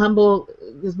know how Humble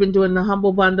has been doing the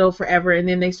Humble bundle forever, and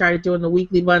then they started doing the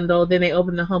weekly bundle. Then they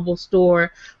opened the Humble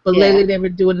store, but lately they've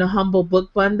been doing the Humble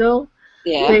book bundle.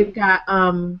 Yeah. They've got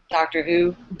Doctor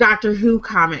Who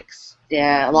comics.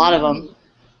 Yeah, a lot of them.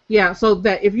 Yeah, so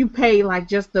that if you pay like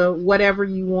just the whatever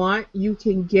you want, you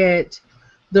can get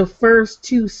the first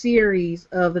 2 series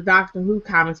of the Doctor Who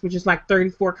comics, which is like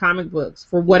 34 comic books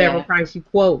for whatever price you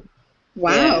quote.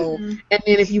 Wow. And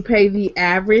then if you pay the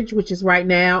average, which is right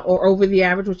now, or over the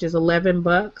average, which is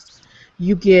 $11,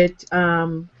 you get blah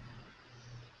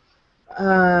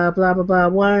blah blah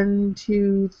 1,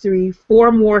 2, 3,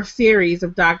 4 more series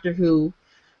of Doctor Who,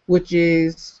 which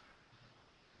is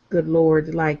good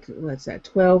lord, like what's that?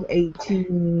 12,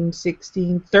 18,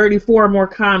 16, 34 more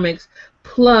comics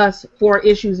plus 4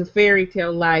 issues of Fairy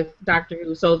Tale Life Doctor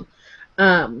Who. So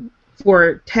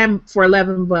for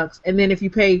 $11, and then if you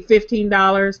pay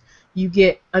 $15, you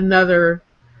get another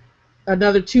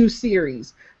 2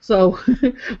 series. So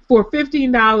for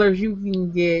 $15, you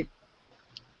can get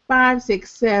 5, 6,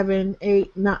 7,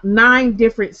 8, 9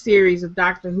 different series of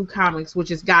Doctor Who comics, which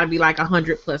has got to be like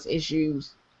 100+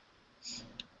 issues.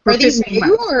 Are these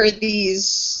new or are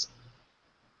these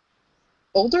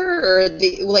older or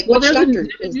the like? Well, which doctor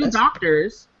is new this?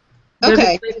 Doctors.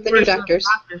 Okay, They're the new doctors.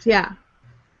 Yeah.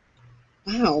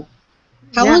 Wow.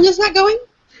 How long is that going?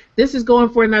 This is going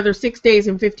for another 6 days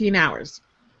and 15 hours.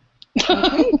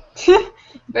 Okay.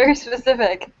 Very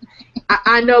specific.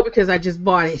 I know because I just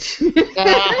bought it.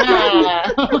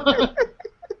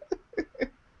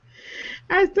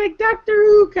 I was like, Doctor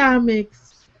Who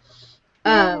comics.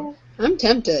 I'm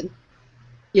tempted.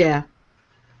 Yeah.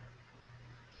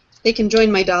 They can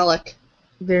join my Dalek.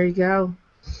 There you go.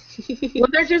 Well,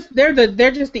 they're just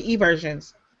the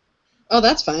e-versions. Oh,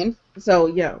 that's fine. So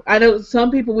yeah, I know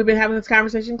some people, we've been having this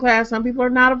conversation in class. Some people are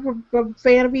not a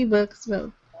fan of e-books.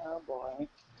 So. Oh boy.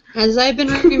 As I've been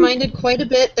reminded quite a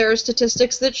bit, there are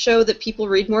statistics that show that people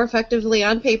read more effectively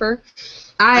on paper.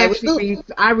 I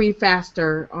read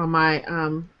faster on my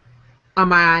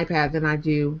iPad than I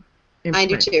do. I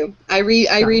do too. I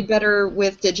read better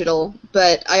with digital,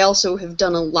 but I also have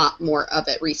done a lot more of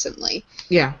it recently.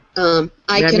 Yeah.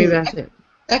 Maybe that's it.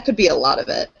 That could be a lot of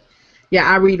it. Yeah,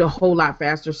 I read a whole lot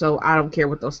faster, so I don't care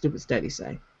what those stupid studies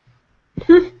say.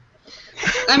 I'm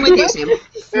with you, Sam.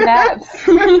 Snaps.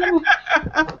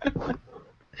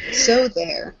 So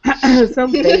there. So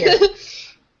there.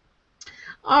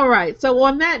 All right. So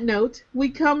on that note, we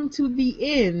come to the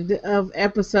end of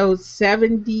episode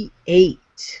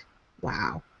 78.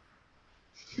 Wow.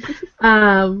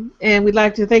 And we'd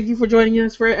like to thank you for joining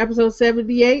us for episode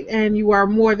 78, and you are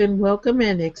more than welcome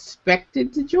and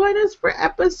expected to join us for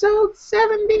episode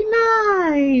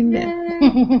 79.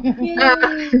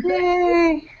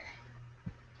 Yay.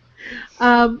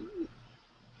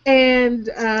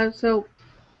 So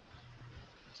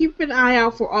keep an eye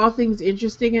out for all things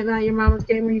interesting at Not Your Mama's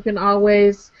Gamer. You can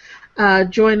always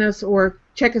join us or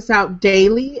check us out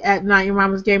daily at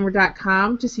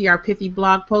notyourmamasgamer.com to see our pithy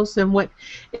blog posts and what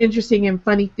interesting and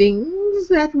funny things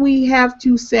that we have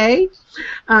to say.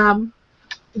 You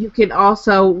can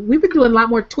also, we've been doing a lot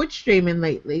more Twitch streaming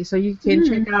lately, so you can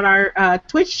check out our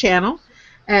Twitch channel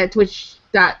at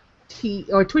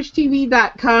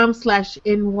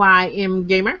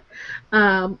twitchtv.com/nymgamer.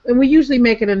 And we usually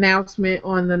make an announcement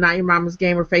on the Not Your Mama's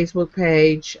Gamer Facebook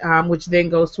page, which then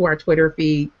goes to our Twitter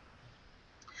feed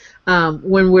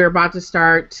when we're about to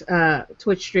start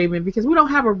Twitch streaming, because we don't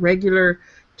have a regular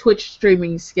Twitch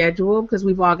streaming schedule because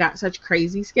we've all got such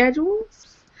crazy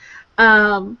schedules.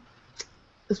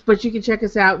 But you can check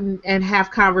us out and have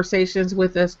conversations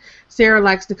with us. Sarah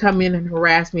likes to come in and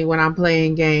harass me when I'm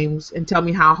playing games and tell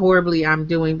me how horribly I'm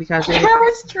doing because I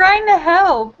was trying to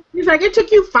help. He's like, it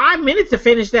took you 5 minutes to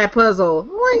finish that puzzle.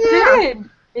 It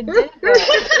did.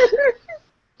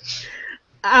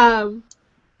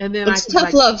 And then It's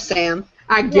tough love, Sam.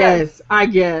 I guess.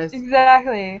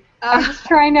 Exactly. I'm just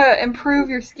trying to improve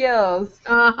your skills.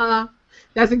 Uh-huh.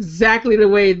 That's exactly the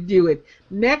way to do it.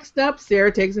 Next up,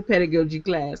 Sarah takes a pedagogy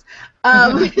class.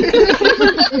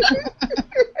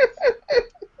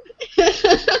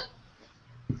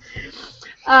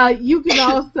 You can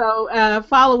also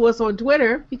follow us on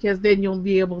Twitter, because then you'll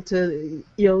be able to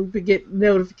get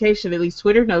notification, at least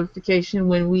Twitter notification,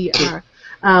 when we are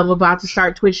about to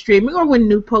start Twitch streaming, or when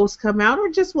new posts come out, or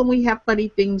just when we have funny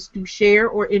things to share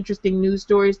or interesting news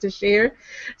stories to share.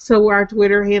 So our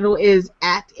Twitter handle is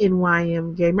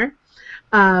 @NYMGamer.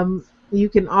 You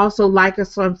can also like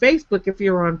us on Facebook if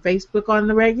you're on Facebook on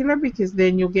the regular, because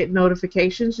then you'll get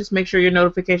notifications. Just make sure your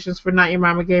notifications for Not Your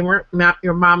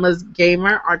Mama's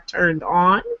Gamer are turned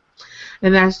on.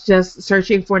 And that's just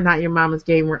searching for Not Your Mama's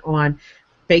Gamer on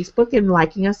Facebook and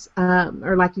liking us,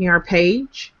 or liking our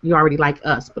page. You already like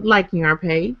us, but liking our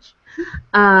page.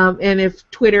 And if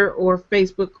Twitter or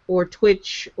Facebook or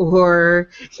Twitch or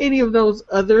any of those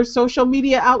other social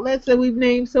media outlets that we've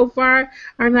named so far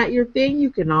are not your thing, you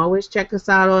can always check us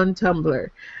out on Tumblr.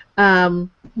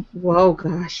 Whoa,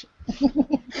 gosh.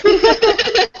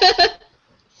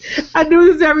 I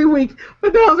do this every week,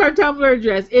 but that was our Tumblr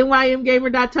address,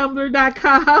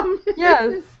 nymgamer.tumblr.com.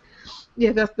 Yes.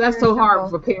 Yeah, that's so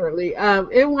hard, apparently.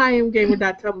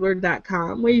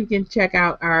 nymgamer.tumblr.com, where you can check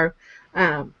out our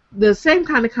the same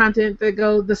kind of content that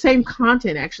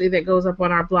actually that goes up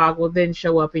on our blog will then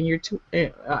show up in your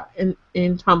in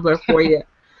Tumblr for you.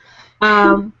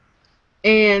 And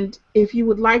if you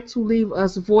would like to leave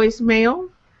us voicemail,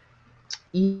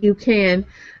 you can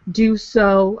do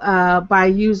so by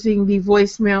using the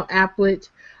voicemail applet,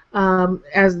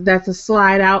 as that's a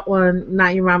slide out on the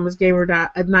Not Your Mama's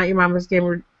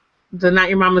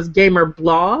Gamer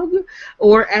blog,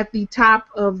 or at the top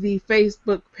of the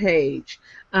Facebook page.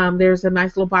 There's a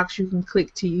nice little box you can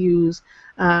click to use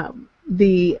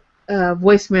the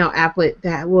voicemail applet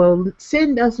that will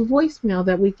send us a voicemail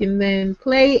that we can then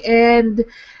play and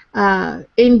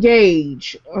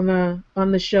engage on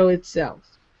the show itself.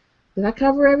 Did I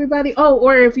cover everybody? Oh,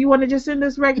 or if you want to just send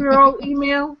us regular old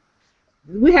email,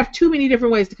 we have too many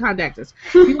different ways to contact us.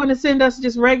 If you want to send us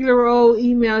just regular old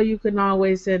email, you can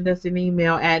always send us an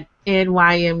email at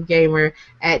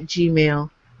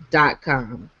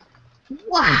nymgamer@gmail.com.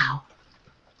 Wow.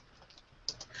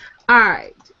 All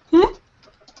right.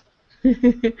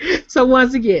 So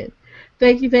once again,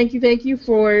 thank you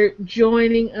for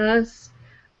joining us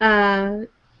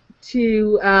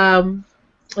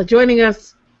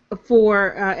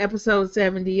for episode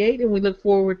 78, and we look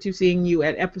forward to seeing you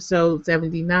at episode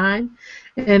 79.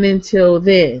 And until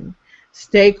then,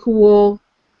 stay cool,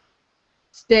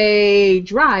 stay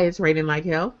dry. It's raining like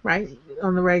hell, right,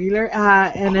 on the regular.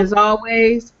 And as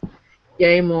always,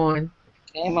 game on.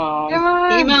 Game on. Come on.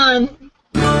 Game on.